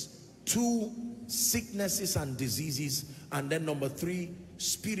 accidents. 2, sicknesses and diseases. And then number 3,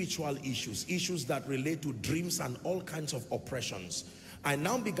 spiritual issues. Issues that relate to dreams and all kinds of oppressions. I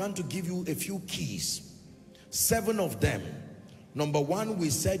now began to give you a few keys. 7 of them. Number 1, we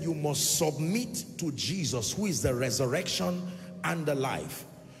said you must submit to Jesus, who is the resurrection and the life.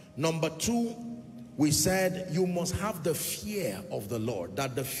 Number 2, we said you must have the fear of the Lord,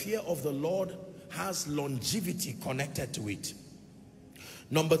 that the fear of the Lord has longevity connected to it.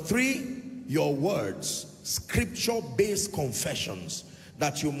 Number 3, your words, scripture-based confessions,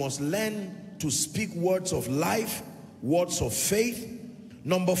 that you must learn to speak words of life, words of faith.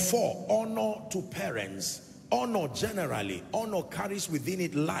 Number 4, honor to parents. Honor generally, honor carries within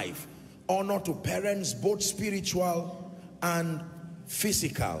it life. Honor to parents, both spiritual and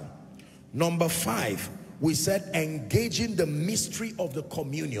physical. Number 5, we said engaging the mystery of the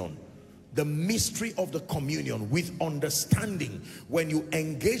communion. The mystery of the communion with understanding. When you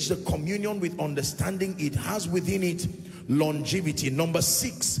engage the communion with understanding, it has within it longevity. Number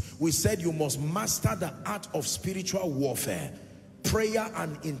 6, we said you must master the art of spiritual warfare. Prayer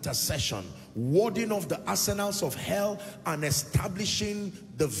and intercession, warding off the arsenals of hell and establishing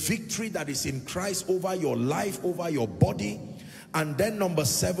the victory that is in Christ over your life, over your body. And then number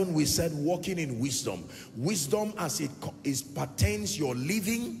 7, we said walking in wisdom. Wisdom as it pertains your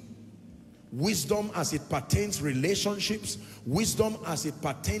living, wisdom as it pertains relationships, wisdom as it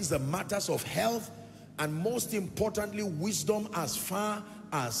pertains the matters of health, and most importantly, wisdom as far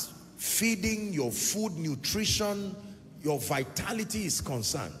as feeding your food, nutrition, your vitality is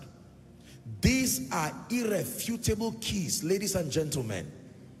concerned. These are irrefutable keys, ladies and gentlemen.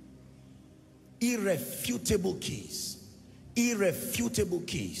 Irrefutable keys. Irrefutable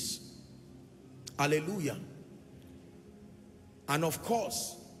keys. Hallelujah. And of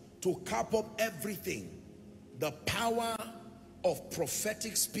course, to cap up everything, the power of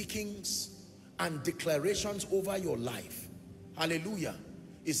prophetic speakings and declarations over your life. Hallelujah.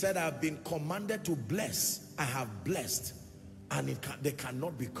 He said, I have been commanded to bless. I have blessed, and they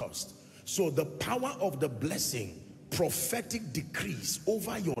cannot be cursed. So the power of the blessing, prophetic decrees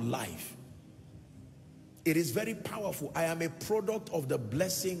over your life, it is very powerful. I am a product of the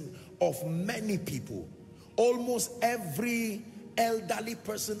blessing of many people. Almost every elderly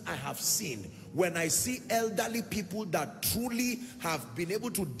person I have seen, when I see elderly people that truly have been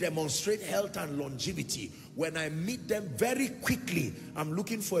able to demonstrate health and longevity, when I meet them very quickly, I'm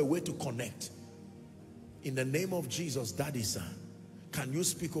looking for a way to connect. In the name of Jesus, Daddy, sir, can you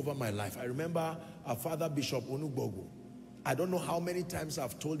speak over my life? I remember our father, Bishop Onugbogu. I don't know how many times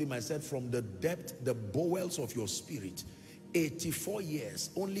I've told him, I said, from the depth, the bowels of your spirit, 84 years,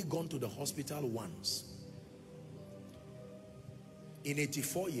 only gone to the hospital once. In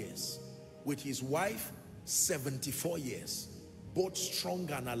 84 years, with his wife, 74 years, both strong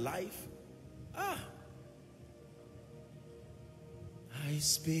and alive. I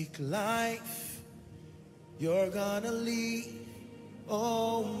speak life, you're gonna lead.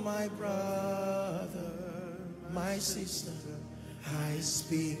 Oh, my brother, my sister, I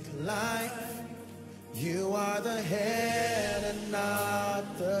speak life. You are the head and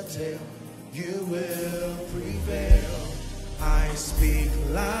not the tail. You will prevail. I speak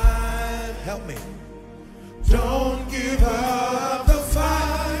life. Help me. Don't give up the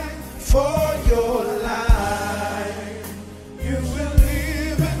fight for your life. You will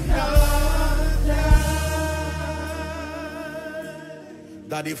live and not die.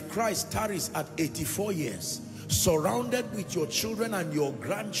 That if Christ tarries at 84 years, surrounded with your children and your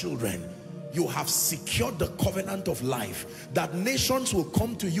grandchildren, you have secured the covenant of life, that nations will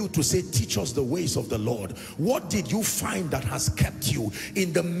come to you to say, teach us the ways of the Lord. What did you find that has kept you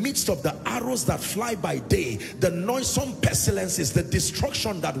in the midst of the arrows that fly by day, the noisome pestilences, the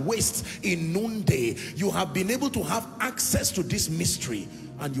destruction that wastes in noonday? You have been able to have access to this mystery,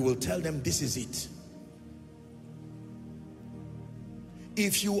 and you will tell them, this is it.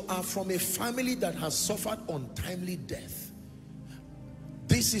 If you are from a family that has suffered untimely death,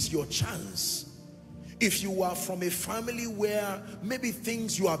 this is your chance. If you are from a family where maybe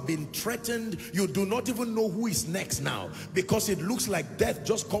things, you have been threatened, you do not even know who is next now, because it looks like death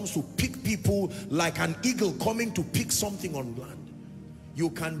just comes to pick people like an eagle coming to pick something on land.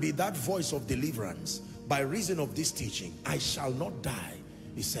 You can be that voice of deliverance by reason of this teaching. I shall not die,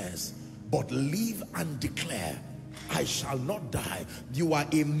 he says, but live and declare, I shall not die. You are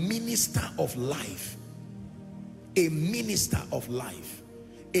a minister of life. A minister of life.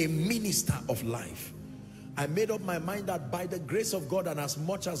 A minister of life. I made up my mind that by the grace of God, and as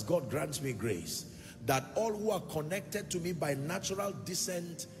much as God grants me grace, that all who are connected to me by natural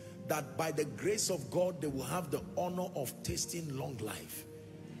descent, that by the grace of God, they will have the honor of tasting long life.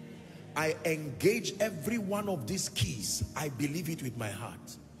 I engage every one of these keys. I believe it with my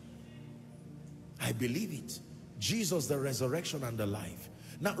heart. I believe it. Jesus, the resurrection and the life.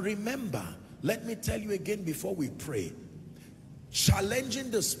 Now remember, let me tell you again before we pray,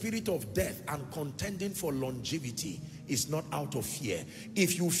 challenging the spirit of death and contending for longevity is not out of fear.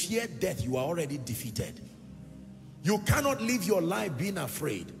 If you fear death, you are already defeated. You cannot live your life being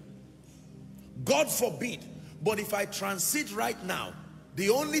afraid. God forbid, but if I transit right now, the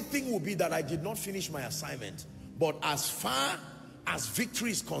only thing will be that I did not finish my assignment. But as far as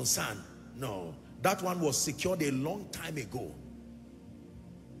victory is concerned, no, that one was secured a long time ago.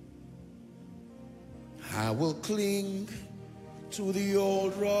 I will cling to the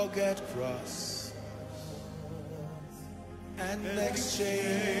old rugged cross and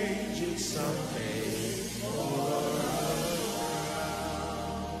exchange it someday.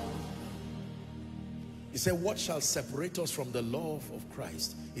 He said, what shall separate us from the love of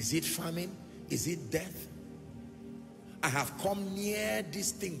Christ? Is it famine? Is it death? I have come near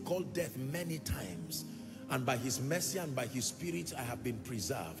this thing called death many times, and by his mercy and by his spirit I have been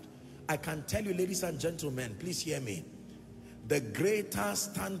preserved. I can tell you, ladies and gentlemen, please hear me. The greater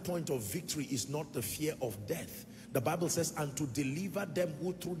standpoint of victory is not the fear of death. The Bible says, and to deliver them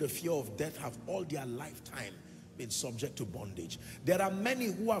who through the fear of death have all their lifetime been subject to bondage. There are many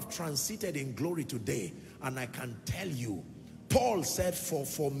who have transited in glory today, and I can tell you, Paul said,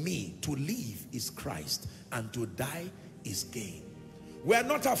 for me to live is Christ and to die is gain. We are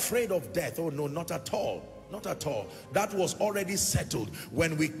not afraid of death. Oh no, not at all. Not at all. That was already settled.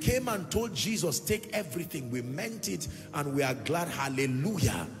 When we came and told Jesus, take everything, we meant it, and we are glad.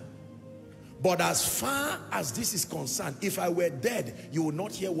 Hallelujah. But as far as this is concerned, if I were dead, you would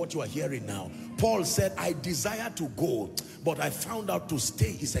not hear what you are hearing now. Paul said, I desire to go, but I found out to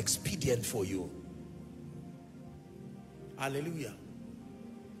stay is expedient for you. Hallelujah.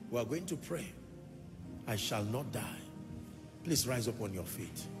 We are going to pray. I shall not die. Please rise up on your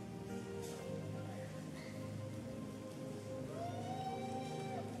feet.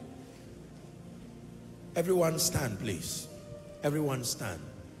 Everyone stand, please. Everyone stand.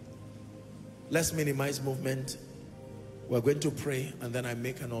 Let's minimize movement. We're going to pray and then I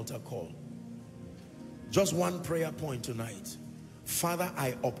make an altar call. Just one prayer point tonight. Father,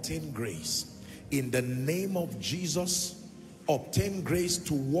 I obtain grace. In the name of Jesus, obtain grace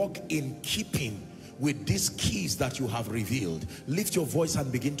to walk in keeping with these keys that you have revealed. Lift your voice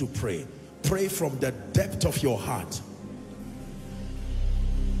and begin to pray. Pray from the depth of your heart.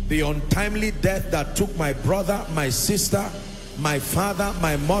 The untimely death that took my brother, my sister, my father,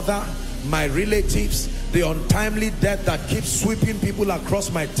 my mother, my relatives, the untimely death that keeps sweeping people across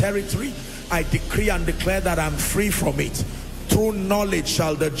my territory, I decree and declare that I'm free from it. Through knowledge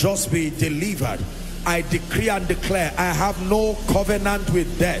shall the just be delivered. I decree and declare I have no covenant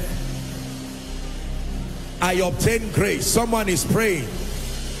with death. I obtain grace. Someone is praying.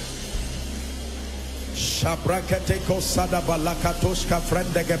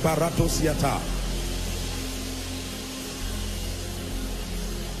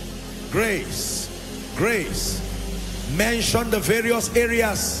 Grace, grace. Mention the various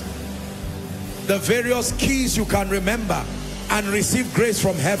areas, the various keys you can remember, and receive grace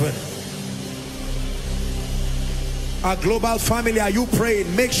from heaven. Our global family, are you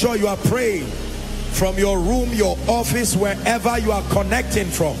praying? Make sure you are praying from your room, your office, wherever you are connecting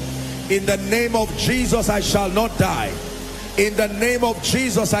from. In the name of Jesus, I shall not die. In the name of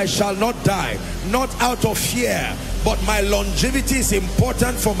Jesus, I shall not die. Not out of fear, but my longevity is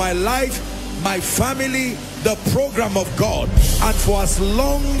important for my life, my family, the program of God. And for as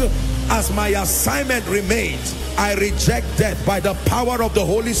long as my assignment remains, I reject death by the power of the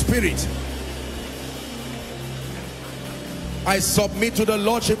Holy Spirit. I submit to the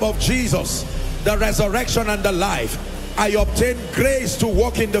Lordship of Jesus, the resurrection and the life. I obtain grace to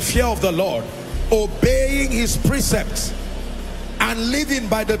walk in the fear of the Lord, obeying his precepts and living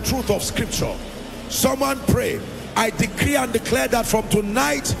by the truth of Scripture. Someone pray. I decree and declare that from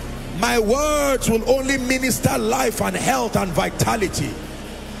tonight my words will only minister life and health and vitality.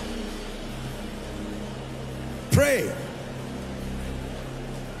 Pray.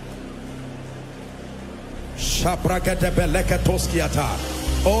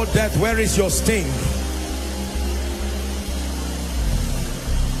 Oh death, where is your sting?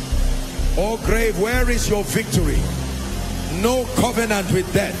 Oh grave, where is your victory? No covenant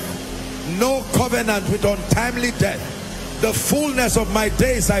with death. No covenant with untimely death. The fullness of my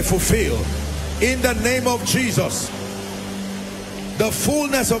days I fulfill. In the name of Jesus. The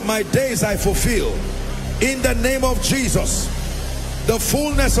fullness of my days I fulfill. In the name of Jesus. The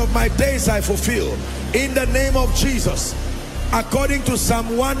fullness of my days I fulfill. In the name of Jesus. According to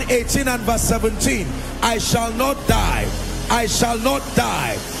Psalm 118 and verse 17, I shall not die. I shall not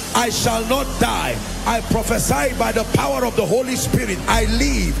die. I shall not die. I prophesy by the power of the Holy Spirit. I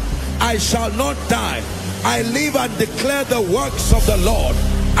live. I shall not die. I live and declare the works of the Lord.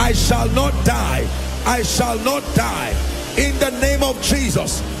 I shall not die. I shall not die. In the name of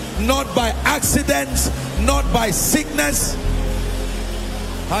Jesus. Not by accidents, not by sickness.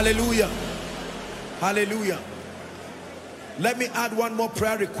 Hallelujah. Hallelujah. Let me add one more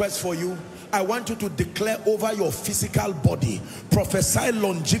prayer request for you. I want you to declare over your physical body. Prophesy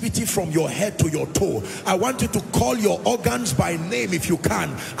longevity from your head to your toe. I want you to call your organs by name if you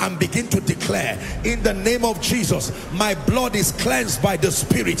can, and begin to declare, in the name of Jesus, my blood is cleansed by the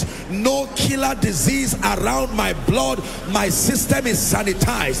Spirit. No killer disease around my blood. My system is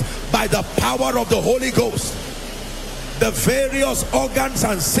sanitized by the power of the Holy Ghost. The various organs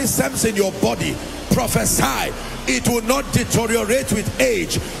and systems in your body, prophesy. It will not deteriorate with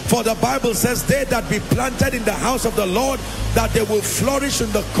age, for the Bible says they that be planted in the house of the Lord, that they will flourish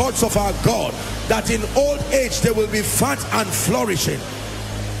in the courts of our God, that in old age they will be fat and flourishing.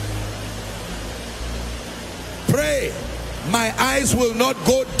 Pray. My eyes will not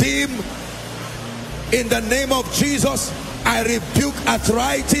go dim. In the name of Jesus, I rebuke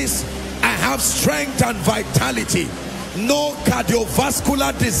arthritis. I have strength and vitality. No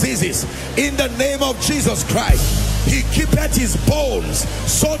cardiovascular diseases. In the name of Jesus Christ. He keepeth his bones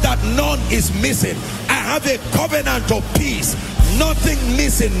so that none is missing. I have a covenant of peace. Nothing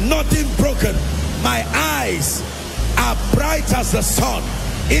missing, nothing broken. My eyes are bright as the sun.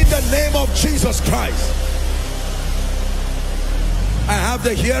 In the name of Jesus Christ. I have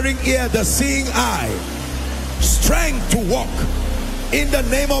the hearing ear, the seeing eye. Strength to walk. In the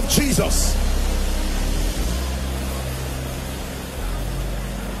name of Jesus.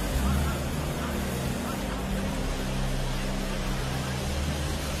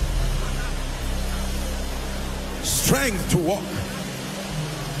 strength to walk.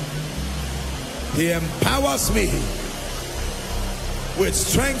 He empowers me with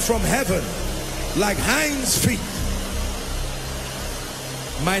strength from heaven like hinds feet.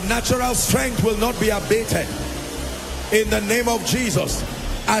 My natural strength will not be abated. In the name of Jesus,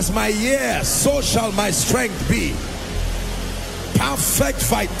 as my years, so shall my strength be. Perfect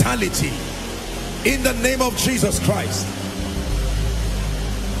vitality in the name of Jesus Christ.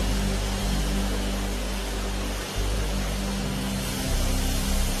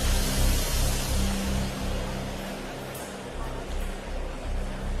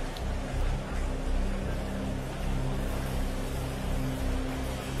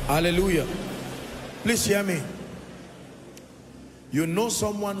 Hallelujah. Please hear me. You know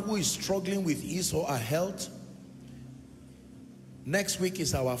someone who is struggling with his or her health? Next week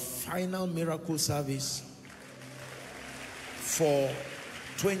is our final miracle service for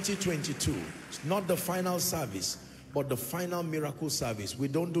 2022. It's not the final service, but the final miracle service. We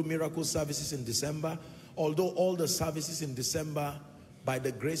don't do miracle services in December, although all the services in December, by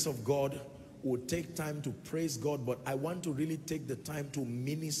the grace of God, will take time to praise God, but I want to really take the time to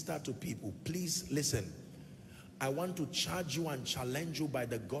minister to people. Please listen. I want to charge you and challenge you by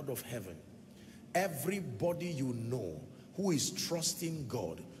the God of heaven. Everybody you know who is trusting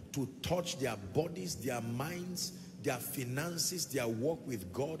God to touch their bodies, their minds, their finances, their walk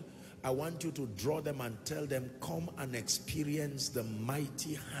with God, I want you to draw them and tell them, come and experience the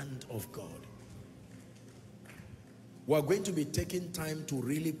mighty hand of God. We're going to be taking time to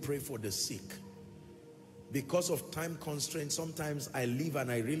really pray for the sick. Because of time constraints, sometimes I leave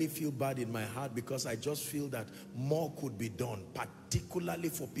and I really feel bad in my heart because I just feel that more could be done, particularly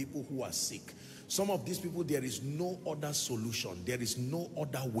for people who are sick. Some of these people, there is no other solution. There is no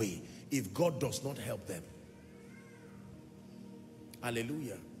other way if God does not help them.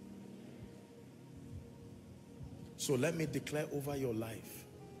 Hallelujah. So let me declare over your life,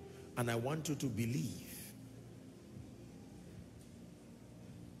 and I want you to believe.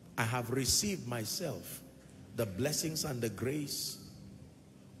 I have received myself the blessings and the grace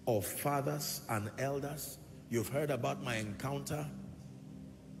of fathers and elders. You've heard about my encounter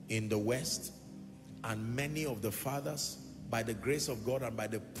in the West, and many of the fathers, by the grace of God and by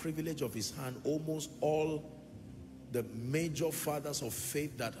the privilege of his hand, almost all the major fathers of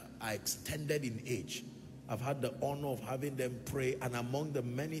faith that are extended in age, I've had the honor of having them pray, and among the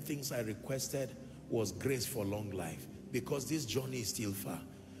many things I requested was grace for long life, because this journey is still far.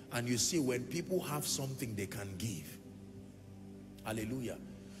 And you see, when people have something they can give. Hallelujah.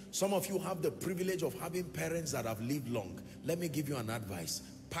 Some of you have the privilege of having parents that have lived long. Let me give you an advice.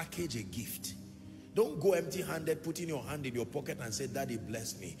 Package a gift. Don't go empty-handed, putting your hand in your pocket and say, Daddy,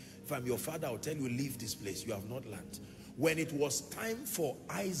 bless me. If I'm your father, I'll tell you, leave this place. You have not learned. When it was time for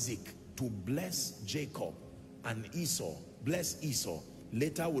Isaac to bless Jacob and Esau, bless Esau,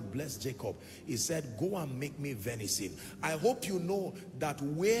 later would bless Jacob, he said, go and make me venison. I hope you know that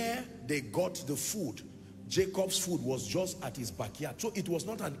where they got the food, Jacob's food was just at his backyard. So it was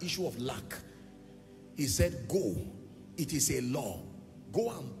not an issue of lack. He said, go. It is a law. Go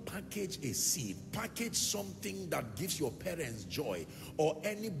and package a seed. Package something that gives your parents joy, or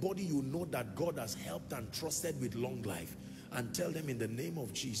anybody you know that God has helped and trusted with long life, and tell them, in the name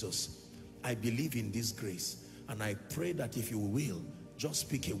of Jesus, I believe in this grace, and I pray that if you will, just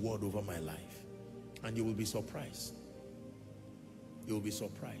speak a word over my life, and you will be surprised. You will be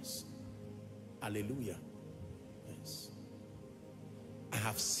surprised. Hallelujah. Yes. I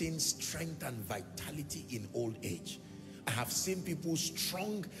have seen strength and vitality in old age. I have seen people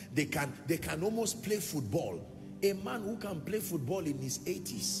strong. They can almost play football. A man who can play football in his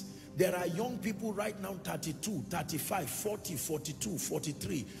 80s. There are young people right now, 32, 35, 40, 42,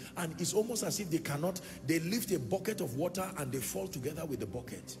 43, and it's almost as if they cannot, they lift a bucket of water and they fall together with the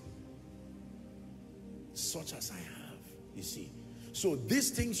bucket. Such as I have, you see. So these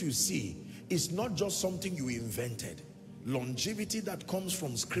things you see is not just something you invented. Longevity that comes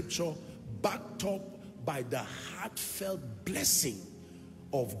from scripture, backed up by the heartfelt blessing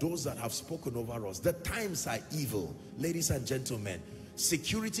of those that have spoken over us. The times are evil, ladies and gentlemen.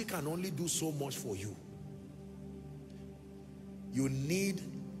 Security can only do so much for you. You need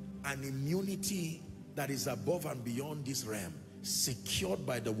an immunity that is above and beyond this realm, secured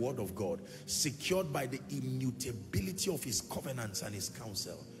by the word of God, secured by the immutability of his covenants and his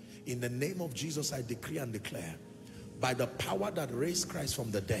counsel. In the name of Jesus, I decree and declare, by the power that raised Christ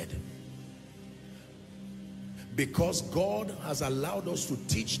from the dead, because God has allowed us to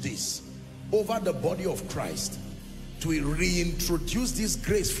teach this over the body of Christ, to reintroduce this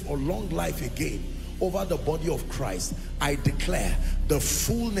grace for long life again over the body of Christ, I declare the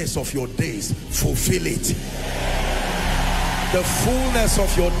fullness of your days, fulfill it. the fullness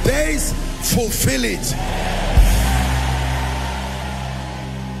of your days, fulfill it.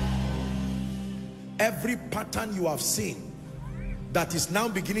 Every pattern you have seen that is now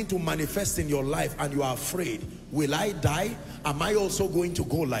beginning to manifest in your life and you are afraid, will I die? Am I also going to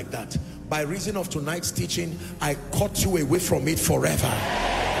go like that? By reason of tonight's teaching, I cut you away from it forever.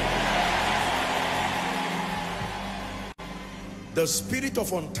 The spirit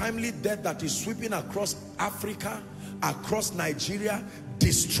of untimely death that is sweeping across Africa, across Nigeria,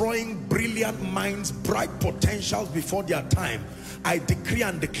 destroying brilliant minds, bright potentials before their time, I decree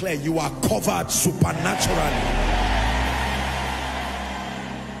and declare you are covered supernaturally.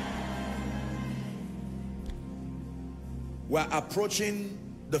 We're approaching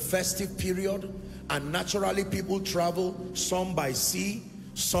the festive period, and naturally people travel, some by sea,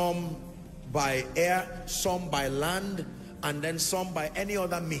 some by air, some by land, and then some by any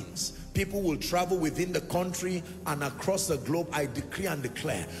other means. People will travel within the country and across the globe. I decree and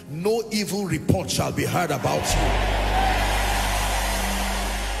declare, no evil report shall be heard about you.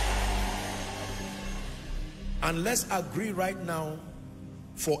 And let's agree right now,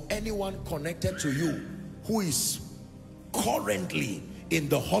 for anyone connected to you who is currently in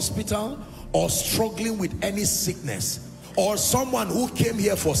the hospital or struggling with any sickness, or someone who came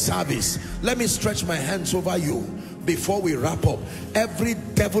here for service, let me stretch my hands over you before we wrap up. Every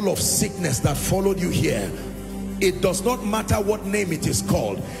devil of sickness that followed you here, it does not matter what name it is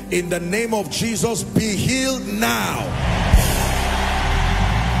called, in the name of Jesus, be healed now.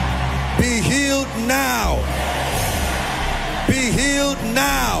 Be healed now. Be healed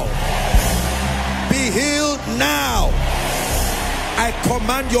now. Be healed now. I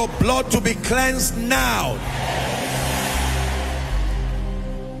command your blood to be cleansed now.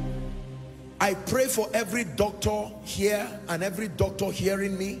 I pray for every doctor here and every doctor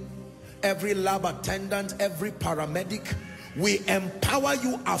hearing me, every lab attendant, every paramedic. We empower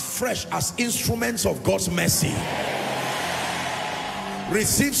you afresh as instruments of God's mercy.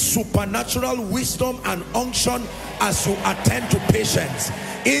 Receive supernatural wisdom and unction as you attend to patients.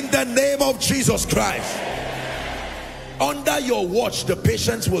 In the name of Jesus Christ. Under your watch, the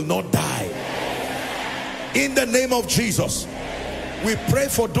patients will not die. In the name of Jesus. We pray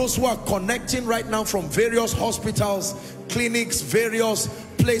for those who are connecting right now from various hospitals, clinics, various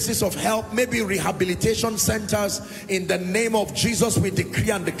places of help, maybe rehabilitation centers. In the name of Jesus, we decree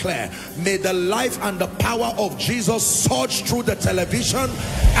and declare, may the life and the power of Jesus surge through the television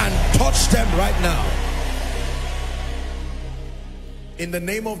and touch them right now. In the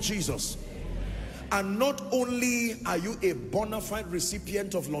name of Jesus. And not only are you a bona fide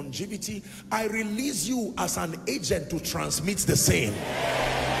recipient of longevity, I release you as an agent to transmit the same.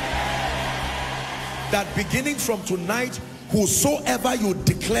 That beginning from tonight, whosoever you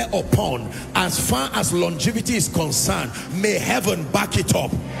declare upon, as far as longevity is concerned, may heaven back it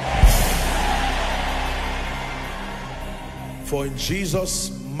up. For in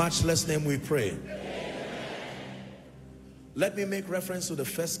Jesus' matchless name we pray. Let me make reference to the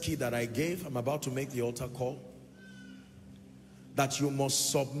first key that I gave. I'm about to make the altar call. That you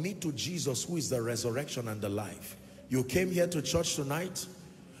must submit to Jesus, who is the resurrection and the life. You came here to church tonight,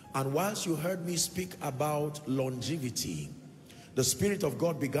 and whilst you heard me speak about longevity, the Spirit of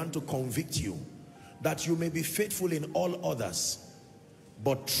God began to convict you that you may be faithful in all others,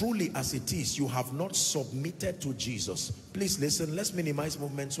 but truly as it is, you have not submitted to Jesus. Please listen, let's minimize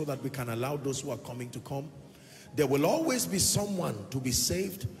movement so that we can allow those who are coming to come. There will always be someone to be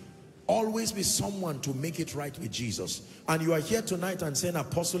saved, always be someone to make it right with Jesus. And you are here tonight and saying,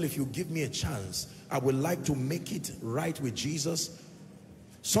 Apostle, if you give me a chance, I would like to make it right with Jesus.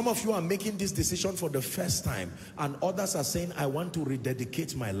 Some of you are making this decision for the first time, and others are saying, I want to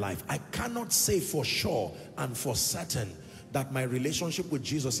rededicate my life. I cannot say for sure and for certain that my relationship with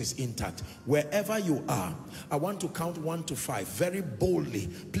Jesus is intact. Wherever you are, I want to count 1 to 5 very boldly.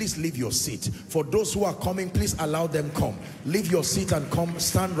 Please leave your seat. For those who are coming, please allow them come. Leave your seat and come.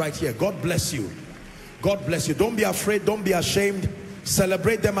 Stand right here. God bless you. God bless you. Don't be afraid. Don't be ashamed.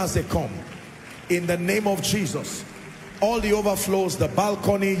 Celebrate them as they come. In the name of Jesus. All the overflows, the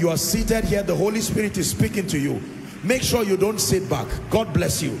balcony, you are seated here. The Holy Spirit is speaking to you. Make sure you don't sit back. God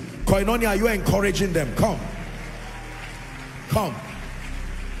bless you. Koinonia, are you encouraging them? Come. Come.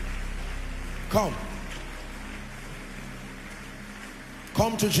 Come.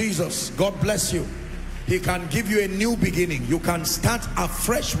 Come to Jesus. God bless you. He can give you a new beginning. You can start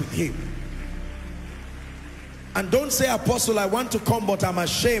afresh with him. And don't say, Apostle, I want to come, but I'm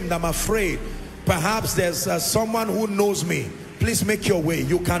ashamed, I'm afraid. Perhaps there's someone who knows me. Please make your way.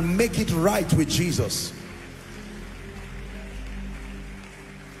 You can make it right with Jesus.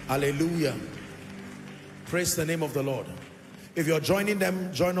 Hallelujah. Praise the name of the Lord. If you're joining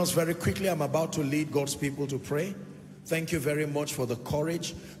them, join us very quickly. I'm about to lead God's people to pray. Thank you very much for the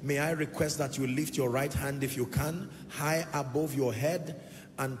courage. May I request that you lift your right hand if you can, high above your head,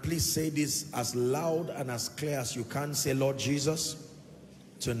 and please say this as loud and as clear as you can. Say, Lord Jesus,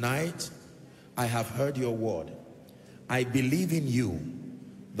 tonight I have heard your word. I believe in you,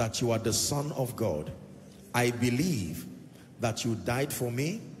 that you are the Son of God. I believe that you died for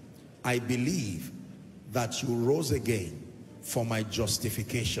me. I believe that you rose again for my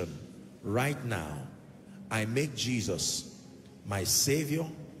justification. Right now, I make Jesus my Savior,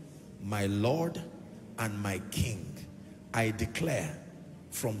 my Lord, and my King. I declare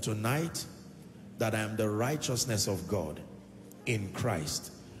from tonight that I am the righteousness of God in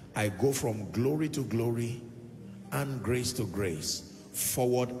Christ. I go from glory to glory and grace to grace,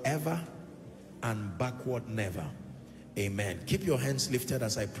 forward ever and backward never. Amen. Keep your hands lifted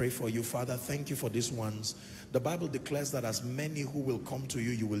as I pray for you. Father, thank you for these ones. The Bible declares that as many who will come to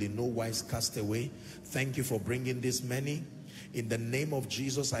you, you will in no wise cast away. Thank you for bringing this many. In the name of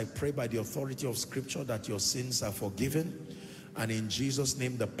Jesus, I pray by the authority of Scripture that your sins are forgiven. And in Jesus'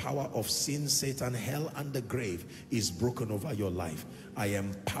 name, the power of sin, Satan, hell, and the grave is broken over your life. I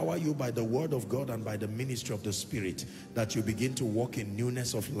empower you by the word of God and by the ministry of the Spirit, that you begin to walk in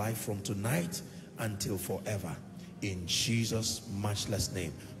newness of life from tonight until forever. In Jesus' matchless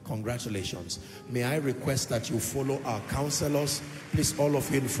name. Congratulations. May I request that you follow our counselors. Please, all of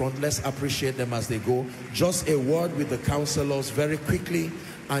you in front, let's appreciate them as they go. Just a word with the counselors very quickly,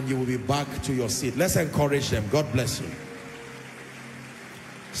 and you will be back to your seat. Let's encourage them. God bless you.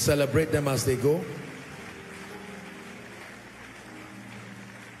 Celebrate them as they go.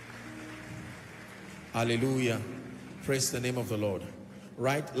 Hallelujah. Praise the name of the Lord.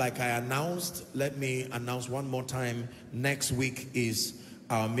 Right, like I announced, let me announce one more time. Next week is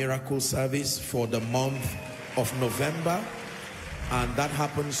our miracle service for the month of November, and that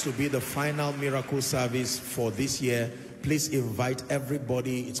happens to be the final miracle service for this year. Please invite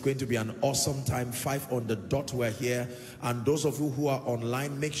everybody. It's going to be an awesome time. 5 on the dot, we're here. And those of you who are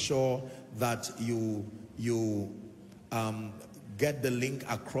online, make sure that you get the link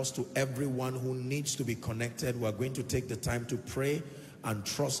across to everyone who needs to be connected. We're going to take the time to pray and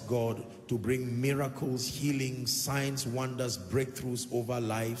trust God to bring miracles, healings, signs, wonders, breakthroughs over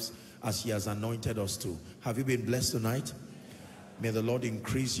lives as he has anointed us to. Have you been blessed tonight? May the Lord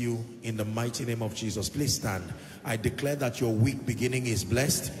increase you in the mighty name of Jesus. Please stand. I declare that your week beginning is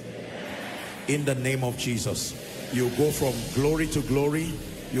blessed. In the name of Jesus. You go from glory to glory.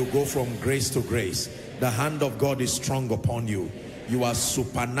 You go from grace to grace. The hand of God is strong upon you. You are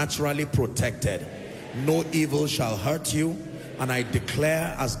supernaturally protected. No evil shall hurt you. And I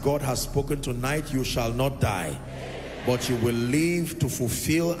declare, as God has spoken tonight, you shall not die, but you will live to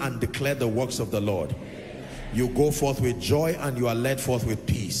fulfill and declare the works of the Lord. You go forth with joy and you are led forth with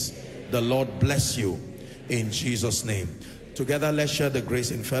peace. The Lord bless you in Jesus' name. Together, let's share the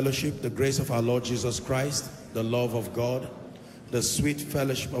grace in fellowship. The grace of our Lord Jesus Christ, the love of God, the sweet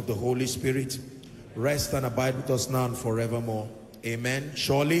fellowship of the Holy Spirit, rest and abide with us now and forevermore. Amen.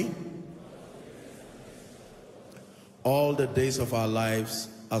 Surely, all the days of our lives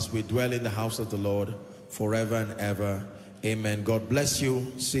as we dwell in the house of the Lord forever and ever. Amen. God bless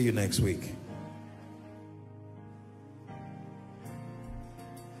you. See you next week.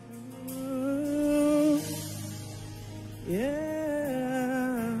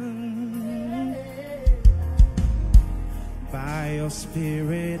 By your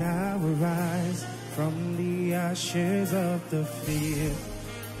Spirit I will rise from the ashes of the fear.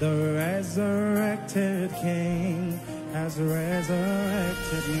 The resurrected King has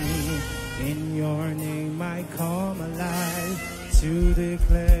resurrected me. In your name I come alive to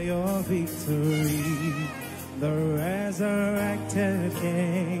declare your victory. The resurrected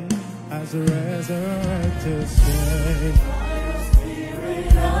King has resurrected me. By your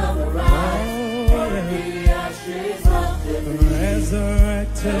Spirit I will rise from the ashes of the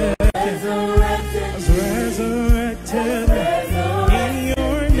resurrected, resurrected, resurrected.